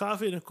took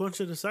coffee and a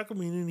concha to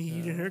Sacramento and he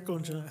heated her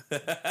concha.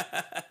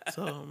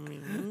 So, I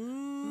mean,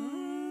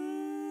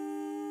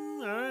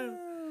 all right.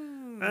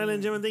 All right, ladies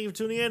and gentlemen, thank you for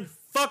tuning in.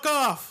 Fuck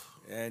off.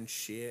 And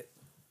shit.